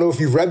 and I don't know if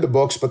you've read the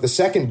books, but the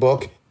second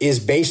book is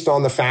based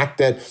on the fact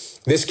that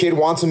this kid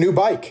wants a new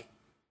bike.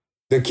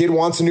 The kid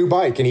wants a new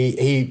bike, and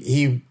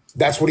he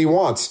that's what he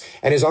wants.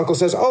 And his uncle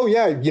says, oh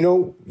yeah,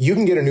 you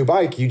can get a new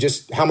bike.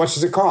 How much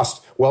does it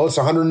cost? Well, it's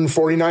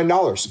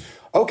 $149.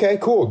 Okay,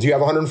 cool. Do you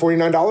have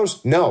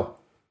 $149? No.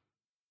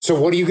 So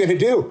what are you going to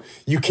do?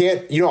 You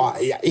can't,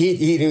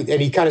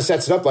 he kind of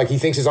sets it up like he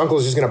thinks his uncle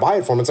is just going to buy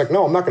it for him. It's like,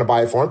 no, I'm not going to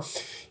buy it for him.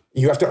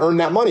 You have to earn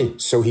that money.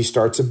 So he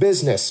starts a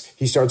business.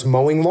 He starts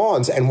mowing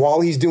lawns. And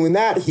while he's doing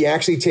that, he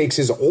actually takes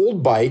his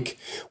old bike,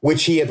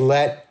 which he had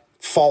let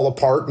fall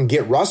apart and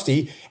get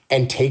rusty,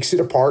 and takes it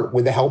apart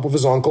with the help of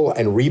his uncle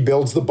and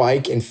rebuilds the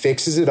bike and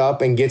fixes it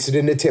up and gets it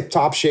into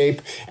tip-top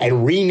shape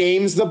and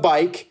renames the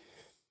bike.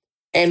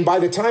 And by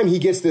the time he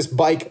gets this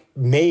bike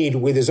made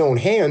with his own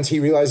hands, he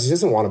realizes he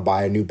doesn't want to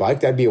buy a new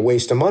bike. That'd be a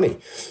waste of money.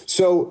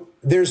 So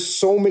there's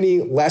so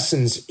many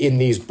lessons in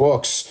these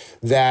books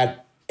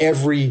that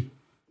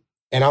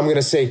and I'm going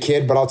to say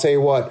kid, but I'll tell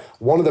you what,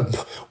 one of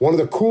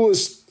the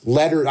coolest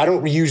letters, I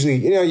don't usually,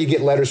 you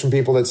get letters from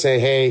people that say,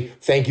 hey,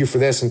 thank you for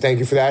this and thank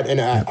you for that.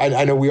 And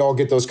I know we all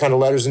get those kind of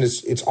letters, and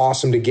it's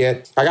awesome to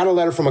get. I got a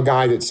letter from a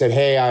guy that said,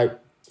 hey,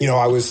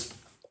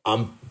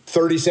 I'm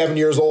 37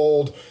 years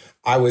old.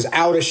 I was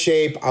out of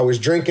shape. I was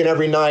drinking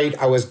every night.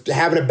 I was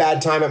having a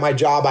bad time at my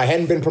job. I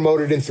hadn't been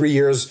promoted in 3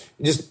 years.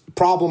 Just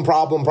problem.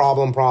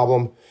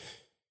 And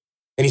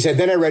he said,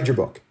 then I read your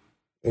book.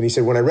 And he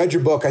said, when I read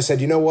your book, I said,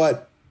 you know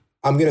what?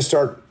 I'm going to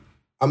start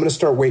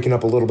waking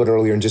up a little bit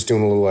earlier and just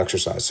doing a little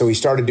exercise. So he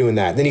started doing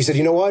that. Then he said,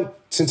 you know what?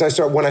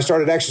 When I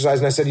started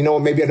exercising, I said, you know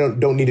what? Maybe I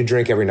don't need to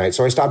drink every night.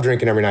 So I stopped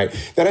drinking every night.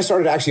 Then I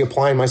started actually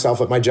applying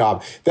myself at my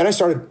job. Then I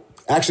started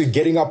actually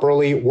getting up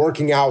early,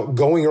 working out,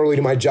 going early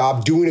to my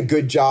job, doing a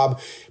good job,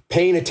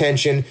 paying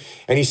attention.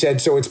 And he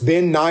said, so it's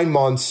been 9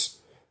 months.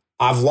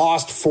 I've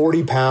lost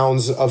 40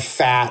 pounds of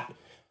fat.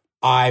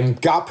 I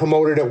got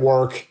promoted at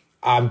work.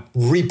 I've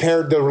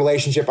repaired the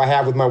relationship I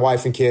have with my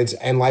wife and kids,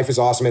 and life is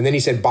awesome. And then he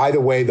said, by the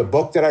way, the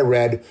book that I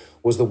read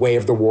was The Way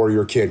of the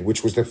Warrior Kid,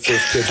 which was the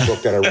first kid's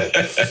book that I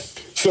read.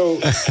 So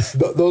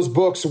those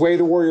books, Way of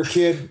the Warrior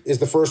Kid is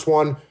the first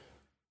one.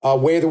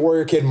 Way of the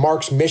Warrior Kid,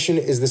 Mark's Mission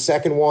is the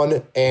second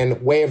one.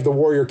 And Way of the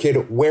Warrior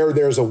Kid, Where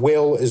There's a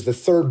Will is the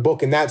third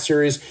book in that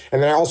series.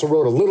 And then I also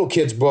wrote a little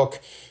kid's book,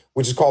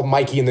 which is called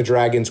Mikey and the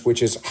Dragons,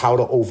 which is How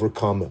to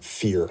Overcome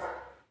Fear.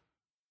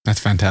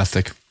 That's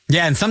fantastic.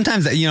 Yeah, and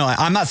sometimes,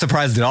 I'm not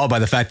surprised at all by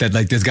the fact that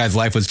like this guy's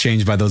life was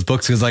changed by those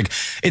books, because like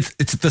it's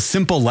the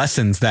simple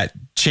lessons that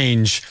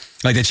change,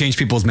 like they change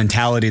people's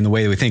mentality and the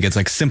way that we think. It's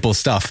like simple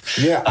stuff.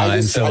 Yeah,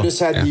 I just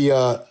had at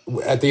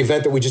the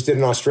event that we just did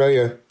in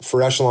Australia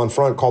for Echelon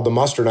Front called The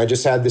Muster, and I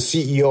just had the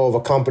CEO of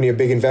a company, a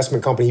big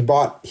investment company.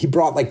 He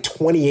brought like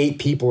 28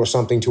 people or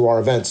something to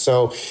our event.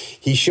 So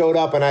he showed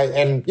up, and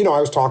I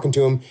was talking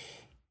to him,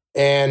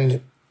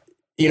 and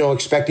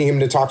expecting him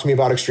to talk to me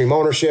about extreme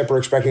ownership, or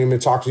expecting him to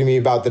talk to me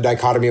about the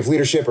dichotomy of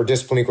leadership or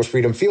discipline equals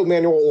freedom field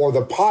manual or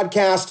the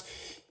podcast.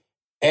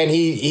 And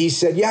he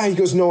said, yeah, he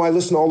goes, no, I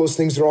listen to all those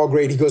things. They're all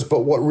great. He goes,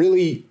 but what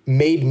really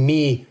made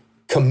me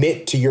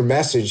commit to your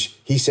message,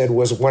 he said,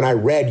 was when I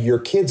read your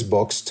kids'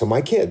 books to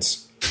my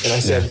kids. And I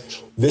said,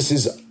 this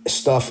is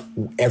stuff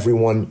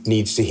everyone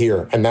needs to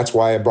hear. And that's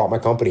why I brought my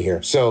company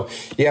here. So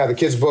yeah, the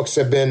kids' books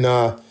have been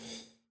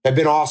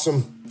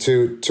awesome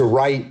to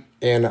write.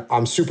 And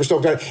I'm super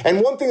stoked on it.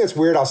 And one thing that's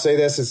weird, I'll say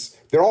this, is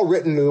they're all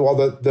written,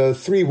 the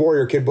 3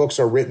 Warrior Kid books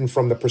are written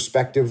from the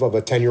perspective of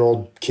a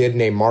 10-year-old kid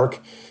named Mark.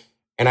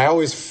 And I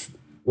always,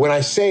 when I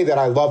say that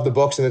I love the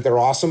books and that they're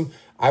awesome,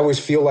 I always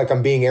feel like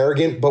I'm being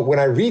arrogant. But when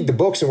I read the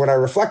books and when I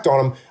reflect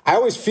on them, I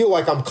always feel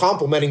like I'm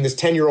complimenting this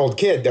 10-year-old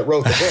kid that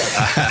wrote the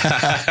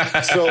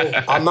book. So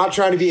I'm not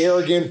trying to be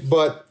arrogant,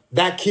 but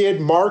that kid,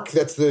 Mark,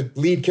 that's the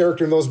lead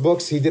character in those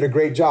books, he did a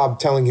great job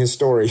telling his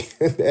story.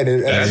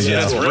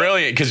 That's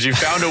brilliant, because you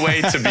found a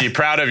way to be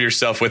proud of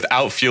yourself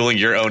without fueling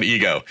your own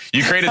ego.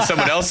 You created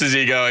someone else's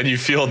ego and you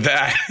fueled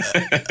that.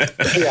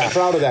 Yeah,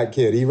 proud of that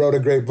kid. He wrote a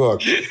great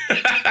book.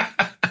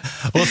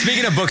 Well,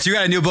 speaking of books, you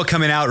got a new book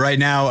coming out right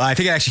now. I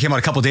think it actually came out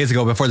a couple of days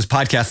ago before this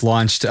podcast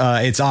launched.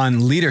 It's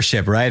on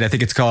leadership, right? I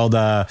think it's called,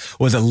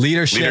 was it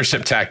Leadership?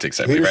 Leadership Tactics,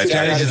 I believe, right?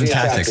 Strategies and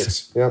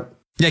Tactics. Yep.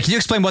 Yeah, can you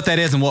explain what that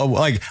is and what?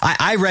 Like,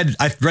 I've read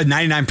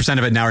 99%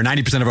 of it now, or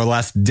 90% of it the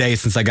last day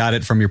since I got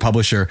it from your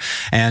publisher,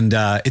 and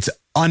it's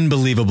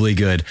unbelievably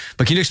good.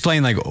 But can you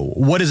explain, like,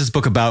 what is this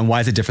book about and why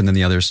is it different than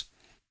the others?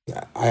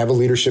 I have a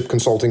leadership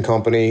consulting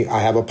company. I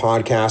have a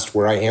podcast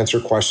where I answer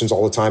questions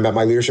all the time. At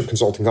my leadership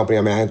consulting company,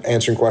 I'm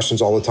answering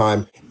questions all the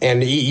time.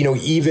 And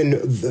even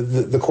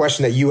the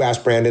question that you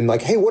asked, Brandon,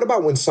 like, hey, what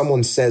about when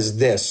someone says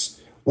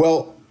this?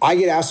 Well, I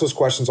get asked those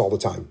questions all the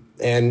time.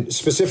 And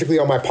specifically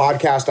on my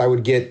podcast, I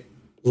would get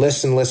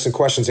lists and lists of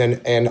questions.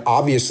 And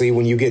obviously,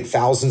 when you get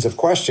thousands of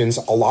questions,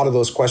 a lot of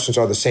those questions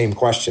are the same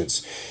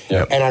questions.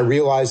 Yep. And I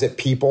realize that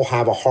people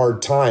have a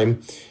hard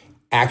time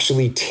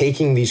actually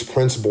taking these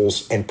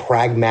principles and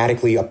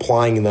pragmatically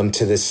applying them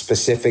to the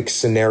specific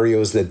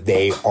scenarios that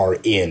they are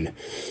in.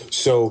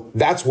 So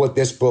that's what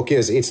this book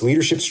is. It's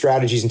Leadership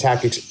Strategies and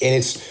Tactics. And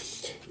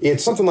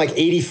it's something like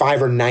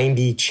 85 or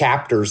 90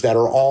 chapters that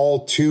are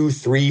all 2,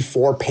 3,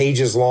 4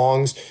 pages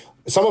long.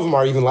 Some of them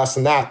are even less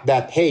than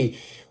that, hey,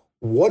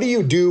 what do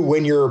you do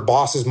when your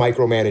boss is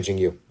micromanaging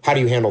you? How do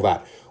you handle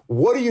that?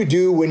 What do you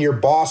do when your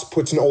boss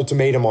puts an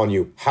ultimatum on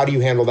you? How do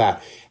you handle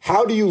that?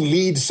 How do you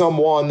lead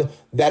someone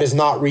that is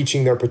not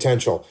reaching their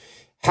potential?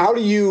 How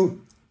do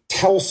you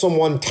tell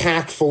someone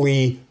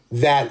tactfully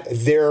that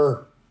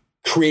they're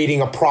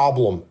creating a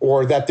problem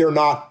or that they're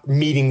not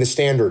meeting the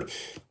standard?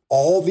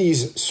 all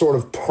these sort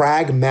of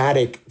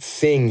pragmatic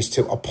things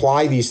to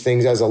apply these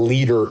things as a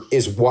leader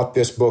is what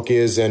this book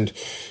is. And,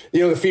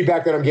 the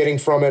feedback that I'm getting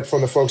from it,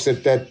 from the folks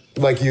that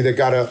like you, that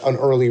got an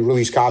early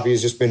release copy, has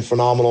just been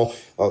phenomenal.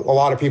 A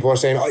lot of people are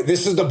saying, oh,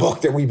 this is the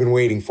book that we've been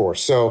waiting for.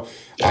 So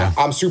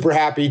I'm super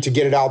happy to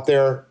get it out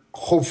there.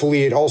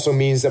 Hopefully it also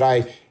means that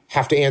I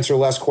have to answer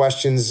less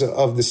questions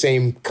of the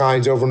same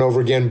kinds over and over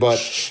again. But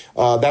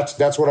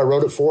that's what I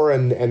wrote it for.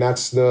 And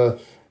that's the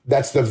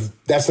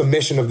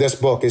mission of this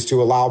book, is to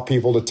allow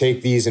people to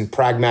take these and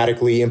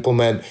pragmatically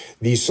implement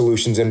these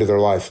solutions into their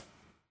life.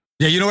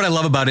 Yeah, you know what I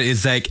love about it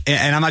is like,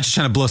 and I'm not just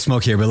trying to blow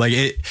smoke here, but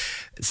like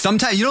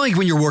sometimes, like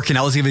when you're working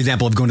out, let's give an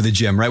example of going to the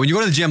gym, right? When you go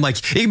to the gym, like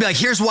it can be like,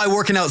 here's why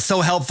working out is so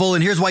helpful,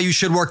 and here's why you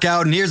should work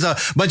out, and here's a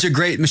bunch of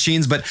great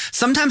machines. But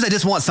sometimes I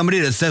just want somebody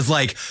that says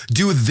like,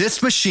 do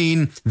this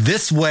machine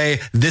this way,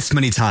 this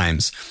many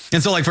times.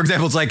 And so like, for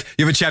example, it's like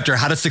you have a chapter,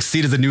 how to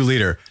succeed as a new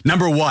leader.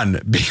 Number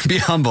 1, be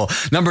humble.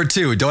 Number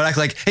 2, don't act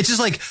like, it's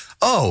just like,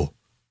 oh,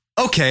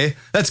 okay,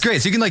 that's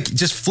great. So you can like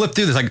just flip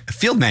through this like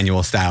field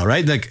manual style,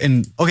 right? Like,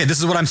 and okay, this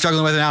is what I'm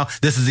struggling with now.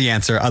 This is the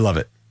answer. I love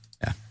it.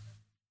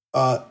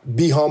 Yeah.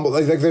 Be humble.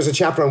 Like there's a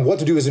chapter on what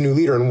to do as a new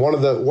leader, and one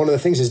of the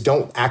things is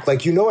don't act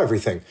like you know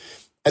everything.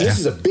 And this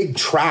is a big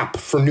trap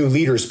for new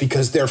leaders,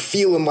 because they're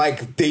feeling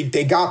like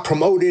they got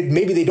promoted.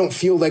 Maybe they don't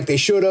feel like they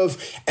should have.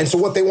 And so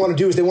what they want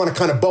to do is they want to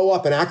kind of bow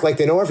up and act like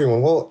they know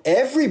everyone. Well,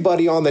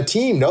 everybody on the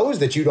team knows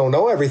that you don't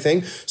know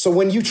everything. So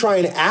when you try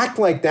and act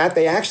like that,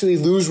 they actually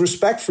lose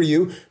respect for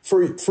you,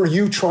 for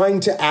you trying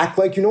to act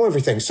like you know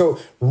everything. So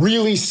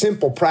really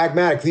simple,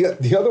 pragmatic.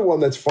 The other one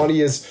that's funny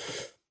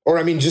is, or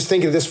I mean, just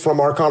thinking of this from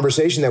our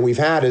conversation that we've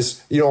had,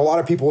 is, a lot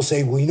of people will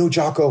say, well,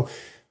 Jocko,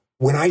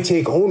 when I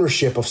take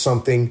ownership of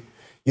something,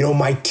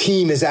 my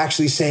team is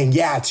actually saying,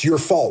 yeah, it's your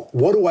fault.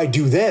 What do I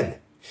do then?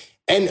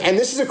 And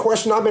this is a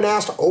question I've been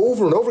asked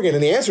over and over again.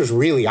 And the answer is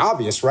really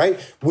obvious, right?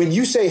 When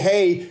you say,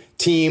 hey,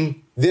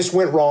 team, this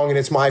went wrong and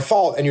it's my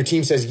fault, and your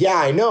team says, yeah,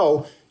 I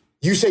know,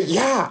 you say,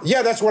 yeah,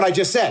 that's what I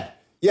just said.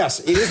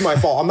 Yes, it is my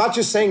fault. I'm not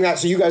just saying that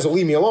so you guys will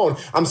leave me alone.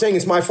 I'm saying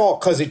it's my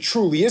fault because it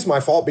truly is my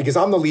fault, because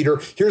I'm the leader.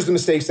 Here's the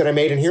mistakes that I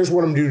made, and here's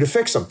what I'm going to do to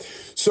fix them.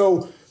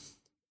 So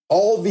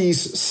all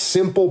these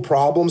simple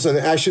problems, and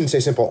I shouldn't say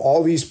simple,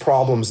 all these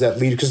problems that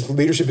lead, because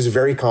leadership is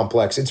very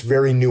complex. It's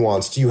very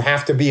nuanced. You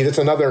have to be, that's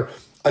another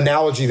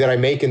analogy that I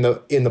make in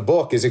the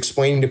book, is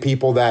explaining to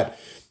people that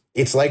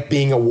it's like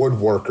being a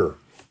woodworker,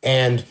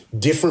 and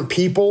different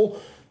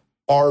people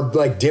are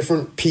like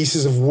different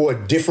pieces of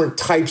wood, different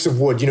types of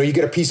wood. You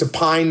get a piece of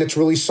pine that's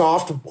really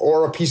soft,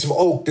 or a piece of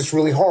oak that's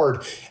really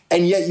hard.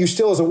 And yet you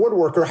still, as a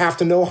woodworker, have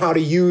to know how to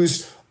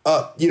use,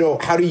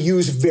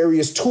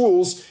 various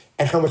tools,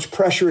 and how much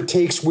pressure it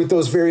takes with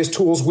those various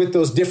tools, with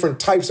those different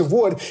types of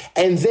wood.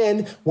 And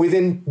then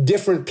within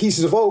different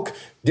pieces of oak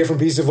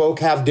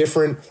have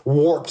different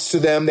warps to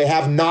them. They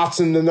have knots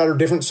in them that are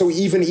different. So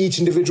even each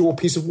individual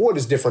piece of wood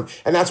is different.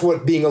 And that's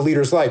what being a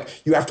leader is like.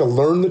 You have to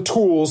learn the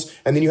tools,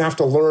 and then you have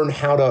to learn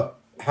how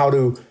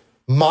to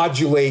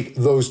modulate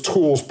those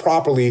tools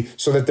properly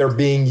so that they're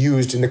being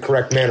used in the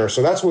correct manner.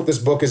 So that's what this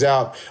book is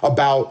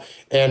about.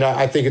 And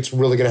I think it's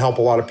really going to help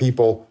a lot of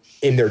people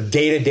in their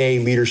day-to-day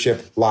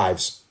leadership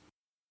lives.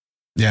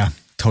 Yeah,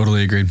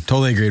 totally agreed.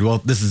 Well,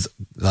 this is,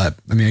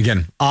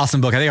 again,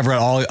 awesome book. I think I've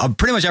read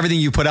pretty much everything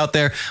you put out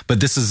there, but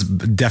this is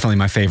definitely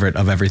my favorite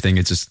of everything.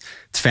 It's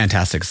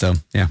fantastic. So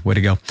yeah, way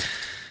to go.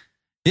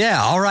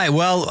 Yeah. All right.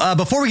 Well,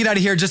 before we get out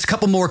of here, just a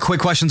couple more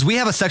quick questions. We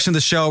have a section of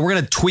the show. We're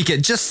going to tweak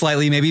it just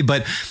slightly maybe,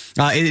 but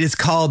it is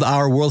called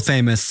our world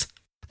famous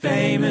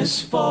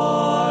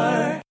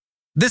Four.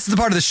 This is the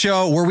part of the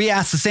show where we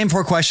ask the same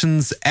 4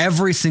 questions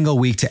every single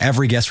week to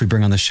every guest we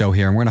bring on the show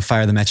here. And we're going to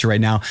fire them at you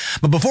right now.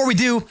 But before we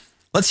do,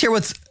 let's hear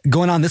what's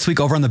going on this week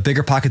over on the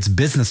Bigger Pockets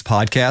Business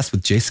Podcast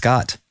with Jay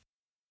Scott.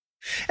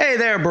 Hey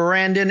there,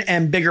 Brandon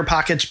and Bigger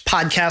Pockets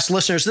podcast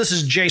listeners. This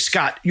is Jay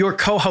Scott, your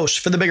co-host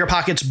for the Bigger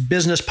Pockets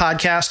Business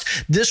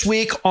Podcast. This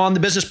week on the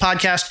Business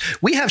Podcast,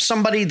 we have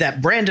somebody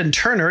that Brandon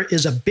Turner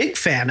is a big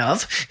fan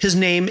of. His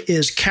name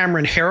is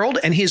Cameron Herold,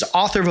 and he's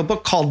author of a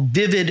book called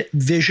Vivid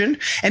Vision.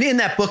 And in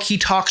that book, he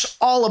talks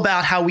all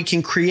about how we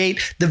can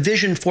create the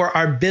vision for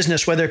our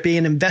business, whether it be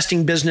an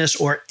investing business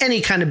or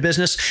any kind of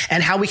business,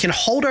 and how we can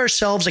hold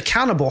ourselves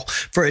accountable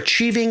for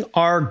achieving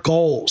our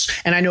goals.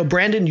 And I know,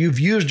 Brandon, you've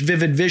used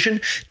Vivid Vision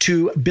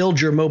to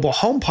build your mobile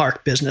home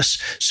park business.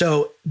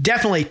 So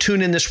definitely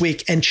tune in this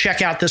week and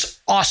check out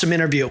this awesome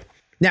interview.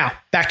 Now,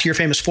 back to your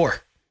famous 4.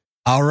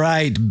 All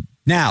right.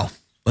 Now,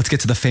 let's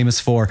get to the famous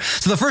 4.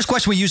 So the first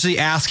question we usually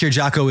ask here,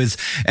 Jocko, is,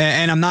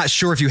 and I'm not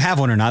sure if you have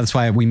one or not, that's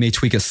why we may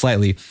tweak it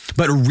slightly,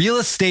 but real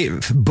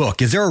estate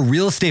book. Is there a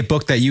real estate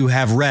book that you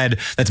have read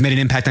that's made an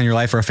impact on your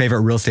life, or a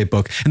favorite real estate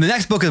book? And the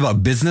next book is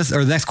about business,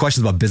 or the next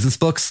question is about business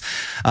books.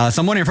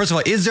 So I'm wondering, first of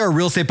all, is there a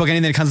real estate book,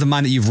 anything that comes to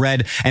mind that you've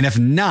read? And if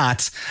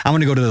not, I'm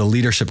going to go to the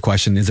leadership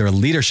question. Is there a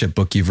leadership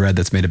book you've read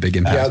that's made a big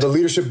impact? Yeah, the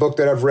leadership book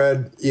that I've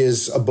read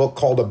is a book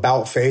called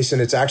About Face,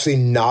 and it's actually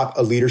not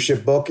a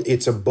leadership book.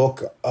 It's a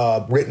book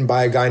written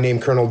by a guy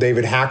named Colonel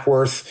David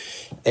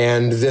Hackworth.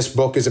 And this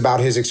book is about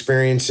his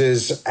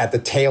experiences at the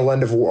tail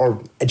end of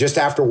or just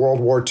after World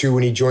War II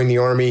when he joined the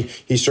Army.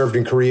 He served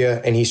in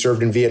Korea and he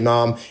served in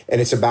Vietnam.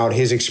 And it's about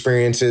his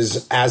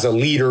experiences as a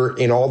leader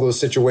in all those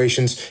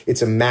situations.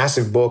 It's a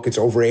massive book. It's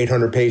over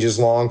 800 pages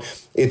long.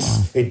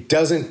 It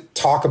doesn't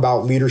talk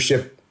about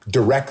leadership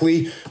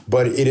directly,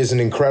 but it is an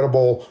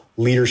incredible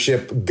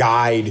leadership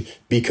guide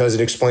because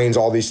it explains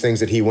all these things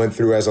that he went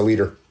through as a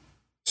leader.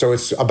 So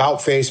it's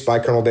About Face by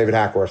Colonel David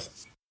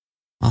Hackworth.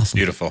 Awesome.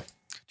 Beautiful.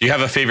 Do you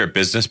have a favorite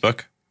business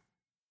book?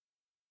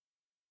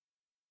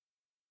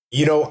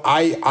 You know,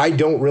 I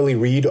don't really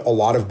read a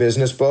lot of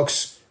business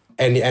books.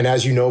 And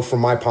as you know from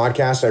my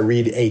podcast, I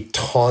read a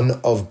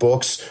ton of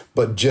books,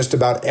 but just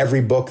about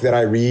every book that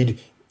I read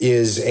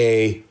is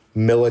a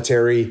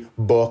military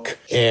book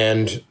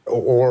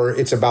or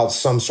it's about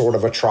some sort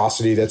of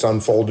atrocity that's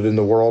unfolded in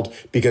the world.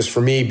 Because for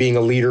me, being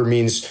a leader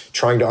means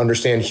trying to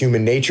understand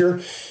human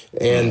nature.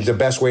 And the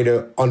best way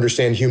to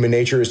understand human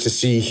nature is to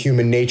see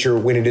human nature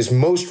when it is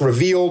most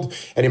revealed.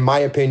 And in my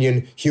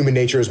opinion, human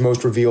nature is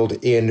most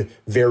revealed in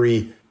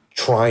very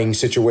trying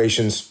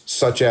situations,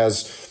 such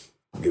as,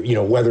 you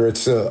know, whether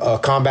it's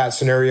a combat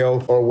scenario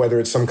or whether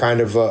it's some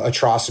kind of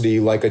atrocity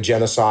like a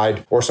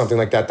genocide or something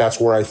like that. That's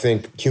where I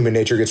think human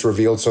nature gets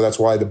revealed. So that's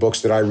why the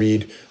books that I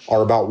read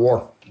are about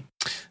war.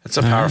 That's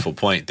a powerful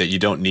point, that you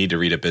don't need to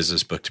read a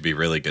business book to be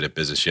really good at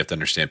business. You have to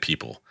understand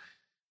people.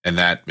 And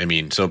that, I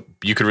mean, so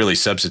you could really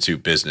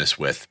substitute business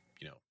with,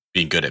 you know,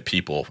 being good at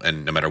people.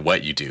 And no matter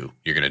what you do,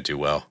 you're going to do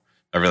well.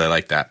 I really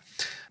like that.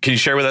 Can you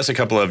share with us a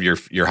couple of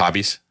your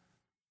hobbies?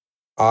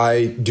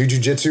 I do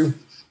jiu-jitsu.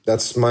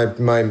 That's my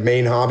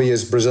main hobby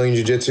is Brazilian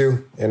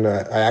jiu-jitsu. And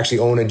I actually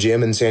own a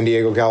gym in San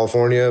Diego,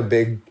 California, a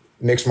big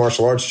mixed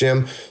martial arts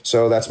gym.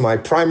 So that's my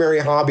primary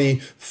hobby,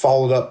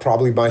 followed up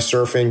probably by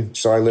surfing.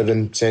 So I live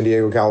in San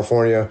Diego,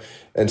 California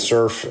and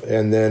surf.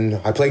 And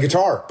then I play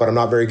guitar, but I'm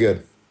not very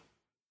good.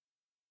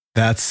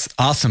 That's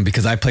awesome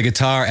because I play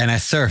guitar and I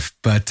surf,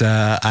 but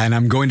and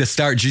I'm going to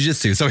start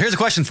jiu-jitsu. So here's a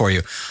question for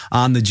you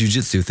on the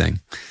jiu-jitsu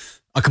thing.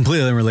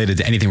 Completely unrelated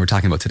to anything we're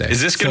talking about today.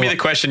 Is this going to be the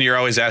question you're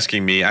always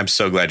asking me? I'm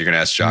so glad you're going to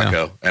ask Jocko.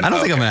 No, I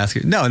don't think I'm going to ask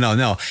you.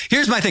 No.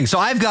 Here's my thing. So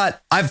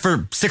I've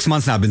for 6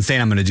 months now been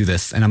saying I'm going to do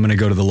this and I'm going to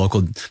go to the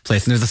local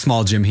place. And there's a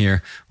small gym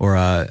here or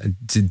a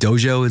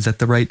dojo. Is that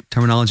the right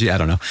terminology? I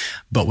don't know,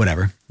 but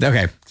whatever.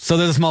 Okay. So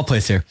there's a small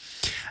place here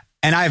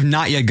and I have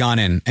not yet gone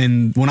in.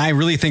 And when I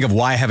really think of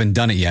why I haven't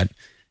done it yet,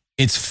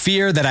 it's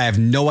fear that I have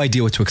no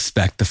idea what to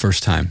expect the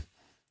first time.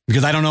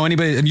 Because I don't know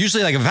anybody.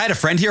 Usually, like if I had a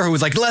friend here who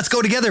was like, let's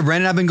go together,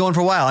 Brandon, I've been going for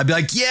a while. I'd be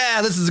like,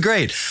 yeah, this is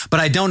great. But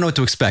I don't know what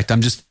to expect.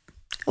 I'm just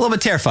a little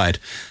bit terrified.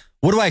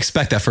 What do I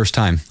expect that first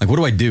time? Like, what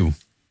do I do?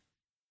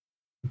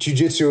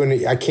 Jiu-jitsu,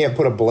 and I can't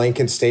put a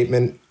blanket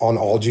statement on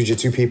all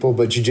jiu-jitsu people,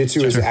 but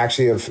jiu-jitsu is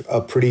actually a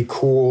pretty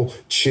cool,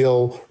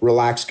 chill,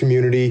 relaxed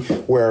community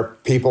where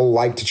people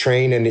like to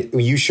train. And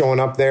you showing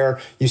up there,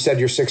 you said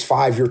you're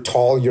 6'5", you're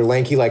tall, you're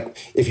lanky. Like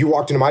if you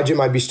walked into my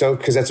gym, I'd be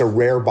stoked because that's a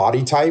rare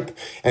body type.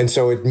 And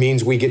so it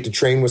means we get to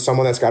train with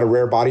someone that's got a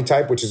rare body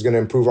type, which is going to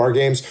improve our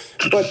games.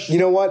 But you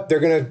know what?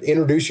 They're going to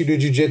introduce you to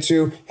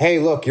jiu-jitsu. Hey,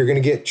 look, you're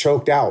going to get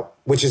choked out.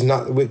 Which is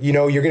not, you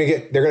know, they're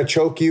going to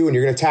choke you and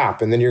you're going to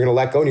tap and then you're going to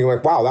let go and you're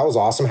like, wow, that was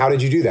awesome. How did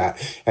you do that?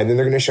 And then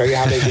they're going to show you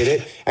how they did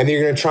it. And then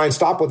you're going to try and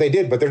stop what they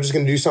did, but they're just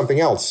going to do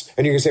something else.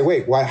 And you're going to say,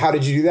 wait, how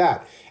did you do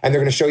that? And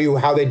they're going to show you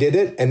how they did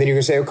it. And then you're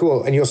going to say, oh,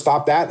 cool. And you'll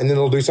stop that. And then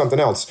they'll do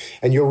something else.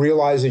 And you'll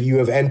realize that you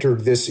have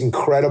entered this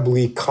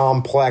incredibly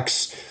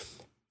complex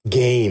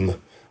game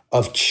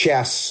of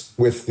chess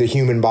with the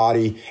human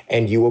body.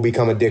 And you will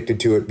become addicted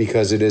to it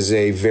because it is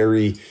a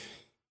very,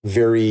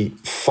 very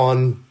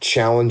fun,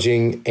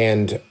 challenging,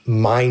 and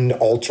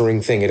mind-altering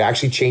thing. It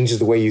actually changes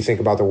the way you think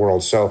about the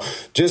world. So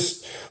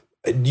just,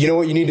 you know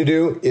what you need to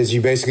do is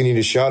you basically need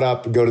to shut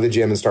up, go to the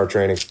gym, and start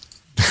training.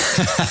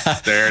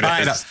 There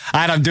it is. All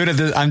right, I'm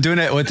doing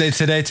it. What day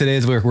today? Today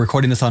is we're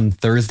recording this on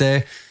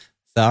Thursday.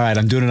 So, all right,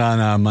 I'm doing it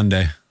on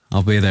Monday.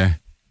 I'll be there.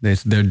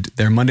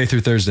 They're Monday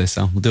through Thursday,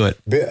 so we'll do it.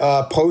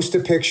 Post a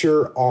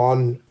picture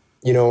on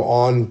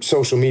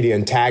social media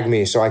and tag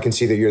me so I can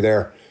see that you're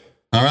there.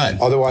 All right.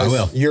 Otherwise, I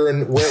will. You're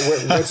in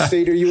what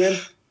state are you in?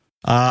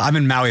 I'm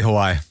in Maui,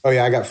 Hawaii. Oh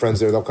yeah, I got friends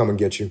there. They'll come and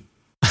get you.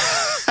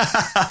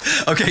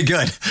 Okay,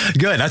 good.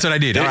 That's what I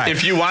need. All right.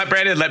 If you want,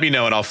 Brandon, let me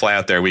know and I'll fly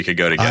out there. We could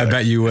go together. I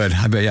bet you would.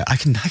 I bet I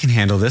can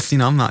handle this. You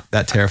know, I'm not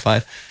that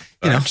terrified.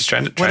 I'm just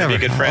trying to be a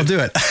good friend. I'll do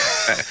it.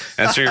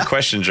 Answer your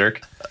question,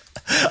 jerk.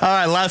 All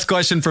right, last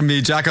question from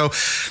me, Jocko.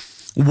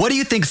 What do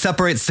you think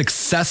separates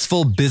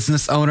successful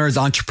business owners,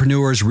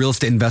 entrepreneurs, real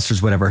estate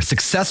investors, whatever,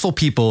 successful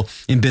people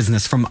in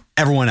business from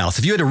everyone else?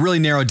 If you had to really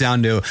narrow it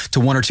down to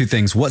one or two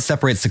things, what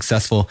separates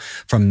successful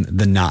from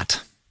the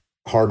not?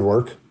 Hard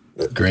work.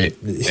 Great.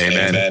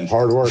 Amen.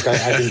 Hard work.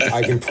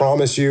 I can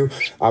promise you,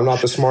 I'm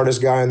not the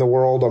smartest guy in the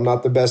world. I'm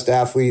not the best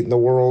athlete in the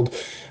world.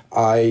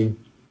 I'm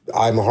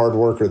a hard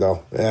worker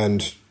though.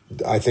 And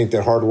I think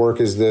that hard work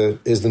is the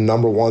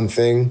number one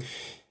thing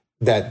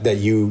that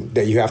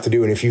you have to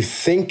do. And if you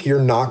think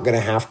you're not going to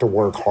have to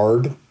work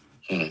hard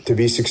to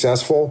be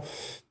successful,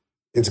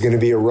 it's going to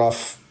be a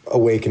rough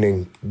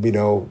awakening,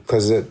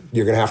 because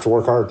you're going to have to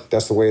work hard.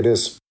 That's the way it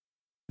is.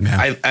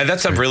 Yeah.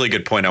 That's a really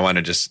good point.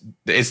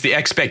 It's the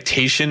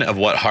expectation of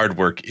what hard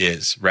work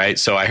is, right?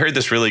 So I heard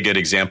this really good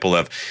example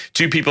of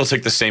two people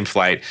took the same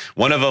flight.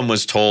 One of them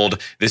was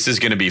told this is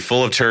going to be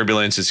full of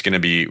turbulence. It's going to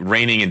be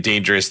raining and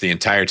dangerous the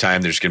entire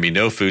time. There's going to be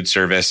no food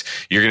service.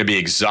 You're going to be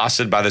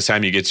exhausted by the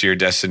time you get to your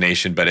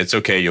destination, but it's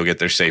okay. You'll get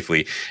there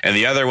safely. And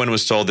the other one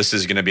was told this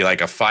is going to be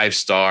like a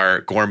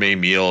 5-star gourmet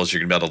meals. You're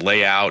going to be able to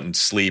lay out and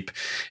sleep,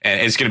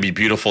 and it's going to be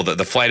beautiful.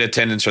 The flight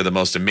attendants are the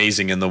most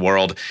amazing in the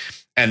world.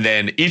 And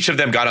then each of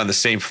them got on the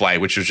same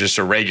flight, which was just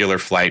a regular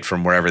flight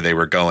from wherever they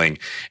were going.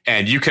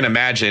 And you can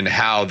imagine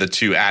how the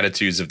two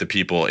attitudes of the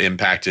people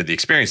impacted the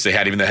experience they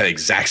had, even though they had the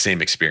exact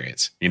same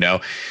experience,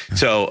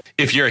 So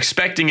if you're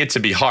expecting it to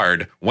be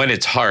hard, when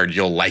it's hard,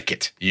 you'll like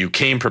it. You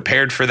came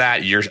prepared for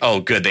that. Oh,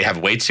 good. They have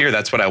weights here.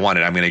 That's what I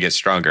wanted. I'm going to get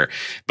stronger.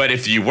 But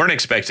if you weren't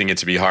expecting it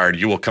to be hard,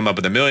 you will come up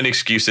with a million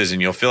excuses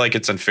and you'll feel like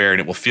it's unfair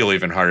and it will feel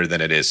even harder than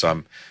it is.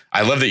 So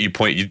I love that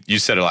you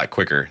said it a lot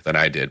quicker than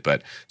I did,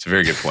 but it's a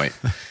very good point.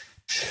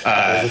 Those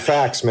are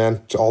facts,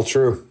 man. It's all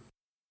true.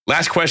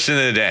 Last question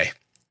of the day.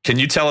 Can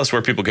you tell us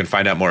where people can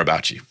find out more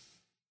about you?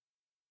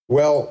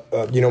 Well,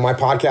 my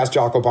podcast,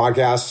 Jocko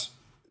Podcast,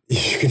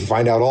 you can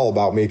find out all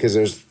about me because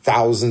there's not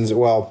thousands,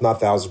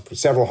 but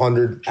several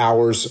hundred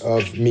hours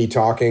of me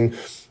talking.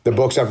 The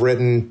books I've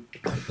written,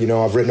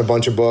 I've written a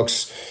bunch of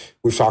books.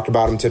 We've talked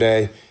about them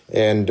today.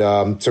 And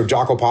so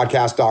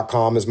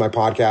JockoPodcast.com is my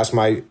podcast.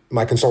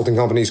 My consulting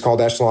company is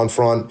called Echelon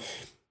Front.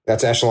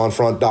 That's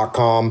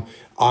echelonfront.com.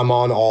 I'm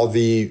on all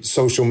the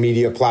social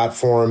media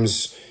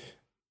platforms,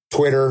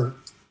 Twitter,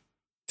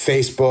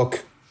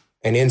 Facebook,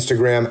 and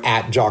Instagram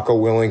at Jocko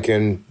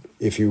Willink.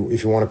 If you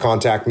want to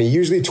contact me,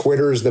 usually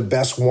Twitter is the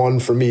best one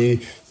for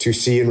me to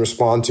see and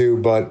respond to,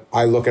 but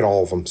I look at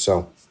all of them.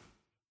 So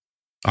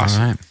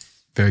awesome. All right.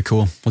 Very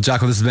cool. Well,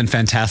 Jocko, this has been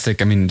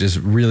fantastic. I mean, just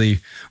really,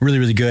 really,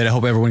 really good. I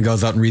hope everyone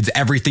goes out and reads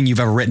everything you've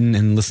ever written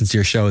and listens to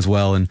your show as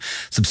well and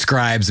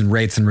subscribes and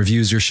rates and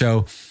reviews your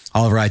show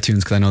all over iTunes,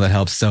 because I know that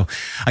helps. So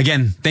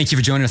again, thank you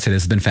for joining us today.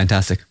 This has been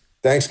fantastic.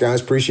 Thanks, guys.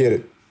 Appreciate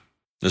it.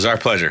 It was our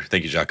pleasure.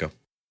 Thank you, Jocko.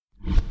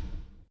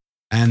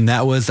 And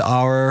that was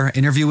our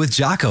interview with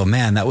Jocko.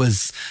 Man, that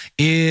was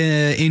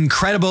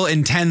incredible,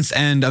 intense,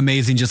 and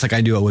amazing, just like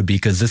I knew it would be,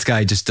 because this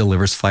guy just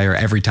delivers fire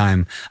every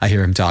time I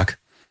hear him talk.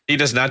 He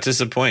does not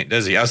disappoint,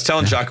 does he? I was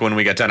telling Jocko when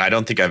we got done, I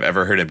don't think I've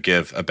ever heard him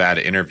give a bad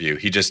interview.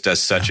 He just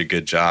does such a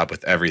good job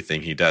with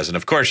everything he does. And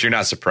of course, you're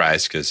not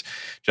surprised because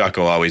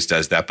Jocko always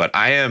does that. But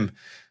I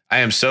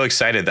am so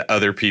excited that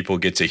other people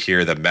get to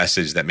hear the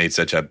message that made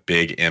such a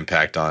big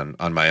impact on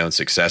my own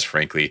success,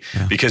 frankly,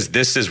 because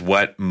this is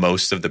what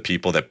most of the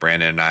people that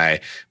Brandon and I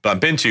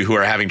bump into who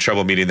are having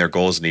trouble meeting their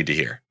goals need to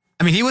hear.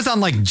 I mean, he was on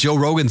like Joe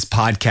Rogan's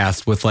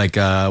podcast with like,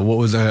 what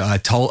was a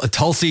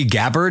Tulsi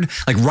Gabbard,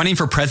 like running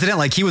for president.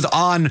 Like he was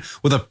on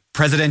with a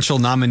presidential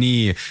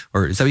nominee,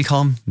 or is that what you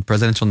call him?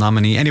 Presidential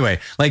nominee. Anyway,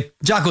 like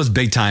Jocko's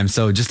big time.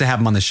 So just to have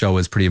him on the show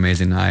was pretty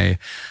amazing.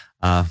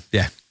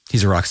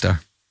 He's a rock star.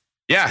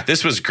 Yeah,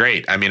 this was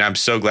great. I mean, I'm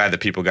so glad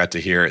that people got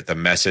to hear the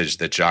message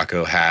that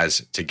Jocko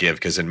has to give,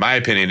 because in my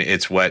opinion,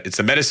 it's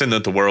the medicine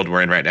that the world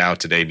we're in right now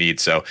today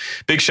needs. So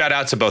big shout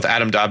out to both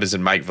Adam Dobbins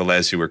and Mike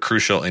Velez, who were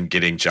crucial in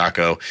getting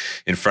Jocko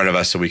in front of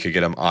us so we could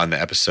get him on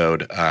the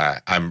episode.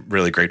 I'm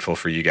really grateful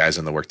for you guys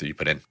and the work that you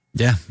put in.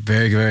 Yeah,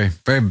 very, very,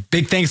 very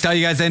big thanks to all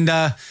you guys. And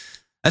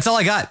that's all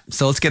I got.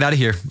 So let's get out of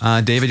here.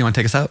 David, you want to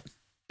take us out?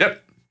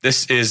 Yep.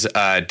 This is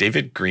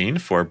David Green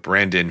for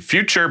Brandon,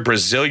 future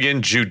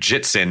Brazilian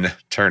Jiu-Jitsu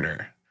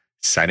Turner,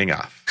 signing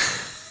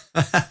off.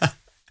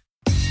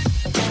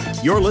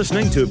 You're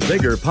listening to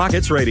Bigger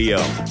Pockets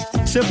Radio,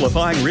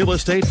 simplifying real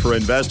estate for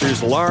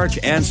investors large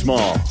and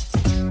small.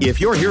 If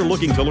you're here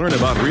looking to learn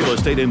about real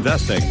estate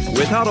investing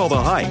without all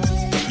the hype,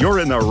 you're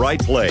in the right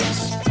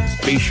place.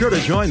 Be sure to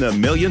join the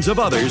millions of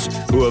others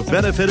who have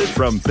benefited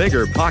from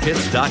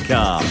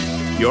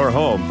BiggerPockets.com, your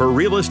home for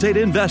real estate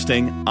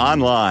investing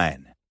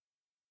online.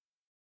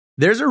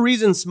 There's a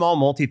reason small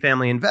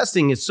multifamily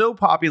investing is so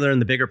popular in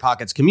the Bigger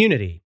Pockets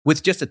community.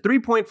 With just a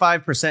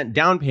 3.5%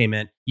 down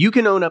payment, you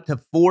can own up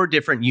to 4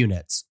 different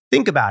units.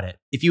 Think about it.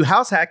 If you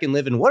house hack and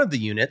live in one of the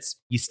units,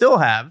 you still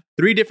have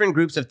 3 different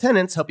groups of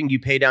tenants helping you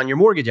pay down your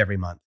mortgage every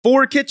month,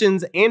 4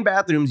 kitchens and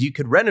bathrooms you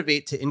could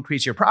renovate to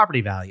increase your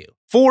property value,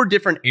 4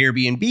 different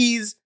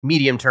Airbnbs,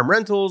 medium-term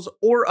rentals,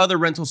 or other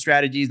rental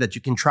strategies that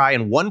you can try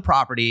in one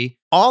property,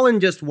 all in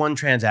just one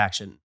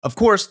transaction. Of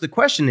course, the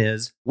question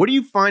is, where do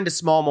you find a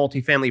small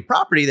multifamily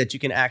property that you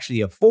can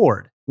actually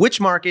afford?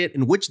 Which market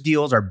and which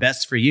deals are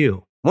best for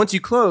you? Once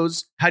you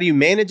close, how do you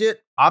manage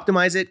it,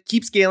 optimize it,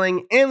 keep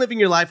scaling, and living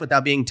your life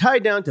without being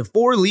tied down to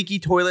 4 leaky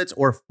toilets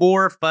or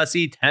 4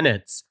 fussy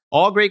tenants?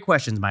 All great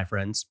questions, my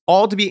friends.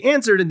 All to be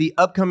answered in the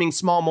upcoming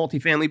Small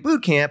Multifamily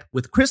Bootcamp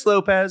with Chris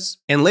Lopez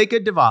and Leka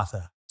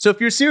Devatha. So if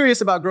you're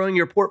serious about growing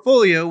your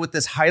portfolio with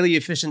this highly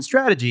efficient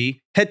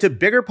strategy, head to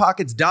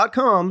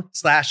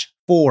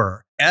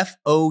biggerpockets.com/4,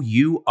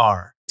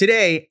 FOUR,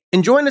 today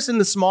and join us in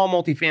the Small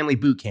Multifamily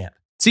Bootcamp.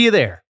 See you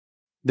there.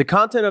 The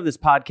content of this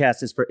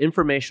podcast is for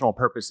informational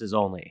purposes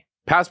only.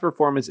 Past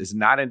performance is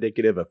not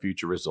indicative of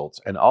future results,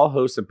 and all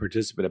host and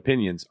participant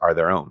opinions are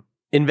their own.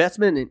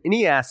 Investment in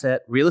any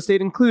asset, real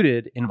estate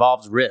included,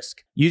 involves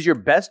risk. Use your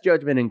best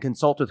judgment and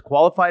consult with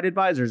qualified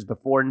advisors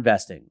before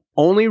investing.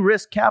 Only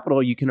risk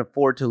capital you can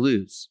afford to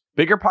lose.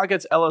 Bigger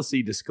Pockets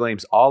LLC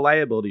disclaims all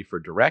liability for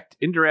direct,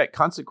 indirect,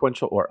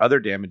 consequential, or other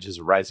damages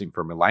arising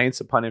from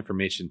reliance upon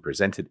information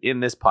presented in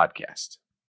this podcast.